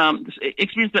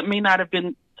experience that may not have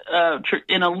been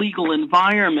in a legal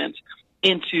environment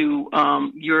into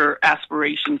your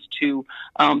aspirations to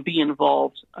be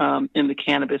involved in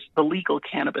the legal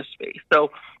cannabis space.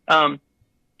 So,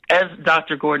 as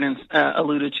Dr. Gordon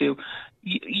alluded to,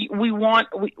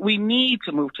 we need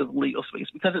to move to the legal space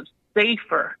because it's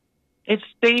safer. It's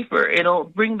safer. It'll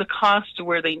bring the costs to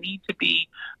where they need to be.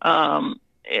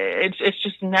 It's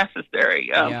just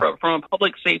necessary from a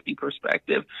public safety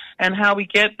perspective. And how we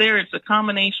get there, it's a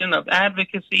combination of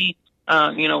advocacy,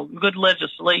 good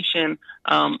legislation,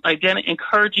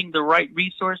 encouraging the right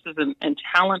resources and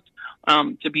talent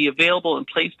to be available and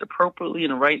placed appropriately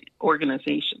in the right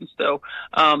organizations. So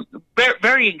very,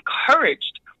 very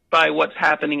encouraged by what's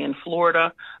happening in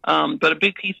Florida. But a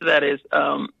big piece of that is,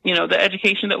 the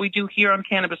education that we do here on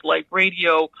Cannabis Life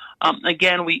Radio.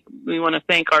 Again, we want to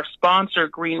thank our sponsor,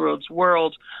 Green Roads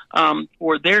World,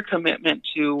 for their commitment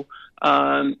to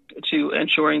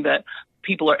ensuring that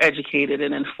people are educated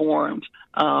and informed,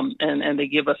 and they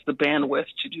give us the bandwidth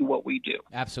to do what we do.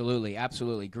 Absolutely,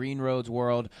 absolutely. Green Roads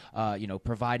World,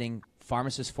 providing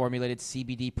pharmacist-formulated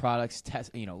CBD products,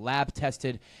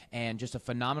 lab-tested, and just a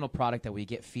phenomenal product that we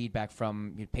get feedback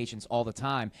from patients all the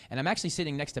time. And I'm actually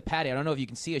sitting next to Patty. I don't know if you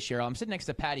can see us, Cheryl. I'm sitting next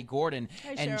to Patty Gordon,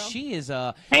 and Cheryl. She is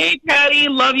Hey, Patty.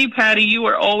 Love you, Patty. You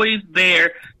are always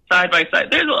there, side by side.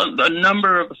 There's a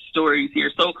number of stories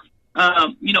here. So,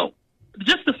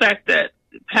 just the fact that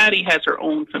Patty has her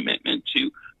own commitment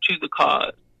to the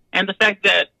cause, and the fact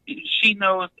that she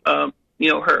knows,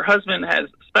 her husband has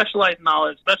specialized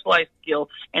knowledge, specialized skill,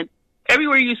 and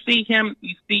everywhere you see him,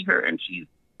 you see her, and she's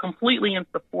completely in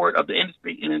support of the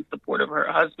industry and in support of her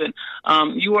husband.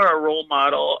 You are a role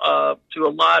model to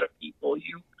a lot of people.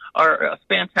 You are a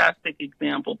fantastic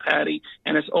example, Patty,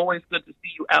 and it's always good to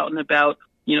see you out and about,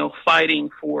 fighting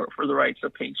for the rights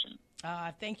of patients.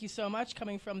 Thank you so much,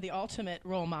 coming from the ultimate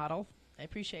role model. I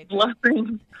appreciate that.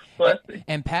 Blessings.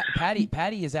 And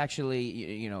Patty is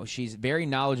actually, she's very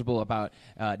knowledgeable about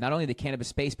not only the cannabis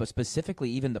space, but specifically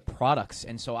even the products.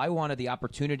 And so I wanted the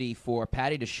opportunity for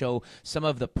Patty to show some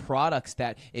of the products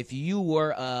that if you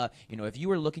were, if you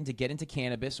were looking to get into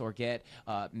cannabis or get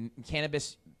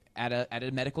cannabis at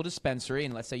a medical dispensary,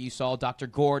 and let's say you saw Dr.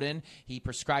 Gordon, he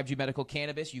prescribed you medical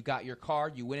cannabis, you got your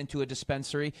card, you went into a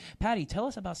dispensary. Patty, tell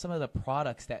us about some of the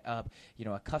products that a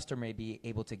customer may be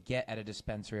able to get at a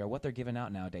dispensary, or what they're giving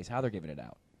out nowadays, how they're giving it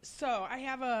out. So I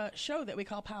have a show that we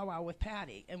call Powwow with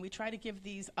Patty, and we try to give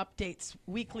these updates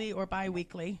weekly or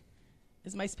bi-weekly.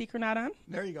 Is my speaker not on?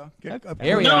 There you go.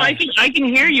 No, I can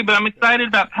hear you, but I'm excited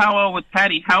about Powwow with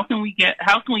Patty. How can we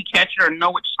catch it or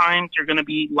know which times you're going to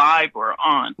be live or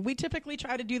on? We typically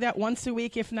try to do that once a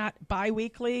week, if not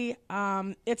bi-weekly.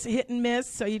 It's a hit and miss,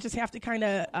 so you just have to kind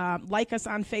of like us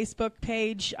on Facebook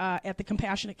page at the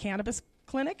Compassionate Cannabis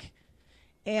Clinic.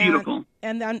 Beautiful.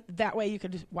 And then that way you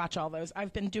could watch all those.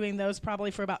 I've been doing those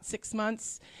probably for about 6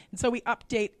 months. And so we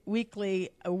update weekly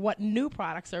what new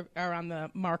products are on the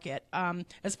market.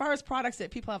 As far as products that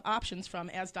people have options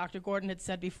from, as Dr. Gordon had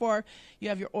said before, you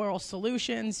have your oral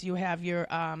solutions, you have your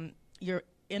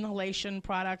inhalation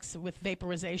products with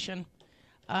vaporization.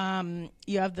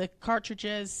 You have the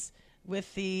cartridges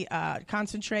with the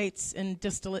concentrates and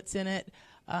distillates in it.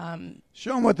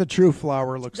 Show them what the True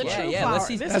Flower looks like. Let's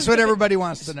see. That's what everybody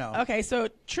wants to know. Okay, so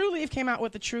True Leaf came out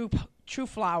with the True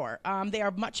Flower. They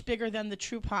are much bigger than the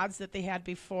True Pods that they had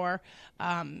before.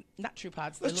 Not True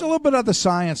Pods. Let's a little bit of the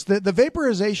science. The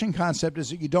vaporization concept is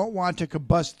that you don't want to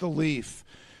combust the leaf.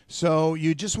 So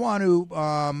you just want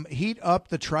to heat up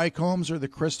the trichomes or the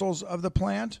crystals of the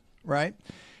plant, right?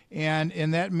 And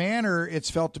in that manner,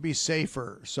 it's felt to be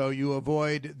safer. So you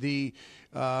avoid the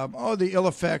ill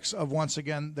effects of, once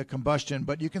again, the combustion.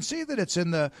 But you can see that it's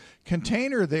in the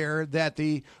container there that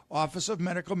the Office of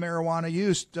Medical Marijuana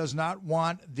Use does not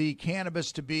want the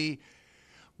cannabis to be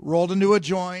rolled into a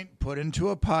joint, put into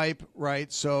a pipe,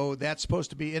 right? So that's supposed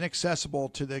to be inaccessible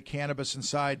to the cannabis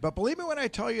inside. But believe me when I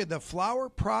tell you, the flower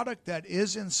product that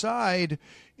is inside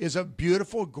is a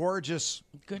beautiful, gorgeous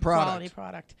Good product. quality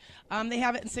product. They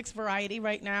have it in 6 variety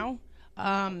right now.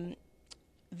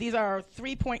 These are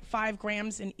 3.5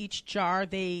 grams in each jar.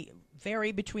 They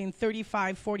vary between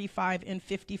 $35, $45, and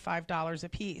 $55 a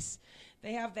piece.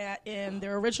 They have that in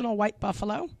their original White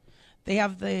Buffalo. They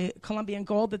have the Colombian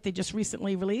Gold that they just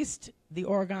recently released, the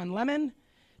Oregon Lemon,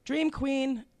 Dream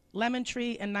Queen, Lemon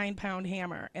Tree, and 9-Pound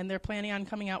Hammer. And they're planning on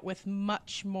coming out with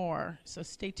much more. So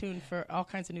stay tuned for all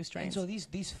kinds of new strains. And so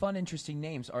these fun, interesting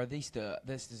names, are these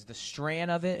this is the strain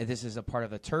of it? This is a part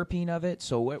of the terpene of it?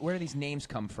 So where do these names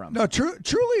come from? No,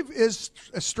 Trulieve is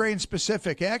strain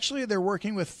specific. Actually, they're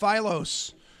working with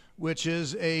Phylos, which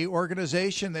is a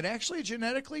organization that actually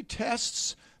genetically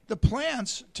tests the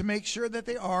plants to make sure that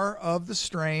they are of the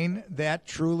strain that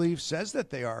Trulieve says that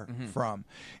they are from.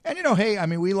 And, hey, I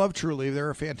mean, we love Trulieve. They're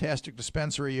a fantastic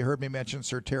dispensary. You heard me mention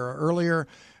Certera earlier.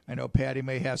 I know Patty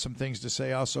may have some things to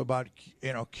say also about,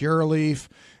 Curaleaf.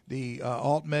 The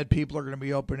AltMed people are going to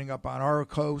be opening up on our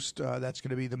coast. That's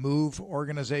going to be the MOVE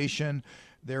organization.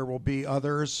 There will be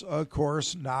others, of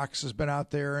course. Knox has been out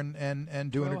there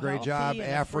and doing Grow a great job. Healthy,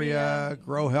 Aphria,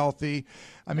 Grow Healthy.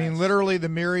 I mean, literally the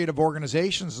myriad of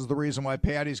organizations is the reason why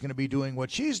Patty's going to be doing what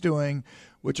she's doing,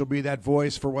 which will be that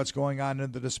voice for what's going on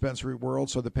in the dispensary world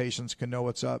so the patients can know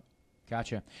what's up.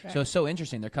 Gotcha. So it's so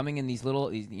interesting. They're coming in these little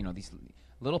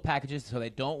packages, so they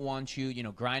don't want you,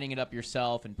 grinding it up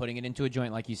yourself and putting it into a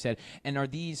joint, like you said. And are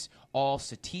these all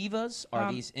sativas?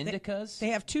 Are these indicas? They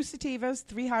have 2 sativas,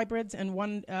 3 hybrids, and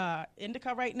 1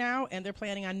 indica right now, and they're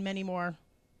planning on many more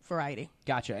variety.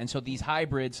 Gotcha. And so these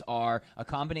hybrids are a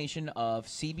combination of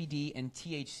CBD and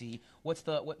THC. What's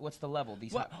the level?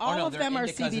 All of them are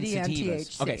indicas CBD and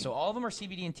THC. Okay, so all of them are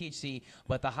CBD and THC,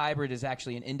 but the hybrid is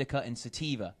actually an indica and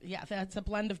sativa. Yeah, that's a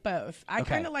blend of both. I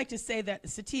kind of like to say that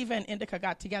sativa and indica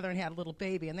got together and had a little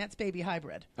baby, and that's baby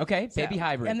hybrid. Okay, baby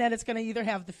hybrid. And then it's going to either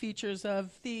have the features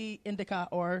of the indica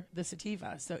or the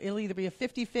sativa. So it'll either be a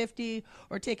 50-50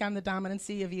 or take on the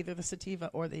dominancy of either the sativa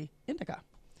or the indica.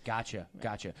 Gotcha.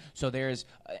 So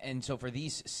so for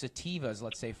these sativas,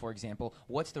 let's say, for example,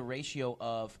 what's the ratio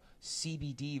of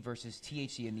CBD versus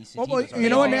THC in these sativas? Well, you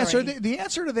know what, Nasser? The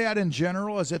answer to that in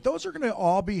general is that those are going to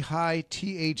all be high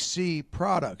THC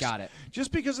products. Got it.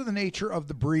 Just because of the nature of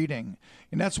the breeding.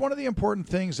 And that's one of the important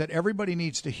things that everybody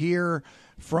needs to hear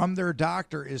from their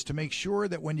doctor is to make sure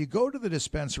that when you go to the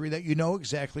dispensary that you know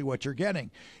exactly what you're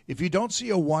getting. If you don't see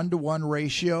a 1-to-1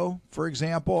 ratio, for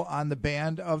example, on the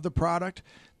band of the product,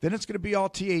 then it's going to be all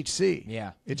THC.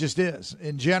 Yeah. It just is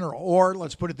in general. Or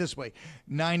let's put it this way,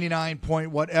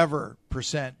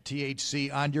 99-point-whatever%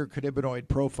 THC on your cannabinoid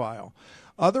profile.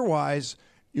 Otherwise,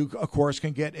 you, of course,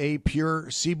 can get a pure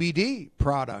CBD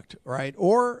product, right?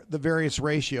 Or the various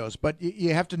ratios. But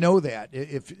you have to know that.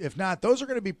 If not, those are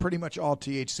going to be pretty much all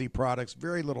THC products,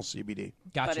 very little CBD.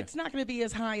 Gotcha. But it's not going to be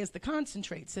as high as the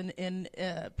concentrates in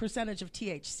percentage of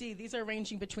THC. These are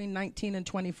ranging between 19 and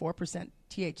 24%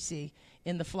 THC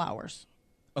in the flowers.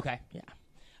 Okay. Yeah.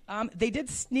 They did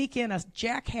sneak in a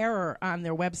Jack Herer on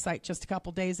their website just a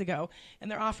couple days ago, and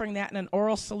they're offering that in an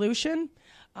oral solution.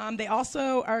 They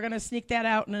also are going to sneak that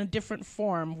out in a different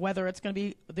form, whether it's going to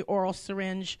be the oral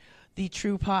syringe, the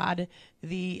True Pod,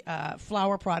 the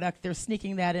flower product. They're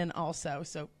sneaking that in also.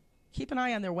 So keep an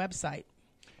eye on their website.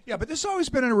 Yeah, but this has always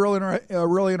been a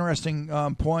really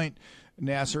interesting point,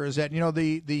 Nasser, is that,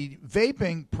 the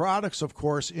vaping products, of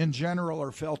course, in general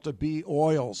are felt to be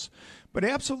oils. But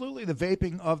absolutely the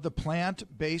vaping of the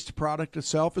plant-based product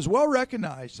itself is well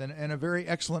recognized and a very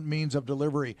excellent means of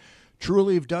delivery.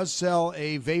 Trulieve does sell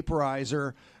a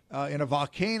vaporizer in a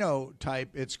volcano type,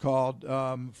 it's called,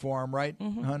 form, right?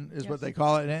 Is what they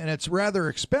call it. And it's rather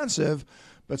expensive,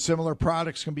 but similar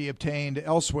products can be obtained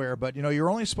elsewhere. But, you're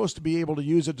only supposed to be able to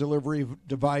use a delivery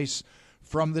device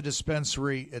from the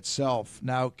dispensary itself.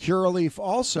 Now, Curaleaf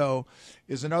also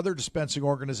is another dispensing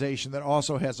organization that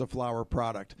also has a flower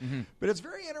product. But it's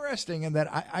very interesting in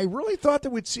that I really thought that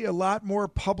we'd see a lot more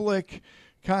public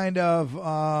kind of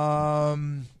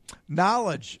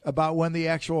knowledge about when the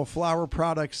actual flower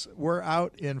products were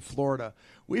out in Florida.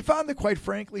 We found that, quite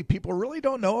frankly, people really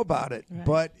don't know about it. Right.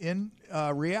 But in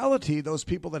reality, those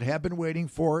people that have been waiting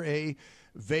for a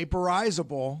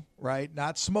vaporizable, right,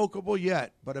 not smokable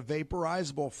yet, but a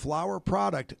vaporizable flower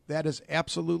product, that is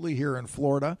absolutely here in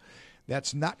Florida.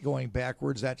 That's not going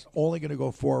backwards. That's only going to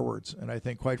go forwards. And I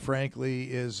think, quite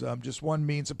frankly, is just one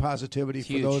means of positivity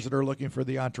for huge. those that are looking for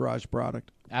the Entourage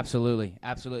product. Absolutely.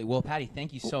 Well, Patty,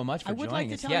 thank you so much for I would joining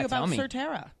like us. to tell you about me.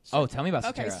 Surterra. Oh, tell me about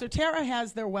Okay, Surterra. Surterra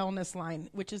has their wellness line,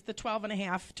 which is the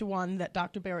 12.5 to 1 that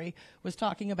Dr. Berry was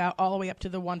talking about, all the way up to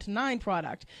the 1 to 9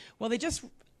 product. Well, they just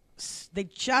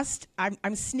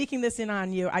I'm sneaking this in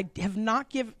on you. I have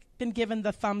not been given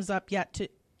the thumbs up yet to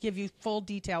give you full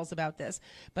details about this,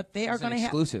 but they are going to have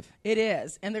exclusive. It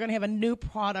is, and they're going to have a new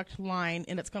product line,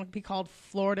 and it's going to be called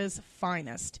Florida's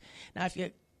Finest. Now,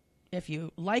 if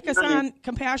you like us on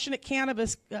Compassionate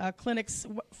Cannabis Clinic's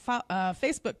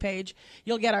Facebook page,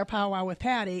 you'll get our powwow with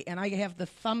Patty, and I have the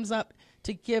thumbs up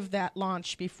to give that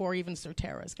launch before even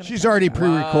Surterra is going to. She's already about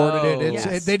pre-recorded it.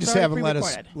 Yes, they just already haven't let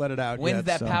pre-recorded. it out When's yet.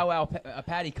 that so. powwow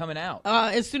Patty coming out?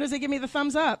 As soon as they give me the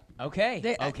thumbs up.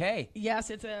 Okay. Okay.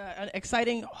 Yes, it's an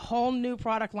exciting whole new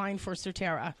product line for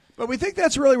Surterra. But we think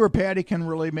that's really where Patty can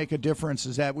really make a difference,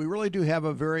 is that we really do have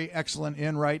a very excellent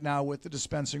in right now with the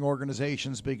dispensing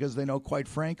organizations, because they know, quite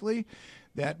frankly,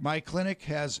 that my clinic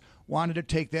has wanted to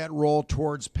take that role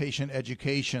towards patient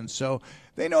education. So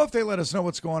they know if they let us know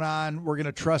what's going on, we're going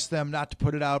to trust them not to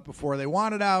put it out before they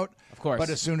want it out. Of course. But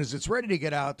as soon as it's ready to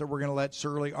get out, that we're going to let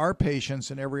certainly our patients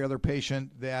and every other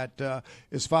patient that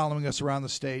is following us around the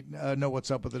state know what's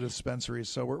up with the dispensaries.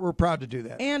 So we're proud to do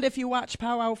that. And if you watch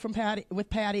Powwow with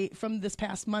Patty from this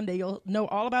past Monday, you'll know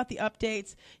all about the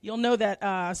updates. You'll know that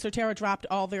Surterra dropped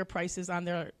all their prices on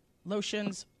their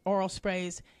lotions, oral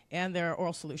sprays, and their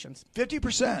oral solutions.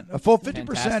 50%, a full 50%.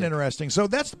 Fantastic. Interesting. So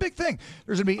that's the big thing.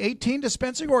 There's going to be 18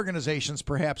 dispensing organizations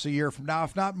perhaps a year from now,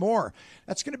 if not more.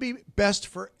 That's going to be best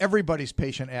for everybody's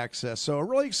patient access. So a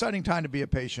really exciting time to be a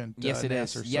patient. Yes, it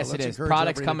is. Nasser. So Yes, it let's is. encourage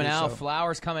Products everybody coming to do out, so.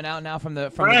 flowers coming out now from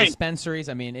the Right. dispensaries.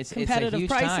 I mean, it's a Competitive huge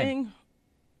pricing. time.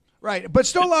 Right, but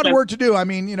still a lot of work to do. I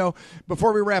mean,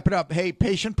 before we wrap it up, hey,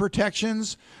 patient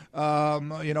protections,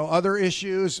 other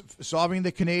issues, solving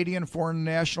the Canadian foreign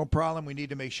national problem. We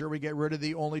need to make sure we get rid of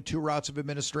the only two routes of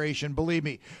administration. Believe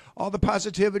me, all the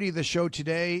positivity of the show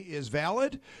today is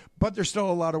valid, but there's still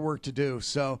a lot of work to do.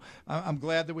 So I'm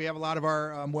glad that we have a lot of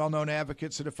our well-known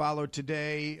advocates that have followed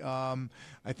today.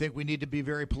 I think we need to be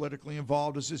very politically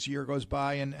involved as this year goes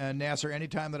by. And Nasser,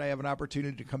 anytime that I have an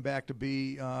opportunity to come back to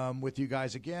be with you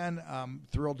guys again, I'm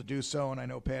thrilled to do so. And I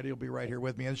know Patty will be right here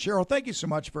with me. And Cheryl, thank you so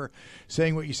much for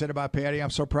saying what you said about Patty. I'm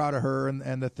so proud of her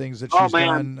and the things that she's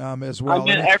done as well. I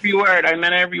meant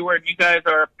every word. You guys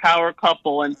are a power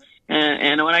couple. And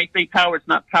when I say power, it's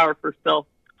not power for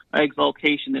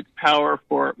self-exaltation. It's power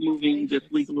for moving this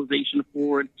legalization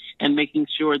forward and making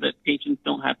sure that patients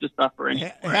don't have to suffer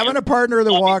anymore. Having a partner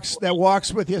that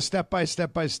walks with you step by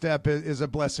step is a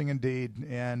blessing indeed,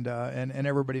 and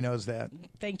everybody knows that.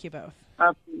 Thank you both.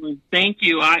 Absolutely. Thank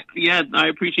you. I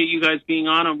appreciate you guys being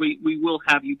on, and we will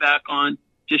have you back on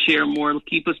to share more.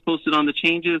 Keep us posted on the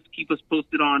changes. Keep us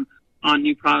posted on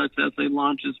new products as they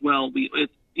launch as well.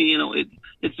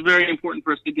 It's very important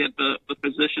for us to get the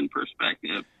physician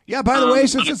perspective. Yeah, by the way,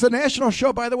 since it's a national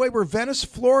show, by the way, we're Venice,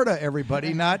 Florida,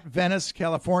 everybody, not Venice,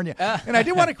 California. And I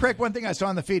did want to correct one thing I saw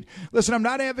on the feed. Listen, I'm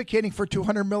not advocating for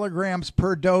 200 milligrams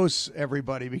per dose,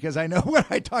 everybody, because I know when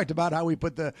I talked about how we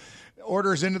put the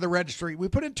orders into the registry, we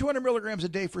put in 200 milligrams a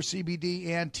day for CBD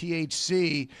and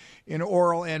THC in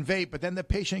oral and vape, but then the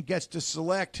patient gets to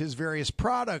select his various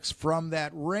products from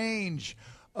that range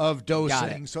of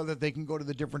dosing so that they can go to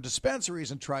the different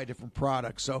dispensaries and try different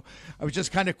products. So I was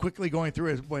just kind of quickly going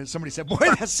through it when somebody said, boy,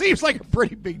 that seems like a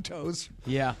pretty big dose.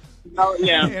 Yeah. Oh,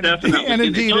 yeah, definitely. And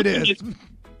indeed it is.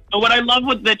 So what I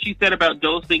love that you said about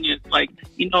dosing is, like,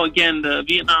 again, the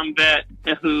Vietnam vet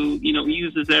who,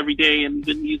 uses every day and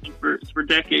been using for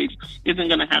decades isn't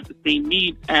going to have the same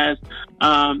needs as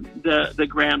the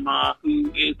grandma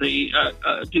who is a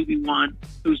doobie one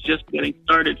who's just getting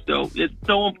started. So it's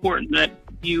so important that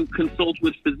you consult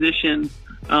with physicians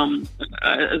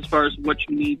as far as what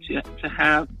you need to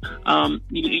have.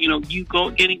 You go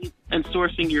getting and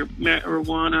sourcing your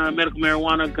marijuana, medical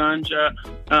marijuana, ganja,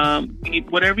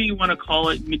 whatever you want to call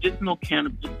it, medicinal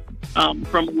cannabis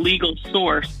from a legal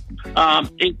source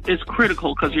is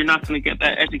critical, because you're not going to get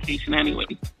that education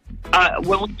anyways.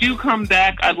 When we do come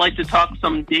back, I'd like to talk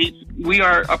some dates. We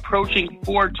are approaching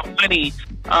 420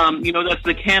 That's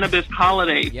the cannabis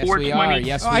holiday. Yes, we are.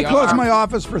 Yes, we I are. closed my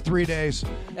office for 3 days.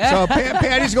 So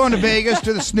Patty's going to Vegas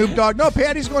to the Snoop Dogg. No,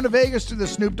 Patty's going to Vegas to the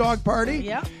Snoop Dogg party.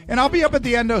 Yeah. And I'll be up at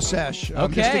the Endo Sesh. Just to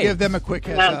Okay. give them a quick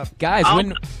heads up. Guys,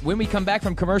 when we come back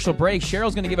from commercial break,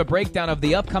 Cheryl's going to give a breakdown of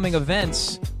the upcoming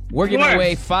events. We're giving Sure.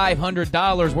 away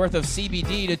 $500 worth of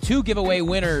CBD to 2 giveaway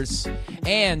winners.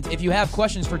 And if you have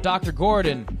questions for Dr.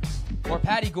 Gordon or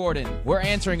Patty Gordon, we're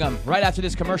answering them right after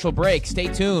this commercial break. Stay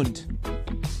tuned.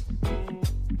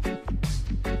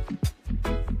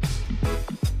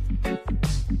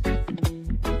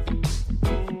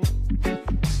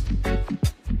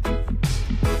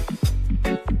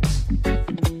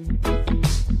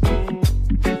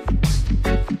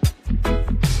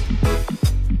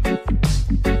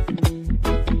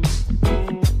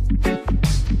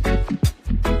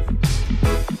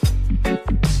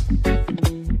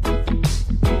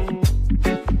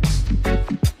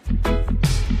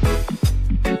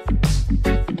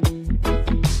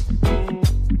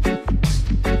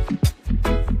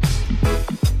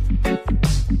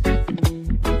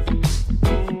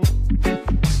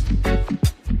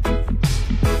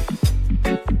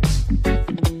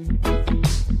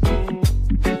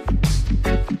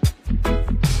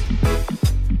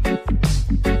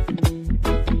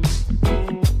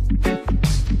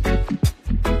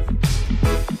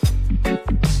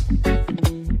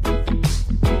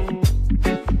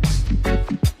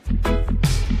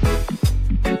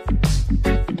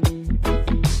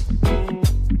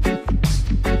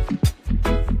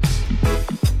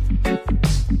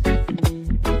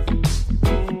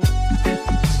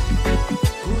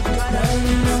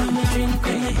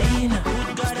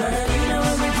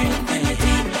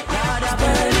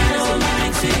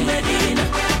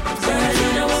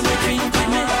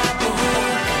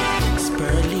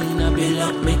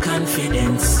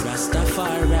 confidence.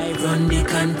 Rastafari run the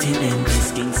continent.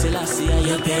 This King Selassie,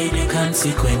 you pay the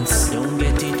consequence. Don't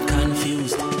get it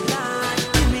confused.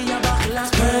 Give me a bottle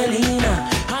of Perlina,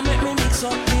 and make me mix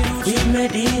up the roots with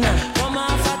Medina. Come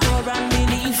off a tour and me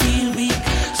need feel weak,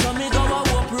 so me go a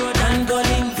walk road and go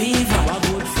link fever. What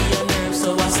good for your nerves, so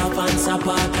what's up and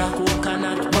sapata.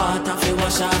 Coconut water fi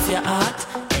wash off your heart.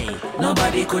 Hey,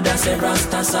 nobody could have said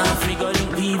Rasta soft. We go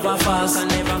link fever fast and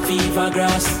never fever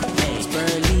grass. Hey,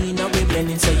 Perlina we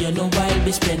blending, so you know I'll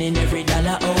be spending every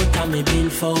dollar out on me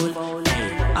billfold. Hey,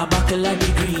 a buckle of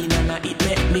the green and it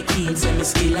make me clean, so me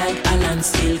skill like Alan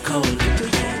still cold.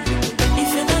 If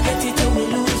you don't get it, you will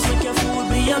lose. Make your food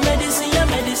be your medicine, your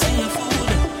food.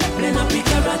 Blend up the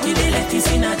carrot with the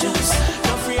lettuce in a juice.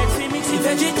 Don't afraid to mix the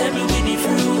vegetable with the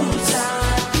fruits.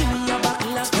 Give me a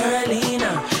bottle of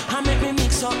Perlina, and make me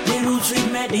mix up the roots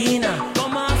with Medina.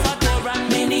 Come off a tour and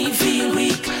me need feel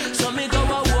weak, so me go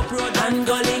a walk road and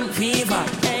go link fever.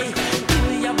 Hey, give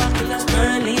me a bottle of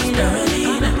Perlina,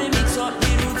 and make me mix up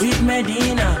the roots with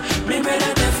Medina. Me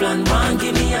brother Teflon one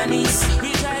give me a niece.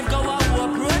 We drive go a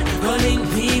walk road, go link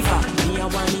fever. Me a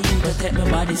want you to take my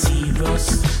body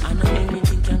serious. I know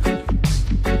anything can come.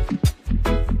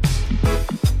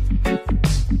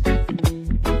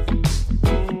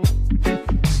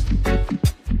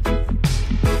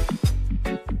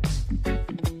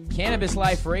 Cannabis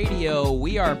Life Radio,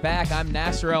 we are back. I'm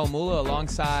Nasser El Mula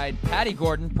alongside Patty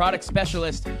Gordon, product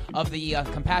specialist of the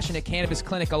Compassionate Cannabis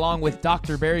Clinic, along with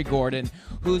Dr. Barry Gordon,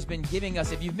 who's been giving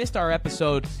us, if you've missed our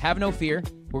episode, have no fear.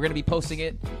 We're going to be posting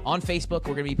it on Facebook.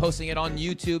 We're going to be posting it on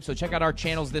YouTube, so check out our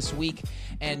channels this week.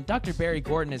 And Dr. Barry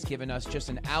Gordon has given us just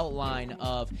an outline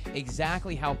of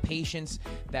exactly how patients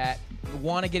that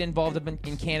want to get involved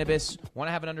in cannabis, want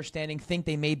to have an understanding, think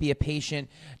they may be a patient.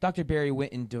 Dr. Barry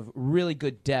went into really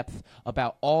good depth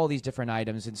about all these different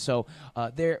items. And so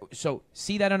so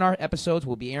see that in our episodes.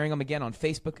 We'll be airing them again on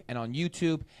Facebook and on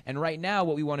YouTube. And right now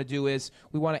what we want to do is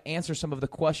we want to answer some of the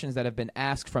questions that have been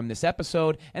asked from this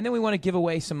episode, and then we want to give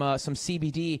away some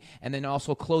CBD, and then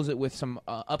also close it with some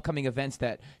upcoming events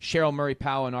that Cheryl Murray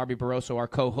Powell and Arby Barroso, our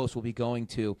co-hosts, will be going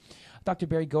to. Dr.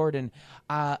 Barry Gordon,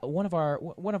 one of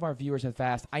our viewers has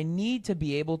asked, I need to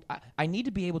be able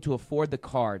to afford the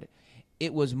card.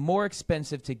 It was more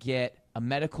expensive to get a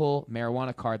medical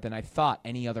marijuana card than I thought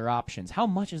any other options. How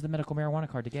much is the medical marijuana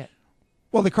card to get?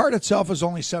 Well, the card itself is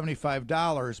only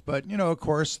 $75, but of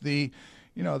course there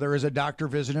is a doctor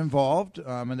visit involved,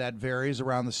 and that varies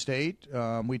around the state.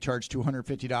 We charge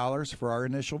 $250 for our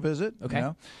initial visit. Okay.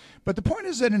 But the point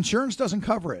is that insurance doesn't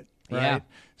cover it. Right. Yeah.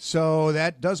 So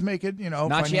that does make it,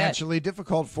 financially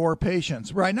difficult for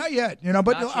patients. Right. Not yet,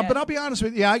 but I'll be honest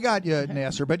with you. Yeah, I got you,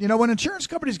 Nasser. But, when insurance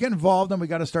companies get involved, then we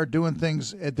got to start doing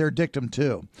things at their dictum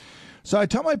too. So I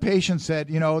tell my patients that,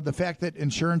 the fact that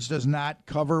insurance does not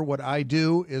cover what I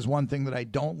do is one thing that I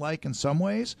don't like in some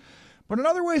ways. But in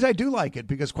other ways, I do like it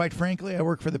because, quite frankly, I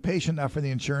work for the patient, not for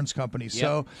the insurance company.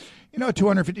 So,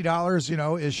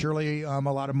 $250, is surely a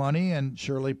lot of money and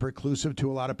surely preclusive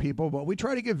to a lot of people. But we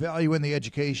try to give value in the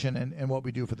education and what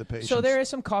we do for the patient. So there is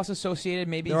some cost associated.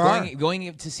 Maybe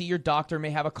going to see your doctor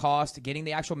may have a cost. Getting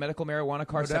the actual medical marijuana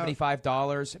card,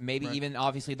 $75. Maybe even,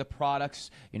 obviously, the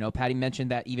products. Patty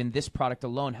mentioned that even this product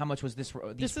alone, how much was this?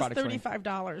 This is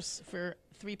 $35 for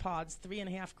 3 pods,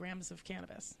 3.5 grams of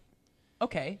cannabis.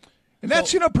 Okay. And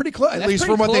that's, pretty close, at least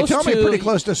from what they tell me, pretty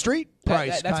close to street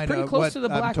price. That's pretty close to the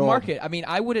black market. I mean,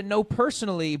 I wouldn't know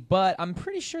personally, but I'm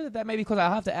pretty sure that may be close.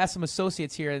 I'll have to ask some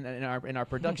associates here in our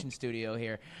production studio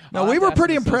here. No, we were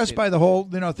pretty impressed by the whole,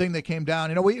 thing that came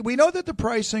down. We know that the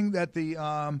pricing that the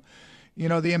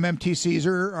the MMTCs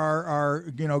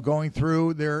are going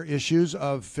through their issues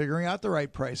of figuring out the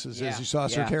right prices. As you saw,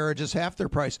 Certera just half their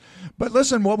price. But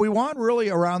listen, what we want really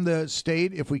around the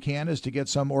state, if we can, is to get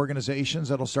some organizations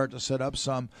that'll start to set up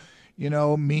some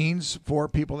means for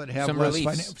people that have some less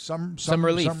relief. some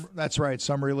relief. That's right,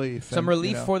 some relief. Some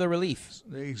relief for the relief.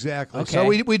 Exactly. Okay. So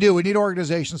we do. We need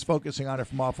organizations focusing on it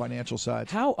from all financial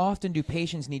sides. How often do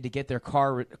patients need to get their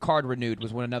card renewed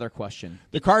was another question.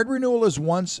 The card renewal is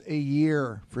once a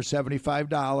year for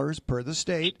 $75 per the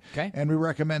state. Okay. And we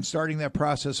recommend starting that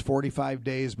process 45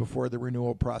 days before the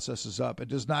renewal process is up. It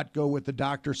does not go with the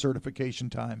doctor certification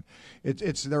time.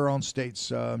 It's their own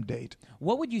state's date.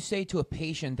 What would you say to a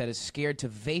patient that is scared to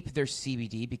vape their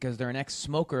CBD because they're an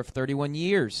ex-smoker of 31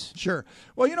 years? Sure.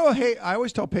 Well, hey, I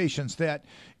always tell patients that,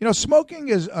 smoking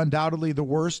is undoubtedly the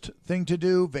worst thing to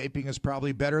do. Vaping is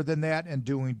probably better than that, and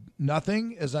doing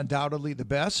nothing is undoubtedly the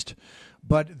best.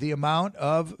 But the amount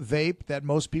of vape that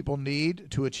most people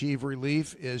need to achieve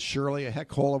relief is surely a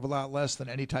heck whole of a lot less than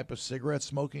any type of cigarette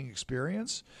smoking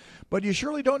experience. But you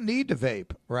surely don't need to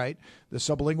vape, right? The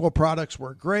sublingual products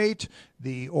work great.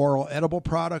 The oral edible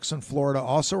products in Florida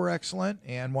also are excellent.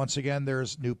 And once again,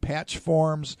 there's new patch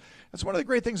forms. That's one of the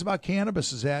great things about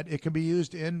cannabis is that it can be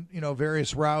used in,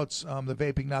 various routes, the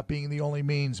vaping not being the only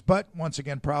means. But once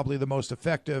again, probably the most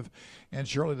effective and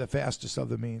surely the fastest of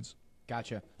the means.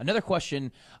 Gotcha. Another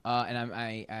question, and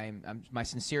I'm my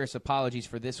sincerest apologies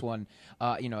for this one.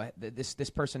 This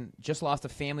person just lost a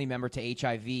family member to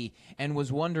HIV and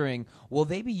was wondering, will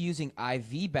they be using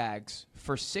IV bags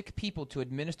for sick people to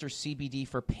administer CBD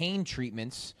for pain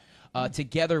treatments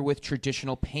together with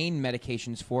traditional pain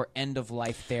medications for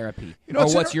end-of-life therapy?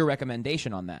 What's your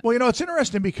recommendation on that? Well, it's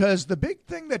interesting because the big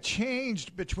thing that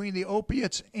changed between the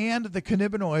opiates and the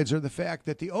cannabinoids are the fact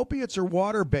that the opiates are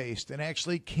water-based and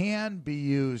actually can be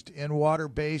used in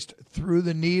water-based through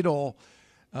the needle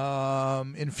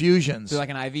infusions. So like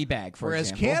an IV bag, for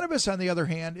example. Whereas cannabis, on the other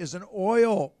hand, is an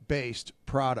oil-based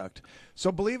product.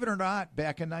 So believe it or not,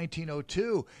 back in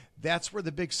 1902, that's where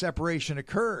the big separation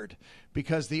occurred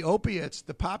because the opiates,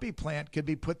 the poppy plant, could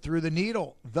be put through the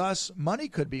needle. Thus, money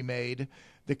could be made.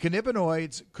 The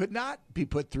cannabinoids could not be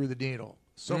put through the needle.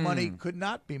 So money could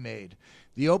not be made.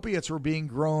 The opiates were being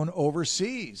grown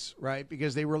overseas, right,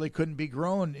 because they really couldn't be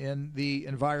grown in the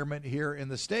environment here in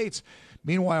the States.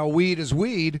 Meanwhile, weed is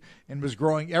weed and was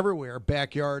growing everywhere.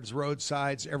 Backyards,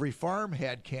 roadsides, every farm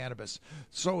had cannabis.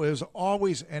 So it was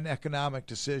always an economic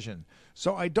decision.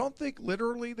 So I don't think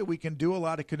literally that we can do a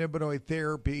lot of cannabinoid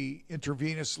therapy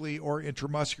intravenously or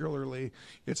intramuscularly.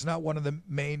 It's not one of the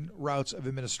main routes of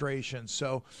administration.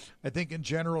 So I think in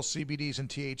general, CBDs and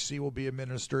THC will be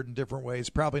administered in different ways,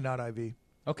 probably not IV.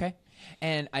 Okay.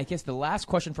 And I guess the last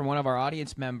question from one of our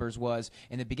audience members was,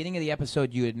 in the beginning of the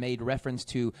episode, you had made reference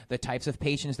to the types of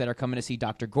patients that are coming to see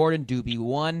Dr. Gordon. Doobie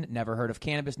 1, never heard of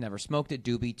cannabis, never smoked it.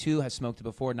 Doobie 2 has smoked it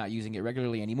before, not using it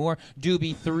regularly anymore.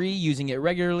 Doobie 3, using it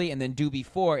regularly. And then Doobie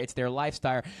 4, it's their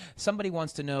lifestyle. Somebody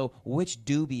wants to know, which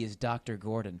Doobie is Dr.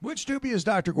 Gordon? Which Doobie is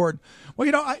Dr. Gordon?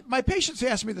 Well, my patients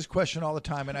ask me this question all the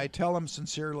time, and I tell them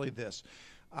sincerely this.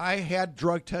 I had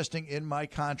drug testing in my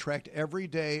contract every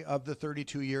day of the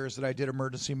 32 years that I did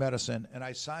emergency medicine, and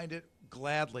I signed it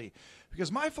gladly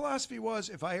because my philosophy was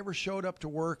if I ever showed up to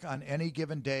work on any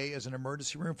given day as an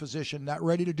emergency room physician not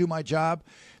ready to do my job,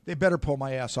 they better pull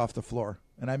my ass off the floor.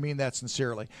 And I mean that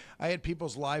sincerely. I had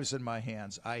people's lives in my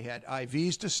hands. I had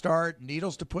IVs to start,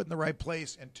 needles to put in the right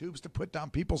place, and tubes to put down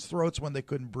people's throats when they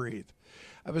couldn't breathe.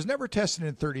 I was never tested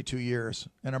in 32 years,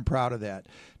 and I'm proud of that.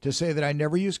 To say that I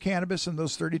never used cannabis in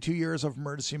those 32 years of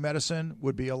emergency medicine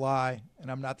would be a lie, and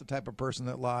I'm not the type of person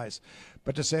that lies.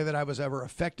 But to say that I was ever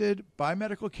affected by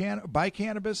by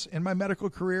cannabis in my medical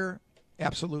career,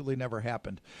 absolutely never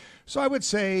happened. So I would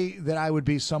say that I would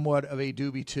be somewhat of a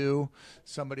Doobie 2,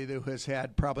 somebody who has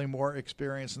had probably more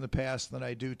experience in the past than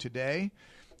I do today.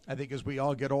 I think as we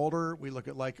all get older, we look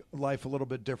at life a little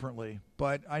bit differently.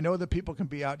 But I know that people can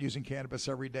be out using cannabis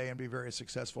every day and be very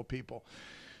successful people.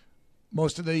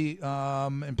 Most of the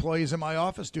employees in my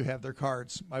office do have their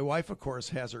cards. My wife, of course,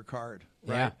 has her card.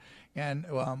 Right? Yeah.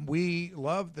 And we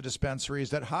love the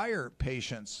dispensaries that hire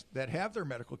patients that have their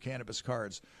medical cannabis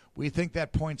cards. We think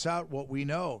that points out what we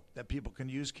know, that people can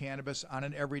use cannabis on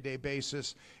an everyday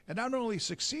basis and not only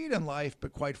succeed in life,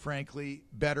 but quite frankly,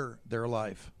 better their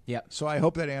life. Yeah. So I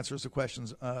hope that answers the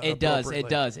questions. It does.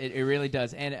 It really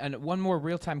does. And one more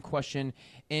real-time question.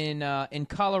 In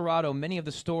Colorado, many of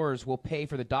the stores will pay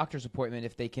for the doctor's appointment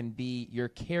if they can be your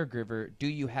caregiver. Do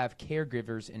you have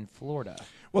caregivers in Florida?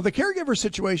 Well, the caregiver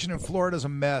situation in Florida is a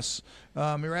mess.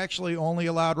 You're actually only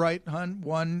allowed, right, hun?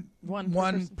 One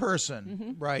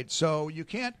person. Right. So you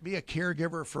can't be a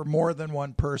caregiver for more than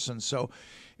one person. So,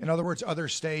 in other words, other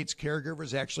states,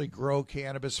 caregivers actually grow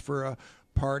cannabis for a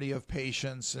party of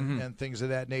patients and things of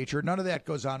that nature. None of that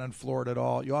goes on in Florida at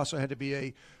all. You also had to be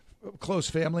a close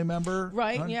family member.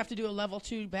 Right, and you have to do a level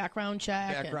 2 background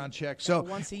check. So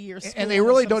once a year. And they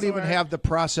really don't even have the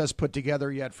process put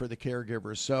together yet for the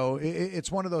caregivers. So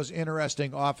it's one of those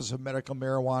interesting Office of Medical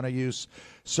Marijuana Use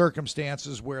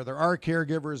circumstances where there are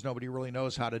caregivers. Nobody really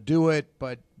knows how to do it,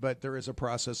 but there is a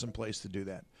process in place to do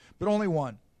that. But only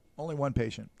one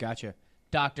patient. Gotcha.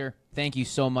 Doctor, thank you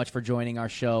so much for joining our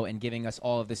show and giving us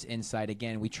all of this insight.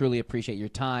 Again, we truly appreciate your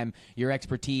time, your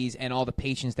expertise, and all the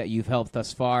patients that you've helped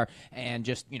thus far. And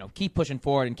just, keep pushing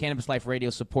forward. And Cannabis Life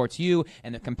Radio supports you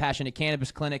and the Compassionate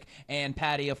Cannabis Clinic and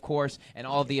Patty, of course, and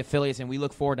all of the affiliates. And we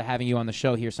look forward to having you on the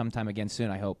show here sometime again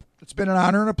soon, I hope. It's been an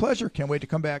honor and a pleasure. Can't wait to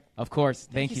come back. Of course.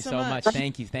 Thank you so much.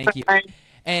 Thank you.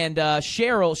 And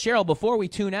Cheryl, before we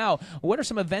tune out, what are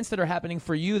some events that are happening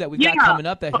for you that we've got coming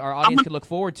up that our audience could look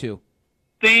forward to?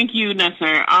 Thank you,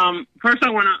 Nasser. First,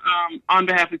 I want to, on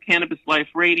behalf of Cannabis Life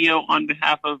Radio, on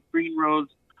behalf of Green Rose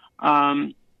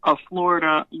of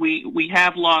Florida, we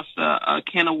have lost a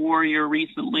Canna warrior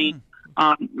recently.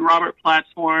 Robert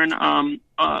Platshorn,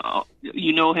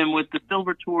 you know him with the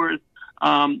Silver Tours.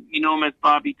 You know him as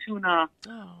Bobby Tuna.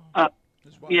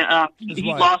 He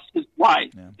lost his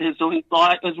wife. Yeah. So his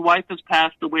wife has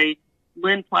passed away.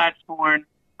 Lynn Platshorn,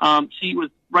 she was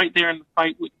right there in the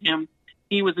fight with him.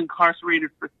 He was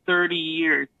incarcerated for 30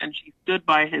 years, and she stood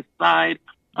by his side.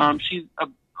 She's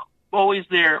always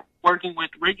there working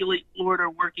with Regulate Florida,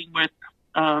 working with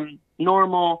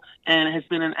Normal, and has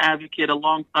been an advocate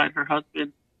alongside her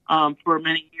husband for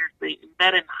many years. They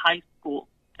met in high school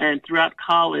and throughout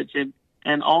college,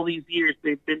 and all these years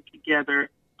they've been together.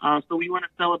 So we want to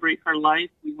celebrate her life.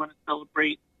 We want to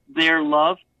celebrate their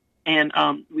love, and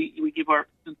we give our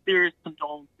sincerest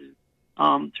condolences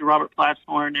to Robert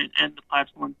Platshorn and the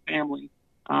Platshorn family.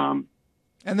 And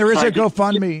there is a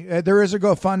GoFundMe. There is a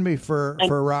GoFundMe for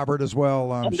Robert as well,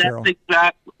 Cheryl.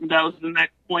 That was the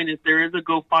next point. Is there is a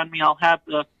GoFundMe? I'll have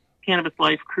the Cannabis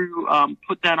Life crew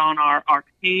put that on our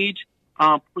page.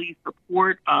 Please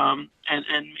support and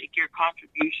make your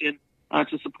contribution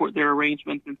to support their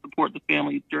arrangements and support the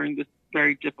families during this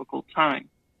very difficult time.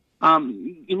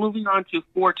 Moving on to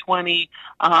 420,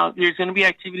 there's going to be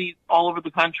activities all over the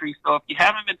country. So if you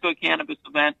haven't been to a cannabis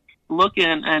event, look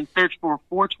in and search for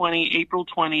 420, April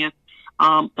 20th,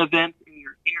 events in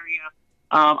your area.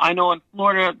 I know in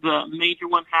Florida, the major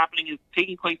one happening is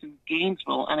taking place in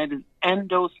Gainesville, and it is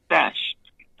Endo Sesh.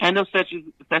 Endo Sesh is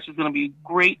going to be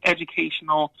great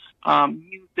educational,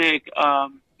 music,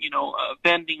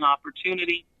 vending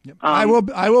opportunity. Yep. I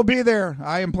will be there.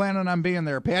 I am planning on being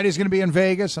there. Patty's going to be in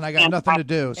Vegas, and I got nothing to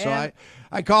do. So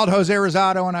I called Jose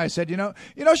Rosado, and I said,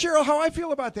 Cheryl, how I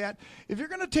feel about that. If you're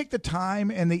going to take the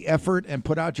time and the effort and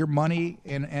put out your money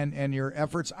and your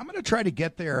efforts, I'm going to try to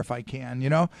get there if I can.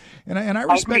 And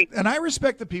I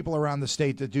respect the people around the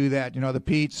state that do that. The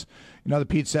Pete's, the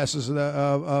Pete Sesses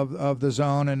of the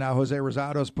zone, and now Jose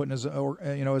Rosado's putting his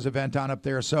his event on up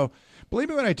there. So. Believe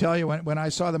me when I tell you, when I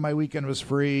saw that my weekend was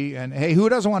free, and hey, who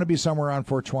doesn't want to be somewhere on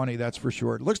 420? That's for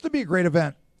sure. It looks to be a great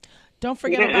event. Don't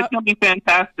forget it's going to be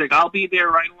fantastic. I'll be there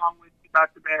right along with you,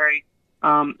 Dr. Barry.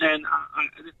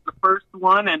 It's the first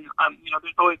one, and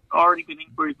there's always already been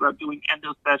inquiries about doing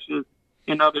endo sessions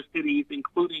in other cities,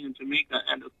 including in Jamaica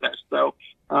endo sessions. So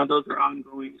those are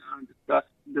ongoing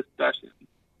discussions.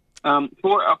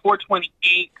 For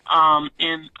 428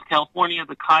 in California,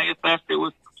 the Kaya Fest, it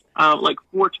was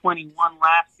 421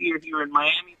 last year here in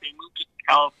Miami. They moved it to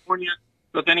California.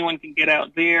 So if anyone can get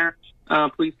out there,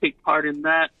 please take part in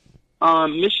that.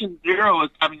 Mission Zero is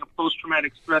having a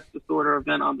post-traumatic stress disorder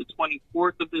event on the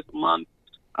 24th of this month.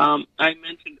 I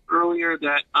mentioned earlier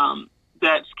that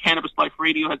Cannabis Life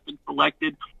Radio has been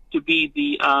selected to be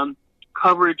the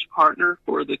coverage partner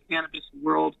for the Cannabis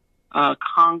World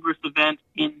Congress event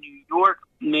in New York,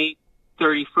 May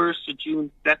 31st to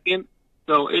June 2nd.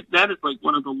 So that is like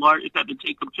one of the largest. It's at the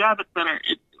Jacob Javits Center.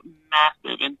 It's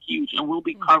massive and huge, and we'll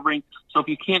be covering. So if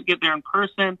you can't get there in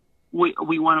person,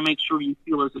 we want to make sure you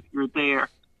feel as if you're there.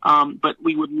 But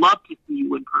we would love to see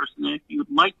you in person. And if you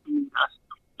would like to meet us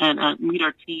and meet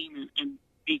our team and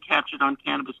be captured on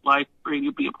Cannabis Life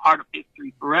Radio, be a part of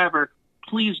history forever,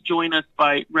 please join us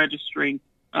by registering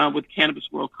with Cannabis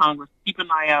World Congress. Keep an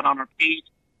eye out on our page.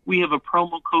 We have a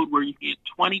promo code where you can get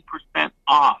 20%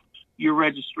 off your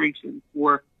registration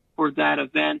for that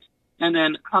event. And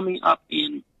then coming up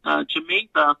in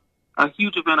Jamaica, a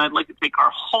huge event, I'd like to take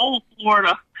our whole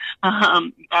Florida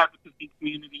advocacy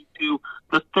community to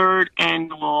the 3rd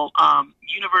annual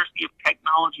University of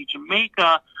Technology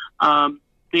Jamaica.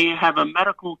 They have a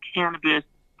medical cannabis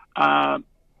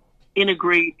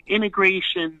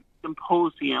integration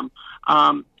symposium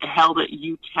held at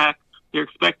UTech. They're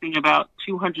expecting about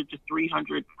 200 to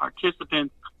 300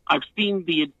 participants. I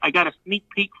got a sneak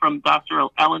peek from Dr.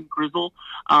 Ellen Grizzle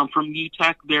from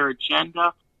UTech, their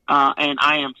agenda, and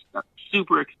I am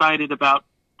super excited about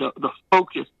the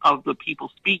focus of the people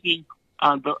speaking.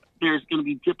 There's going to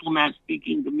be diplomats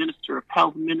speaking, the Minister of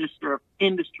Health, Minister of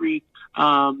Industry,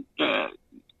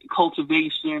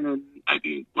 Cultivation, and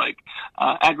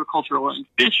Agricultural and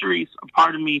Fisheries.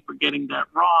 Pardon me for getting that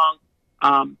wrong.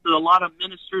 So a lot of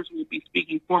ministers will be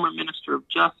speaking, former Minister of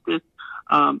Justice.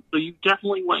 So you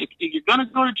definitely want, if you're going to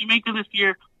go to Jamaica this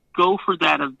year, go for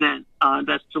that event.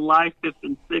 That's July 5th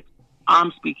and 6th.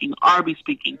 I'm speaking, Arby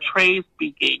speaking, Trey's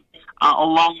speaking,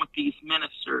 along with these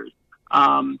ministers.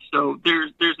 So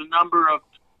there's a number of,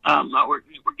 we're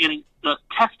getting, the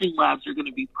testing labs are going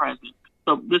to be present.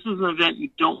 So this is an event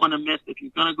you don't want to miss. If you're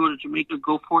going to go to Jamaica,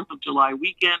 go 4th of July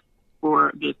weekend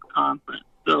for this conference.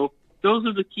 So those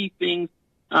are the key things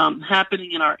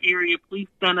happening in our area. Please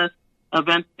send us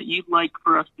events that you'd like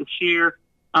for us to share.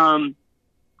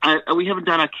 We haven't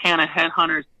done a Canna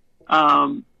Headhunters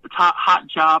top hot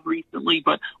job recently,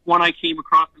 but one I came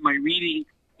across in my reading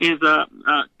is a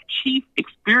chief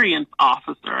experience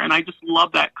officer, and I just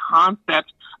love that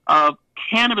concept of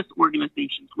cannabis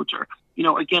organizations, which are,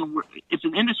 again, it's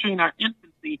an industry in our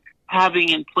infancy, having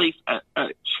in place a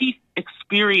chief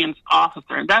experience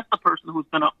officer, and that's the person who's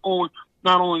going to own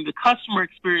not only the customer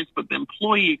experience but the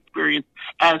employee experience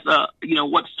as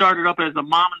what started up as a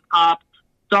mom and pop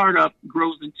startup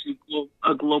grows into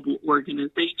a global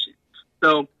organization.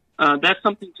 So that's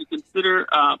something to consider.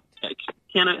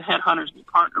 Canada Headhunters will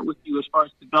partner with you as far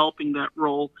as developing that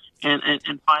role and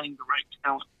finding the right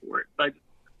talent for it. So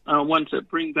I want to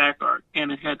bring back our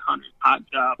Canada Headhunters hot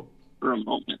job for a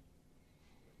moment.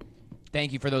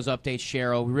 Thank you for those updates,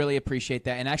 Cheryl. We really appreciate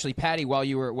that. And actually, Patty, while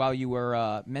you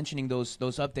were mentioning those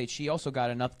updates, she also got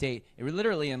an update,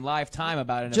 literally in live time,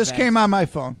 about an Just event. came on my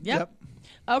phone. Yep.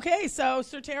 Okay, so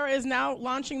Surterra is now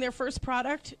launching their first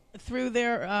product through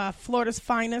their Florida's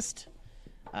Finest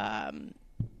line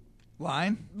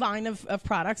of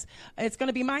products. It's going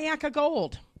to be Mayaka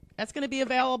Gold. That's going to be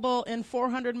available in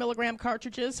 400 milligram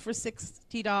cartridges for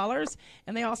 $60,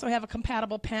 and they also have a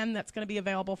compatible pen that's going to be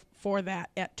available for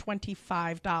that at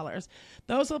 $25.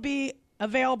 Those will be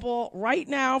available right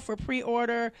now for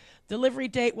pre-order. Delivery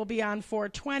date will be on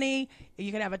 4/20.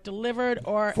 You can have it delivered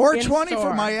or 4/20 in-store.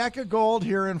 for Mayaka Gold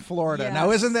here in Florida. Yes.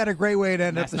 Now, isn't that a great way to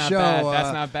end up the show?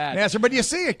 That's not bad. Nasser, but you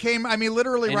see, it came,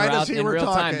 literally right as you were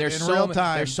talking. There's in real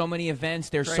time. There's so many events.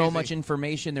 There's Crazy. so much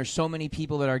information. There's so many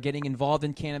people that are getting involved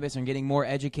in cannabis and getting more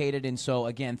educated. And so,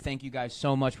 again, thank you guys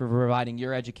so much for providing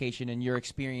your education and your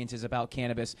experiences about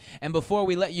cannabis. And before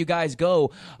we let you guys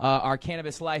go, our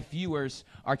Cannabis Life viewers,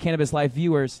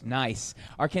 nice.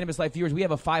 Our Cannabis Life viewers, we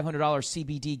have a $500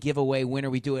 CBD giveaway winner.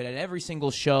 We do it at every single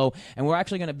show, and we're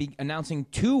actually going to be announcing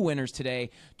 2 winners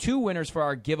today. 2 winners for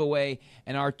our giveaway,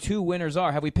 and our 2 winners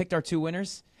are, have we picked our 2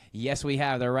 winners? Yes, we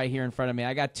have. They're right here in front of me.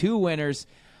 I got 2 winners.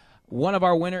 One of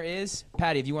our winner is,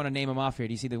 Patty, if you want to name them off here.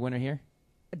 Do you see the winner here?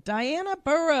 Diana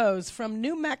Burrows from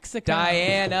New Mexico.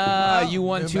 Diana, you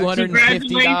won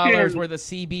 $250 worth of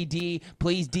CBD.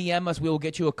 Please DM us. We will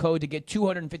get you a code to get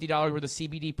 $250 worth of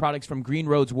CBD products from Green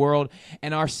Roads World.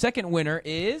 And our second winner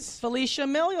is Felicia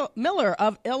Miller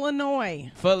of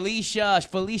Illinois. Felicia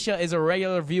is a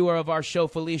regular viewer of our show.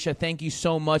 Felicia, thank you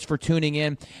so much for tuning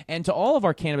in. And to all of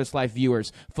our Cannabis Life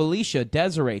viewers, Felicia,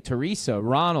 Desiree, Teresa,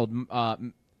 Ronald,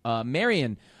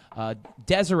 Marion,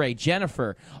 Desiree,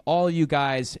 Jennifer, all of you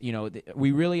guys,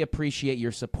 we really appreciate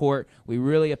your support. We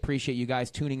really appreciate you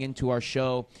guys tuning into our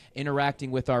show,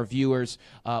 interacting with our viewers.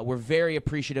 We're very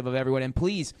appreciative of everyone. And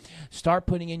please start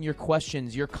putting in your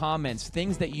questions, your comments,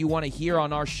 things that you want to hear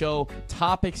on our show,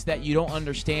 topics that you don't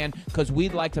understand, because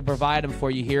we'd like to provide them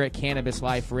for you here at Cannabis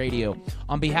Life Radio.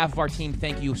 On behalf of our team,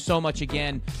 thank you so much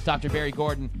again, Dr. Barry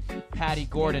Gordon, Patty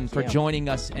Gordon, for joining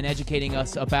us and educating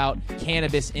us about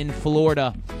cannabis in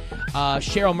Florida.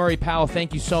 Cheryl Murray Powell,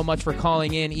 thank you so much for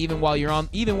calling in, even while you're on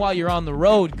the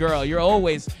road, girl. You're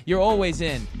always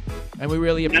in, and we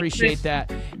really appreciate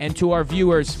that. And to our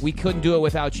viewers, we couldn't do it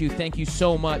without you. Thank you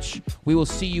so much. We will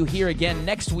see you here again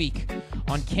next week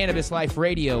on Cannabis Life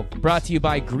Radio, brought to you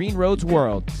by Green Roads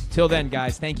World. Till then,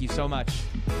 guys, thank you so much.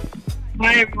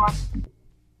 Bye, everyone.